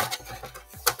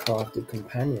Crafted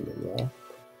Companion in there.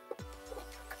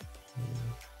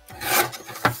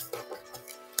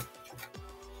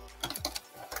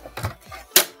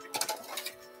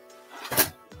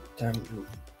 Damp.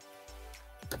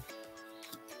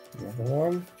 Another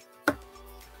one.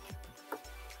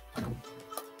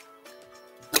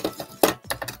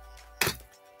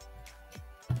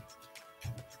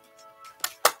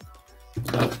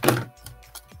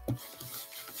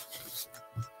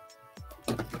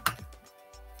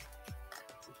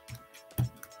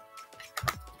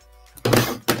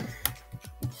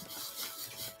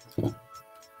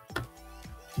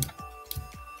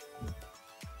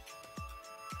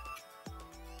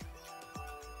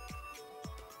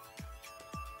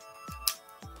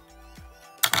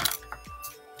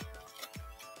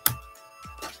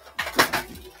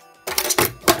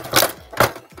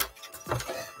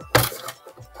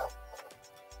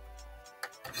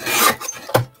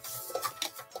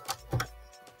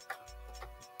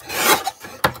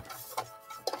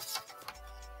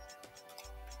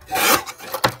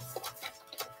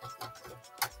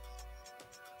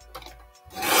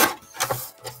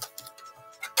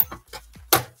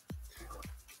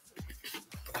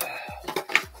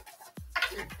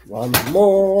 one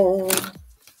more.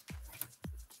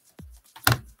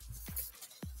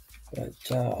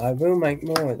 But I will make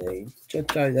more of these.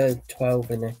 Just so there's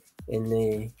 12 in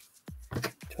the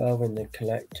 12 in the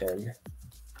collection.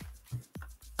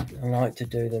 I like to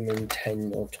do them in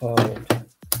 10 or 12.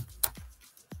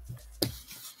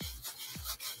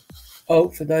 Oh,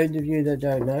 for those of you that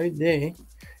don't know, this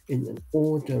is an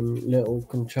awesome little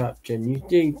contraption. You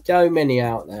see so many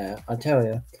out there. I tell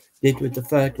you, this was the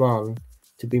first one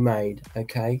to be made.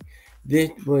 Okay,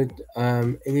 this would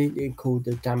it is called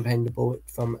the Stamp Endable.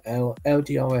 It's from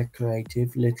LDRS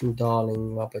Creative, Little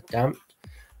Darling Rubber Stamp,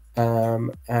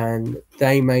 and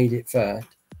they made it first.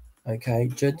 Okay,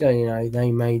 just so you know,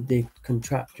 they made this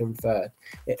contraption first.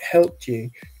 It helped you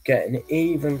get an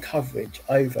even coverage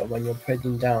over when you're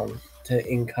pressing down to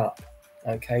ink up.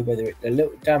 Okay, whether it's a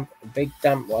little damp, a big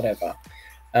damp, whatever.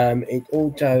 It's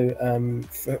also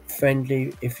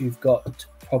friendly if you've got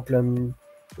problems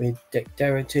with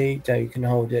dexterity, so you can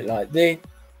hold it like this,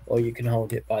 or you can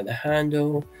hold it by the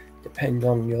handle, depend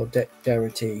on your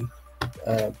dexterity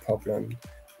problem.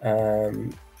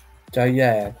 So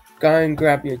yeah, go and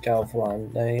grab yourself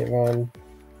one. They're on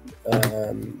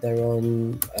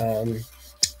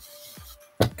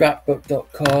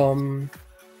scrapbook.com.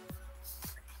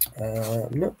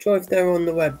 I'm not sure if they're on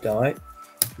the website,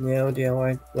 the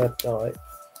LDI website.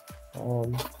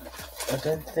 I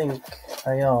don't think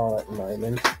they are at the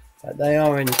moment, but they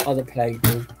are in other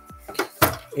places.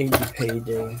 Easy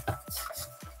peasy.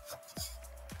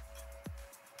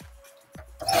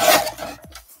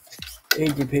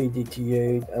 Easy peasy to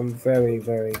use and very,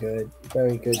 very good.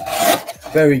 Very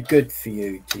good for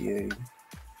you to use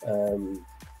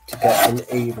to get an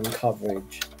even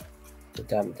coverage to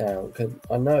damp down. Because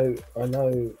I know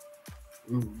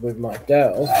with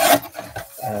myself,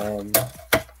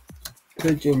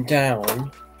 pushing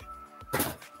down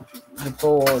the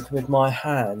board with my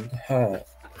hand hurt.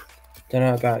 Don't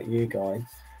know about you guys,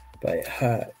 but it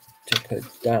hurt to push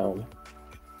down.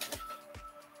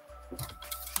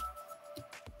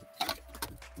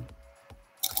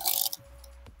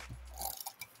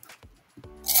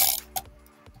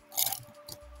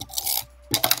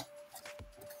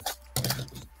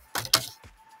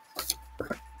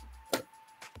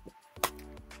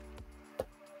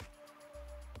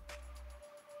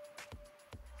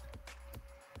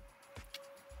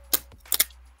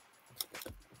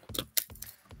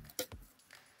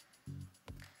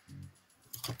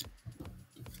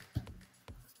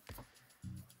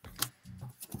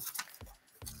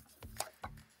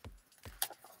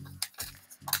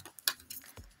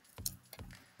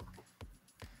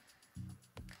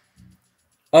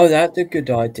 Oh, that's a good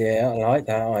idea. I like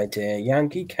that idea.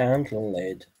 Yankee Candle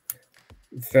lid.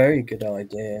 Very good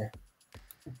idea.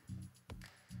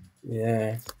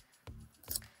 Yeah.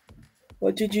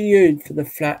 What did you use for the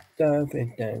flat surface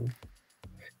then?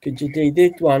 Could you do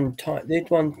this one tight? This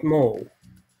one small.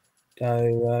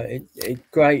 So it's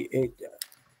great.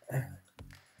 I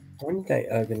want to say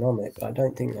ergonomic, but I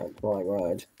don't think that's the right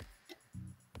word.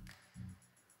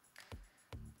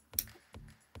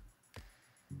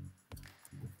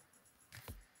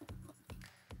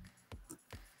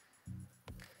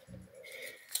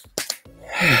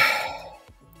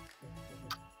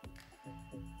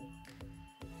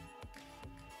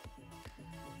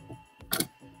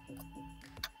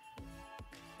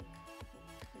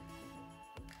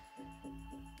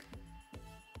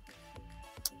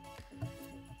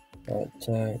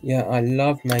 But yeah, I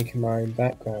love making my own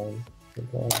background.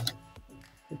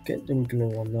 Get some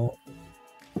glue on that.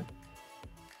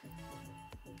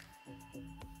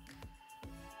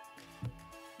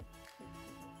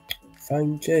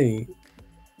 Foam G.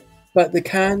 But the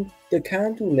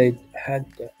candle lid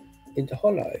it's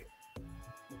hollow.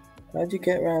 How'd you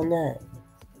get around that?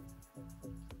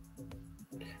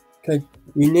 Because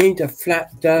you need a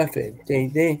flat surface. See,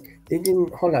 they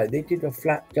didn't hollow. They did a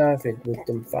flat surface with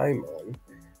some foam on.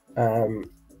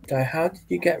 So how did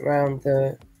you get around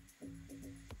the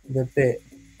bit,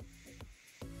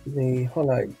 the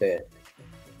hollow bit?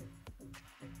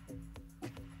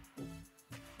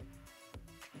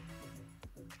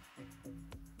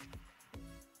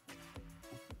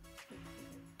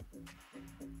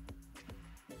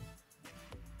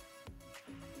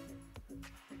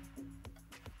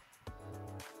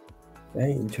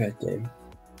 Very interesting.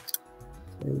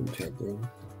 Very interesting.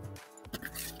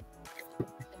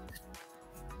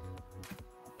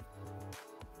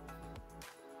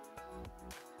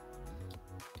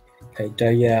 Okay, so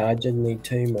yeah, I just need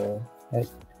 2 more.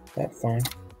 That's fine.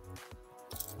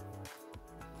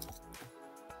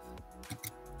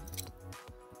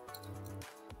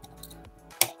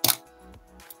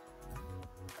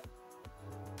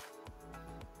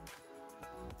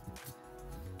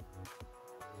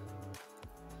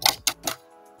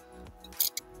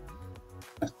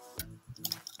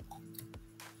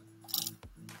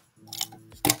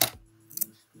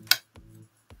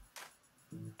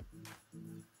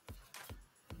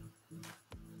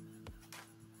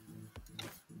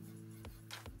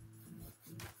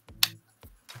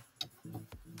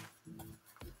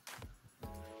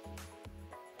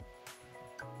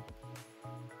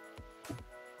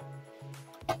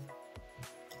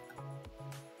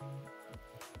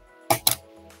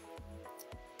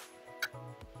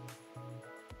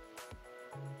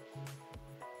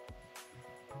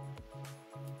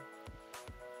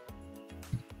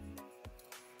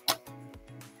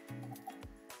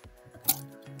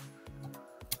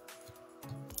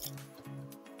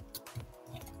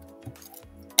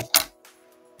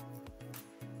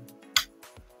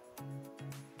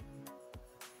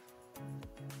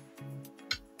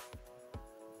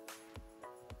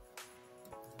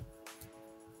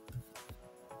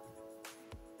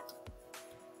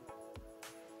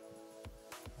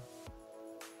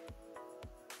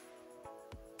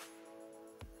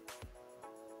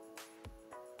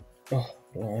 Oh,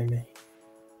 blimey.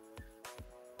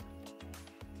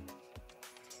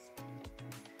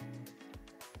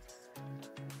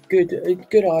 Good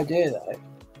idea though.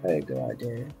 Very good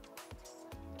idea.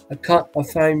 I cut a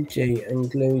foam sheet and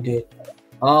glued it.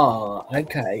 Ah,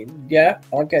 okay. Yeah,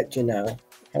 I get you now.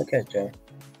 I get you.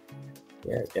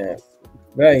 Yeah.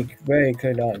 Very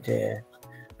good idea.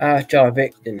 Our Jai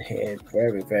Victon here,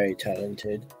 very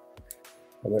talented.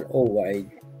 I will always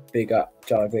big up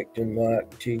Jai Victon work.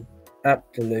 She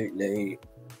absolutely,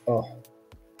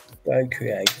 very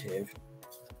creative.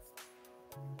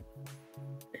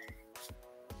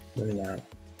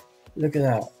 Look at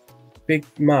that. Big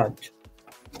mudge.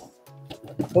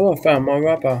 Oh, I found my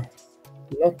rubber.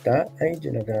 Lost that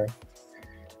ages ago.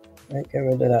 Let's get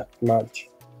rid of that smudge.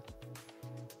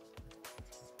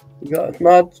 You got a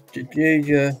smudge? Just use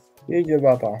your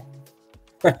rubber.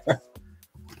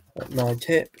 That's my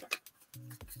tip.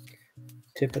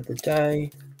 Tip of the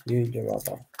day, use your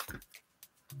rubber.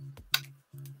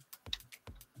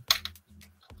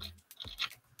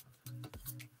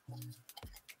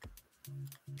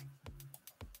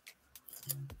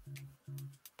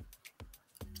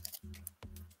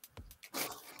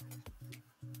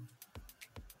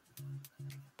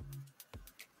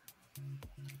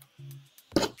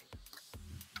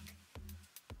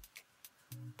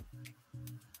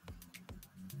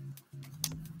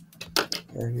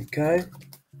 There we go.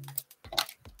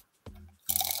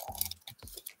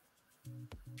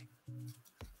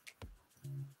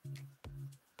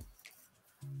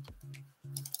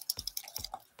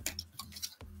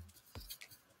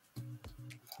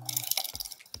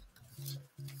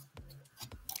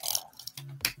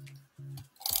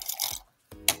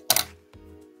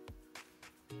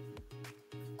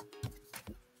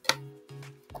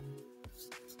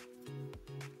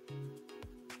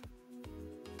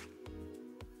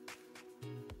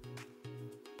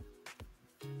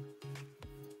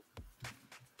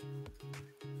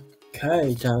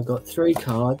 Okay, so I've got 3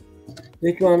 cards.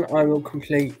 This one I will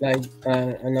complete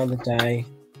another day.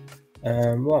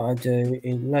 What I'll do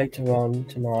is later on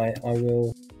tonight I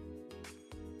will